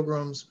fellow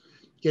pilgrims,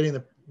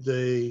 getting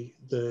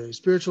the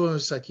spiritual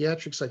and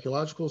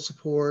psychological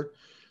support,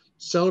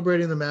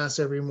 celebrating the Mass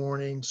every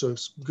morning. So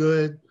it's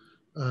good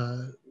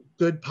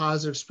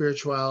positive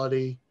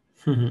spirituality.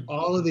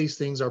 All of these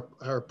things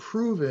are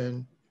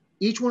proven.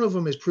 Each one of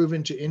them is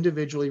proven to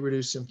individually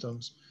reduce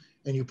symptoms,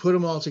 and you put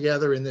them all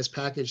together in this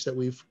package that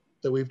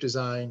we've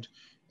designed,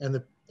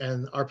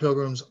 and our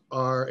pilgrims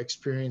are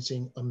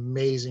experiencing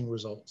amazing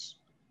results.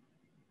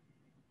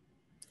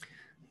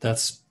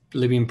 That's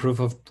living proof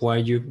of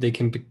why they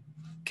can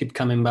keep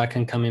coming back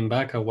and coming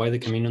back, or why the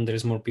Camino,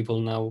 there's more people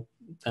now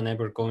than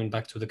ever going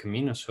back to the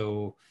Camino.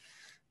 So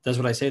that's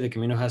what I say. The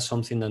Camino has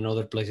something that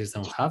other places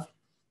don't have.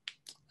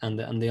 And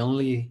the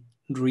only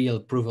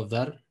real proof of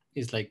that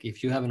is, like,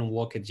 if you haven't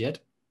walked it yet,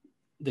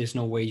 there's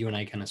no way you and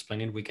I can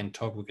explain it. We can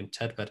talk, we can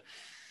chat, but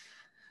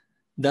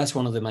that's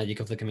one of the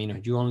magic of the Camino.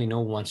 You only know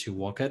once you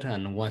walk it,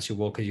 and once you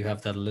walk it, you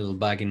have that little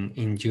bug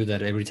in you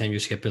that every time you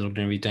see a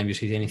pilgrim, every time you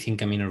see anything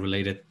Camino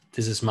related,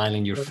 there's a smile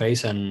in your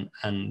face. And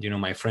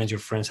my friends, your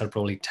friends are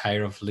probably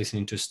tired of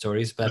listening to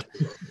stories, but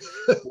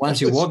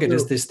once you walk it,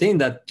 it's this thing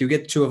that you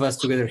get two of us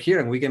together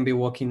here, and we can be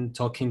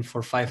talking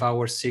for 5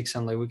 hours, 6,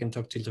 and like we can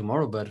talk till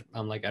tomorrow. But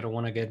I'm like, I don't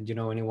want to get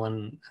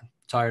anyone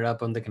tired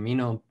up on the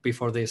Camino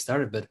before they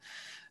started. But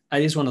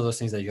it is one of those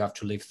things that you have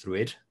to live through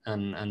it,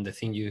 and the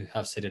thing you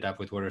have set it up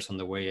with Waters on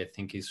the Way, I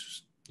think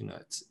is,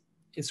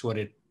 it's what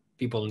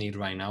people need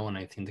right now. And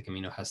I think the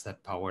Camino has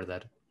that power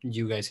that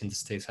you guys in the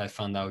States have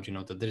found out,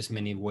 that there's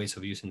many ways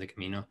of using the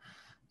Camino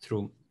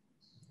through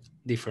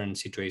different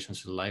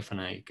situations of life.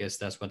 And I guess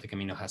that's what the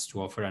Camino has to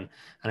offer. And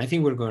I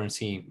think we're going to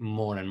see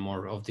more and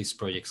more of these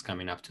projects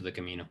coming up to the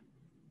Camino.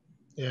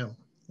 Yeah,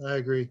 I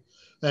agree.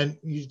 And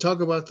you talk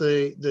about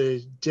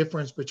the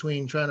difference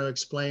between trying to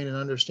explain and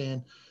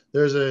understand.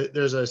 There's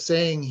a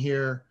saying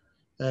here,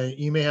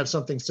 you may have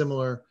something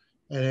similar,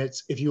 and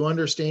it's, if you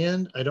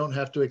understand, I don't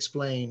have to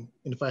explain.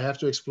 And if I have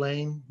to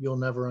explain, you'll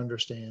never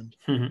understand.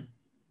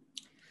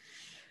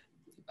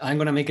 I'm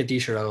going to make a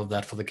t-shirt out of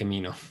that for the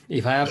Camino.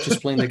 If I have to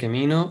explain the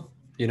Camino,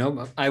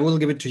 I will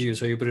give it to you,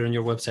 so you put it on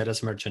your website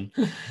as merchant.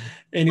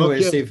 Anyway,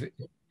 okay. Steve,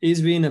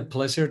 it's been a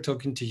pleasure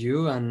talking to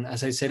you. And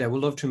as I said, I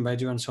would love to invite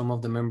you and some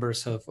of the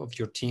members of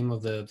your team,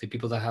 of the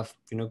people that have,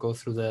 go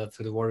through the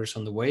Warriors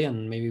on the Way.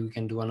 And maybe we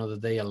can do another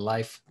day, a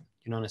live,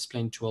 and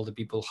explain to all the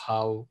people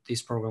how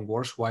this program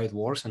works, why it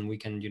works. And we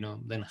can,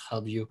 then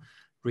help you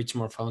reach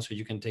more funds so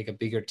you can take a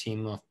bigger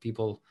team of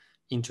people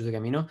into the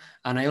Camino.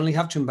 And I only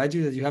have to invite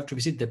you that you have to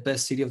visit the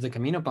best city of the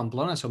Camino,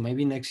 Pamplona. So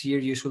maybe next year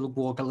you should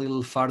walk a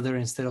little farther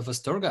instead of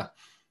Astorga.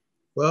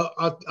 Well,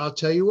 I'll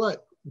tell you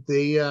what.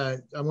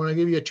 I'm going to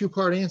give you a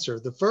two-part answer.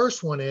 The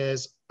first one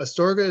is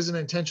Astorga is an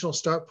intentional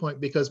start point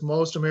because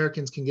most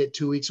Americans can get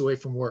 2 weeks away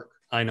from work.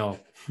 I know.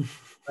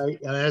 Right,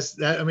 and that's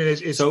that. I mean,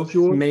 it's so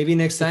pure, maybe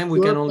next time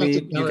you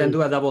can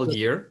do a double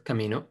year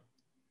Camino.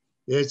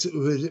 It's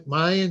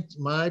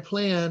my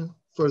plan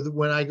for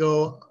when I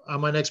go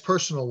on my next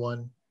personal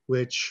one,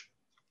 which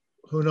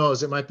who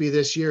knows, it might be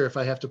this year if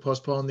I have to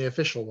postpone the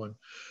official one.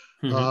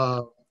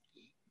 Mm-hmm.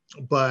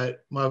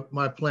 But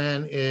my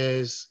plan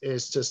is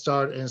to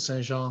start in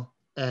Saint-Jean,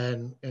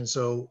 and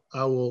so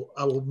I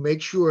will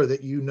make sure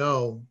that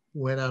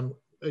when I'm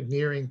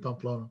nearing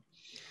Pamplona.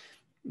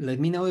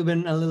 Let me know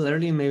even a little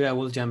early, maybe I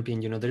will jump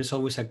in. There's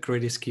always a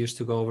great excuse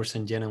to go over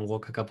Saint-Jean and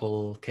walk a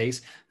couple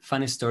Ks.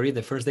 Funny story,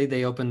 the first day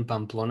they opened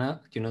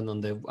Pamplona,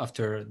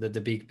 after the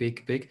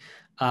big,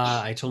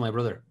 I told my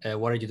brother,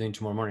 what are you doing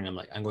tomorrow morning? I'm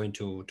like, I'm going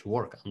to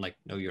work. I'm like,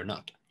 no, you're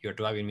not. You're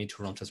driving me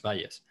to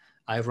Roncesvalles.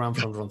 I ran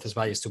from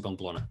Roncesvalles to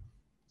Pamplona.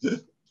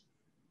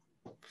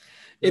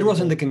 It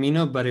wasn't the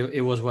Camino, but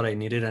it was what I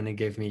needed, and it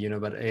gave me,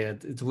 but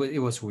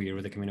it was weird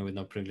with the Camino with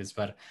no privilege.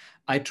 But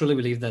I truly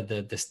believe that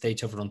the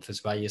stage of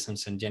Roncesvalles and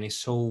Saint-Jean is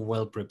so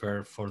well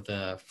prepared for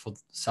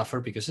suffer,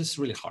 because it's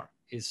really hard.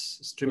 It's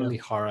extremely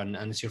hard, and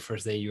it's your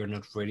first day, you're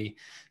not ready.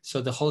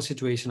 So the whole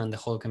situation and the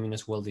whole Camino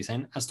is well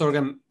designed.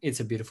 Astorga, it's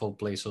a beautiful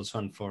place also,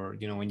 and for,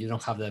 when you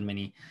don't have that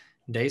many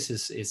days,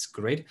 it's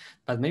great.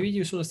 But maybe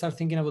you should start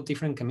thinking about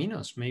different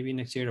Caminos. Maybe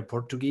next year a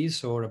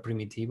Portuguese or a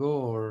Primitivo,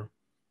 or...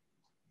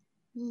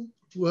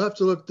 We'll have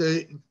to look.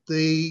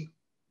 The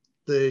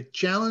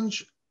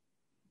challenge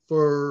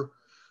for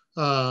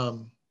to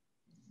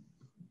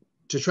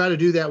try to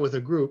do that with a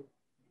group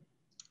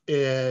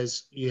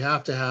is you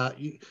have to have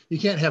you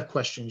can't have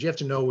questions. You have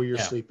to know where you're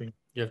sleeping.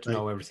 You have to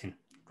know everything.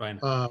 Right.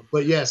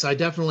 But yes,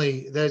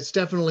 that's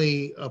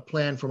definitely a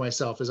plan for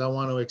myself, is I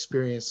want to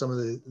experience some of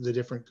the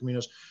different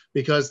Caminos,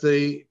 because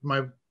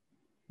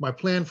my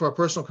plan for a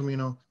personal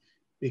Camino,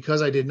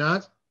 because I did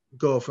not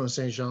go from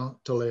Saint Jean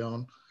to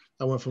Leon.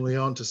 I went from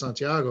Leon to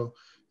Santiago,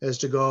 is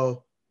to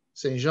go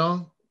Saint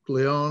Jean,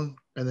 Leon,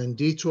 and then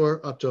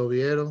detour up to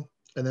Oviedo,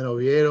 and then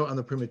Oviedo on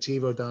the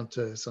Primitivo down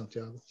to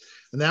Santiago.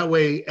 And that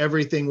way,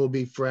 everything will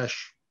be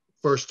fresh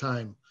first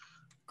time,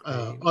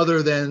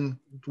 other than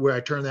where I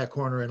turn that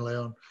corner in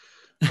Leon.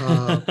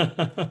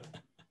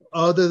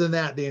 Other than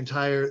that, the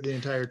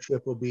entire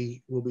trip will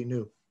be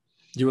new.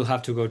 You will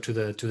have to go to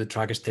the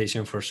track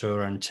station for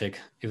sure and check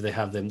if they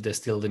have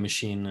still the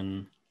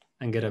machine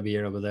and get a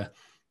beer over there.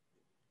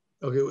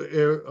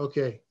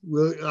 Okay.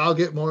 I'll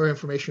get more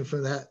information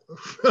from that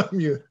from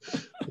you,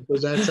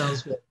 because that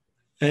sounds good.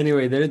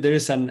 Anyway, there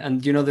is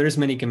there is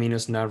many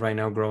caminos right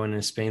now growing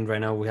in Spain.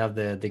 Right now we have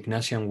the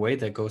Ignatian Way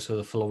that goes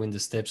following the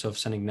steps of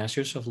San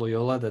Ignatius of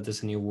Loyola. That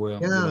is a new way.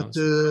 Yeah,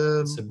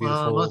 it's a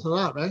beautiful.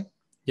 Montserrat, right?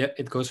 Yeah,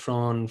 it goes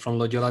from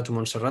Loyola to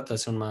Montserrat.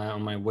 That's on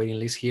my waiting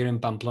list. Here in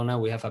Pamplona,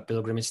 we have a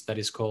pilgrimage that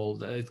is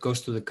called. It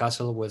goes to the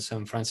castle where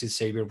Saint Francis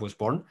Xavier was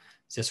born.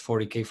 It's just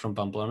 40 km from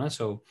Pamplona,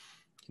 so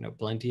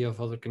plenty of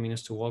other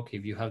caminos to walk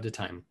if you have the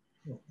time.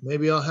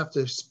 Maybe I'll have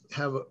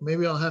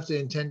to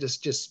intend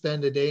to just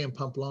spend a day in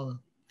Pamplona.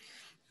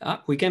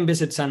 We can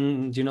visit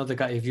some,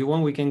 if you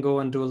want, we can go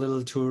and do a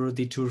little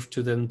detour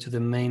to the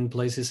main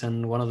places.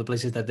 And one of the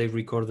places that they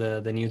record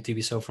the new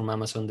TV show from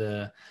Amazon,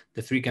 the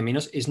Three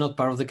Caminos, is not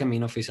part of the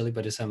Camino officially,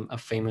 but it's a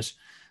famous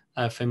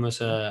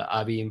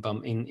abbey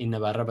in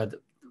Navarra.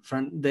 But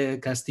the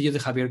Castillo de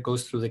Javier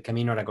goes through the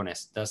Camino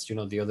Aragonés. That's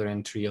the other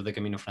entry of the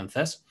Camino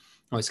Francés.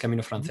 No, it's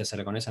Camino Francés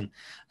Aragonés,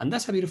 and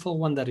that's a beautiful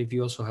one. That if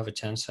you also have a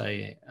chance,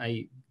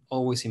 I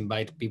always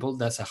invite people.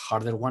 That's a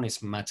harder one.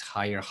 It's much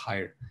higher.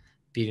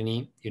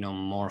 Pyrenees,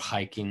 more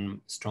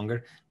hiking,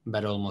 stronger,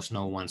 but almost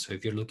no one. So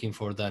if you're looking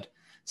for that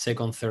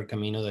second, third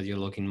Camino that you're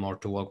looking more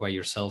to walk by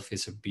yourself,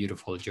 it's a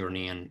beautiful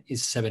journey, and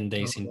it's 7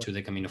 days into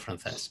the Camino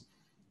Francés.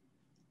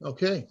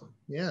 Okay.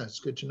 Yeah, it's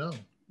good to know.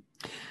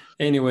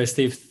 Anyway,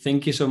 Steve,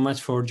 thank you so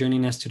much for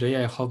joining us today.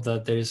 I hope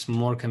that there is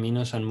more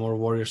Caminos and more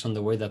warriors on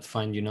the way that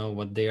find,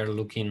 what they are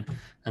looking,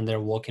 and they're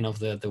walking off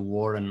the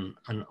war and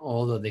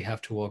all that they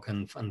have to walk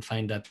and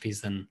find that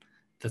peace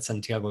that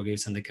Santiago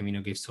gives and the Camino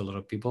gives to a lot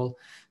of people.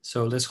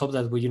 So let's hope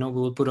that we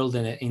will put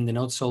in the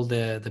notes all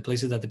the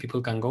places that the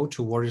people can go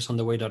to,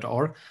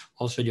 warriorsontheway.org,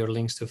 also your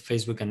links to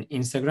Facebook and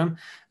Instagram.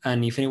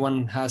 And if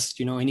anyone has,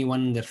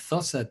 anyone in their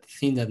thoughts that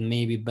think that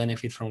maybe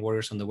benefit from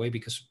Warriors on the Way,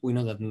 because we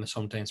know that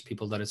sometimes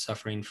people that are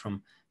suffering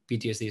from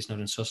PTSD is not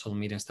in social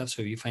media and stuff.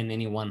 So if you find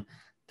anyone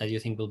that you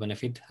think will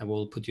benefit, I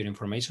will put your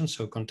information.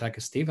 So contact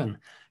Steve and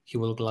he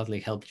will gladly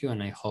help you.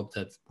 And I hope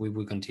that we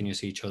will continue to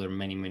see each other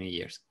many, many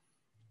years.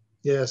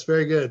 Yes,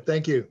 very good.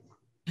 Thank you.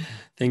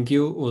 Thank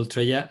you,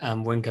 Ultraya,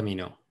 and buen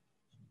camino.